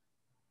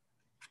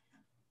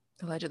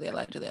 Allegedly.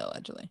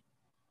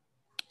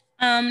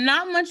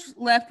 Not much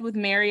left with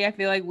Mary. I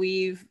feel like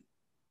we've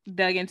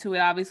dug into it.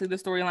 Obviously, the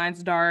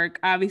storyline's dark.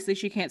 Obviously,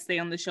 she can't stay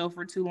on the show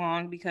for too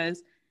long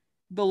because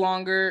the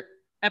longer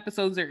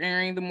episodes are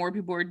airing, the more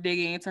people are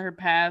digging into her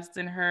past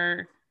and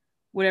her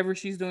whatever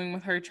she's doing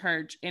with her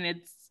church. And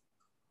it's,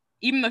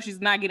 even though she's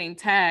not getting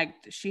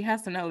tagged, she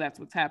has to know that's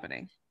what's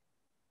happening.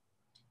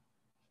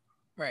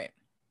 Right.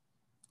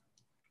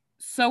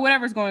 So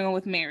whatever's going on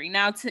with Mary.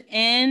 Now to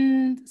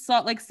end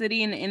Salt Lake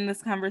City and end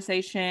this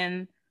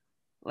conversation,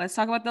 let's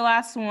talk about the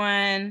last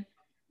one,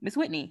 Miss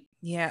Whitney.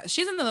 Yeah,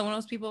 she's another one of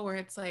those people where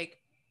it's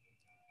like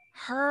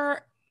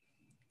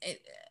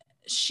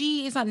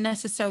she is not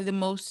necessarily the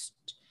most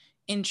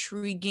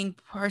intriguing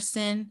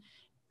person,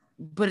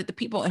 but the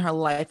people in her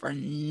life are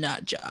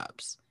nut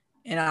jobs.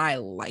 And I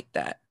like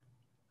that.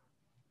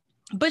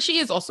 But she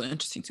is also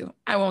interesting too.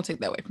 I won't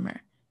take that away from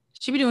her.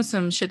 She be doing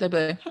some shit that be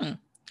like,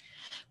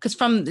 because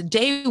from the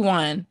day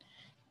one,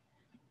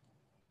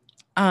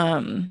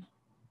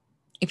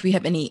 if we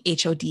have any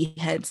HOD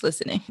heads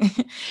listening,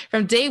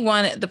 from day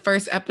one, the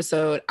first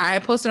episode, I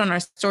posted on our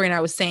story and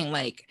I was saying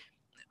like,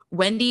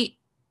 Whitney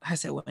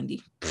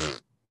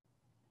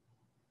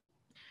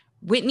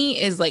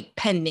is like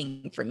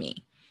pending for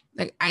me.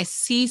 Like I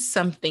see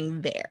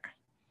something there.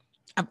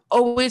 I've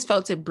always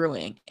felt it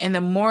brewing. And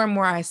the more and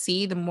more I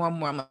see, the more and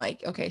more I'm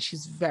like, okay,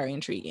 she's very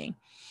intriguing.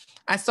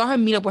 I saw her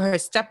meet up with her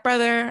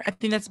stepbrother. I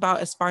think that's about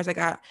as far as I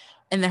got.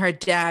 And then her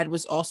dad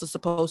was also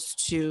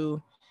supposed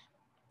to,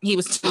 he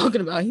was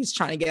talking about he's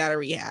trying to get out of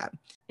rehab.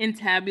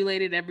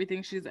 Entabulated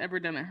everything she's ever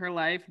done in her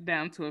life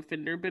down to a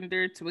fender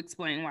bender to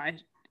explain why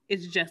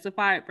it's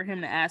justified for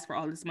him to ask for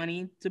all this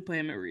money to put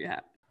him in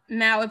rehab.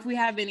 Now, if we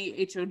have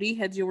any HOD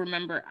heads, you'll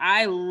remember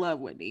I love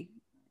Whitney.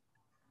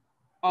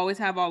 Always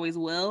have, always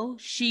will.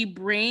 She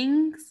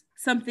brings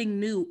something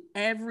new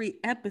every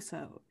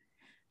episode,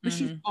 but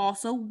she's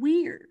also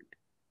weird.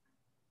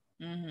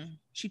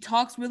 She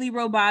talks really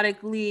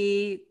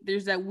robotically.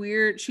 There's that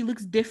weird, she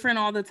looks different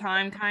all the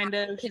time, kind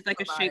of. She's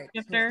like a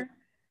shapeshifter.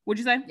 What'd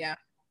you say? Yeah.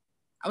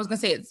 I was gonna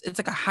say it's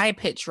like a high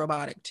pitch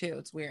robotic too.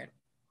 It's weird.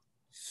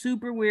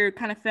 Super weird,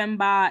 kind of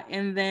fembot.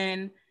 And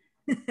then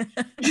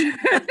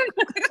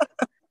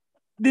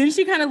then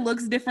she kind of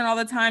looks different all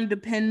the time,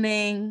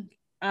 depending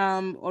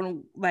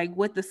on like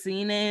what the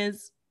scene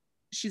is.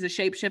 She's a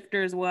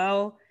shapeshifter as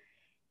well.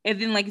 And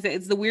then, like you said,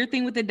 it's the weird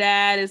thing with the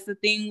dad, it's the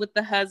thing with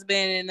the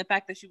husband, and the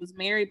fact that she was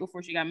married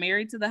before she got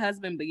married to the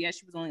husband. But yeah,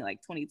 she was only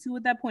like 22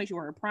 at that point. She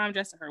wore her prom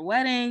dress at her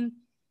wedding.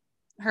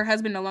 Her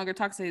husband no longer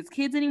talks to his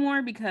kids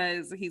anymore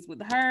because he's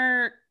with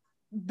her.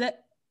 The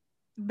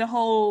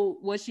whole,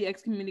 was she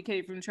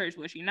excommunicated from the church?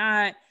 Was she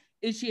not?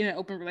 Is she in an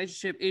open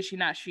relationship? Is she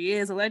not? She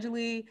is,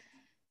 allegedly.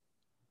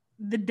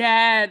 The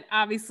dad,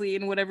 obviously,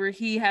 and whatever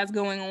he has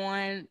going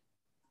on,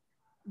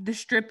 the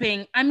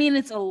stripping, I mean,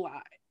 it's a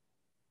lot.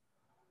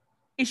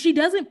 And she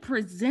doesn't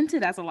present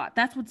it as a lot.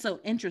 That's what's so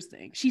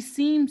interesting. She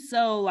seems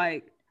so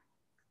like,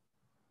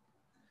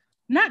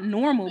 not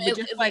normal, but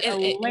just like a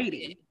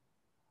lady.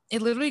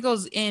 It literally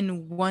goes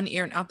in one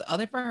ear and out the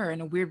other for her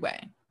in a weird way.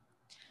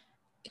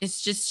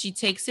 It's just, she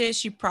takes it,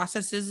 she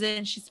processes it,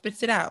 and she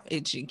spits it out.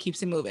 She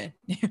keeps it moving.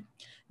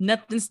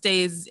 Nothing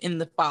stays in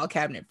the file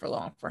cabinet for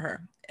long for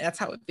her. That's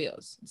how it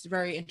feels. It's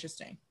very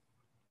interesting.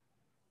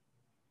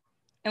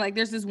 And like,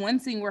 there's this one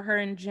scene where her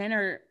and Jen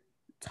are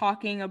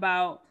talking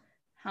about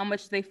how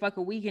much they fuck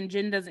a week, and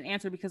Jen doesn't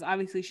answer because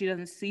obviously she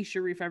doesn't see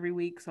Sharif every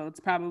week, so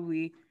it's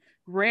probably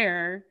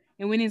rare.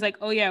 And Whitney's like,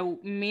 oh yeah,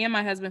 me and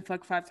my husband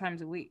fuck 5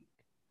 times a week.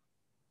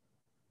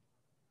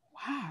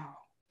 Wow.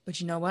 But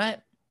you know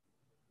what?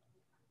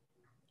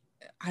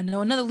 I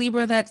know another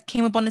Libra that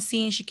came up on the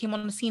scene. She came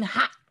on the scene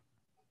hot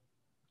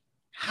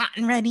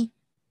and ready.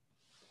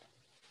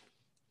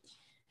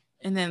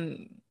 And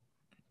then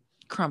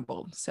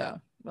crumbled.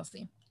 So we'll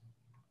see.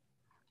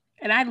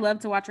 And I'd love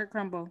to watch her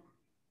crumble.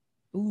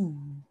 Ooh.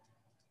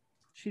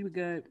 She'd be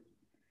good.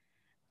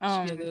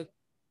 She'd be a good.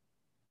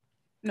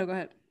 No, go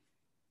ahead.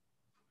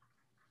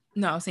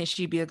 No, I was saying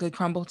she'd be a good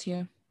crumble to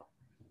you.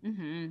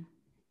 Mm-hmm.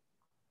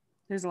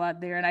 There's a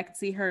lot there. And I could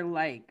see her,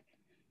 like,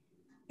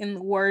 in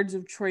the words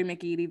of Troy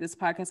McEady, this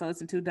podcast I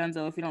listen to,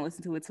 Dunzo, if you don't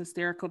listen to it, it's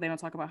hysterical. They don't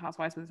talk about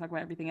housewives, but they talk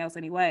about everything else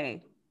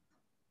anyway.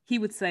 He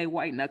would say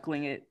white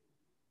knuckling it,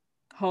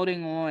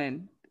 holding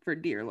on for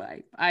dear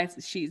life.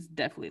 She's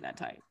definitely that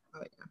type.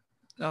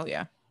 Oh,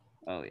 yeah.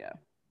 Oh, yeah.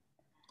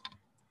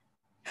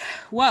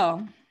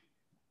 Well,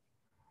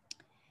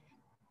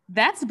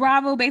 that's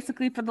Bravo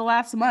basically for the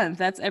last month.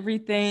 That's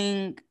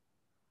everything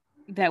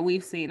that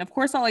we've seen. Of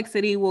course, Salt Lake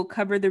City will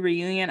cover the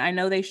reunion. I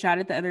know they shot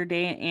it the other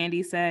day, and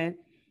Andy said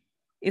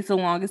it's the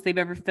longest they've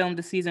ever filmed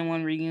a season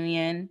 1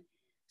 reunion.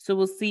 So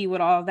we'll see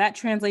what all that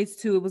translates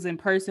to. It was in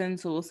person,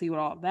 so we'll see what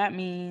all that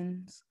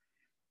means.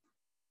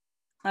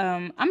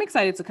 I'm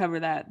excited to cover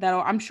that.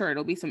 I'm sure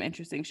it'll be some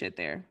interesting shit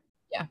there.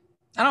 Yeah.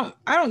 I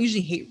don't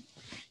usually hate.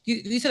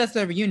 You said that's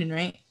the reunion,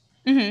 right?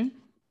 Mm-hmm.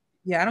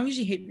 Yeah, I don't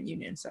usually hate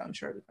reunions, so I'm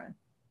sure it'll be fine.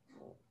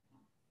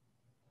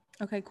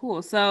 Okay,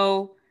 cool.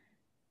 So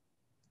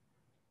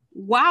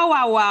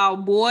wow,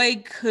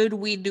 boy, could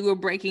we do a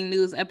breaking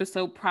news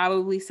episode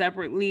probably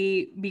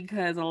separately,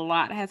 because a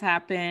lot has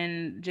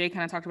happened. Jay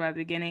kind of talked about at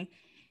the beginning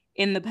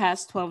in the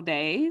past 12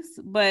 days,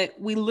 but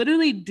we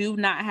literally do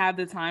not have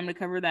the time to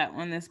cover that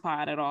on this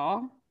pod at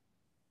all.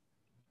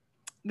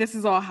 This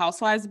is all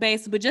Housewives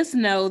based, but just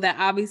know that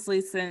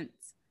obviously since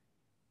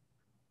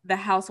the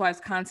Housewives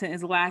content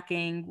is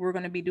lacking, we're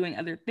going to be doing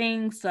other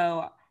things.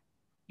 So,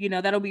 you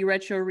know, that'll be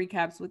retro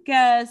recaps with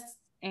guests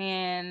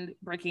and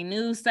breaking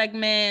news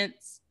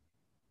segments.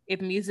 If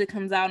music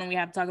comes out and we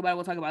have to talk about it,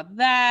 we'll talk about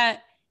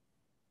that.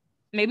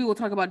 Maybe we'll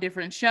talk about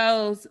different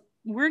shows.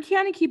 We're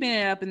kind of keeping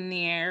it up in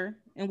the air,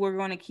 and we're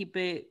going to keep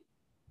it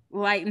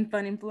light and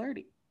fun and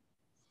flirty.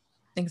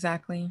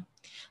 Exactly.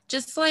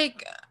 Just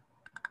like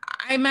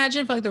I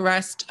imagine for like the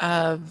rest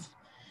of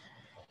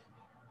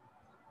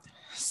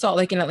Salt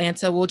Lake and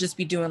Atlanta, we'll just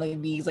be doing like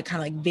these like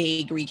kind of like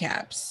vague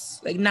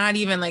recaps, like not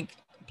even like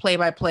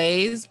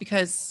play-by-plays,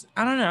 because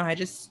I don't know,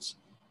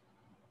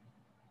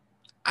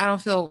 I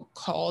don't feel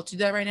called to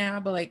do that right now.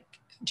 But like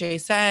Jay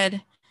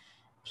said,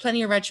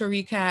 plenty of retro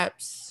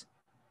recaps,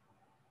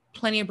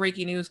 plenty of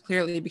breaking news,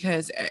 clearly,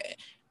 because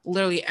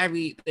literally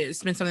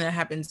it's been something that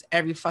happens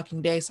every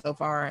fucking day so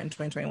far in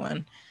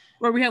 2021.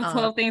 Where we have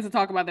 12 things to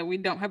talk about that we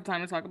don't have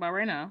time to talk about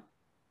right now.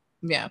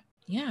 Yeah.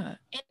 And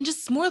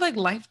just more like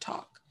life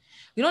talk.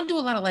 We don't do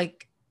a lot of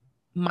like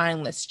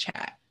mindless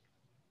chat.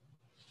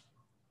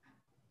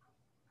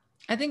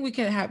 I think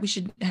we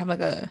should have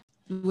like a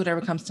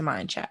whatever comes to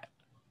mind chat.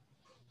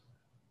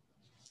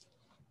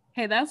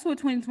 Hey, that's what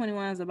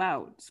 2021 is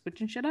about,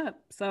 switching shit up.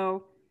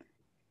 So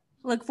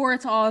look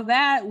forward to all of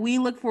that. We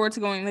look forward to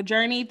going on the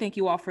journey. Thank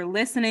you all for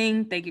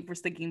listening. Thank you for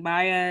sticking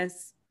by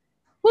us.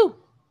 Woo!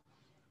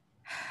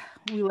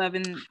 We love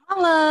and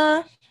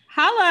holla.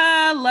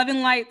 Love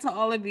and light to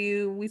all of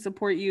you. We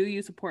support you.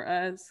 You support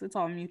us. It's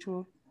all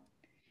mutual.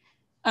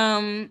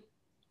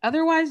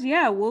 Otherwise,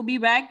 yeah, we'll be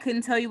back.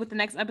 Couldn't tell you what the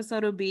next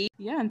episode will be.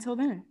 Yeah, until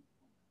then.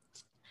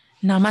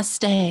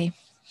 Namaste.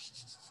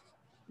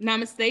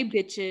 Namaste,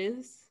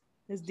 bitches,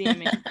 as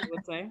DMX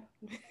would say.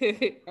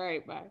 All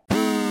right,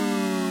 bye.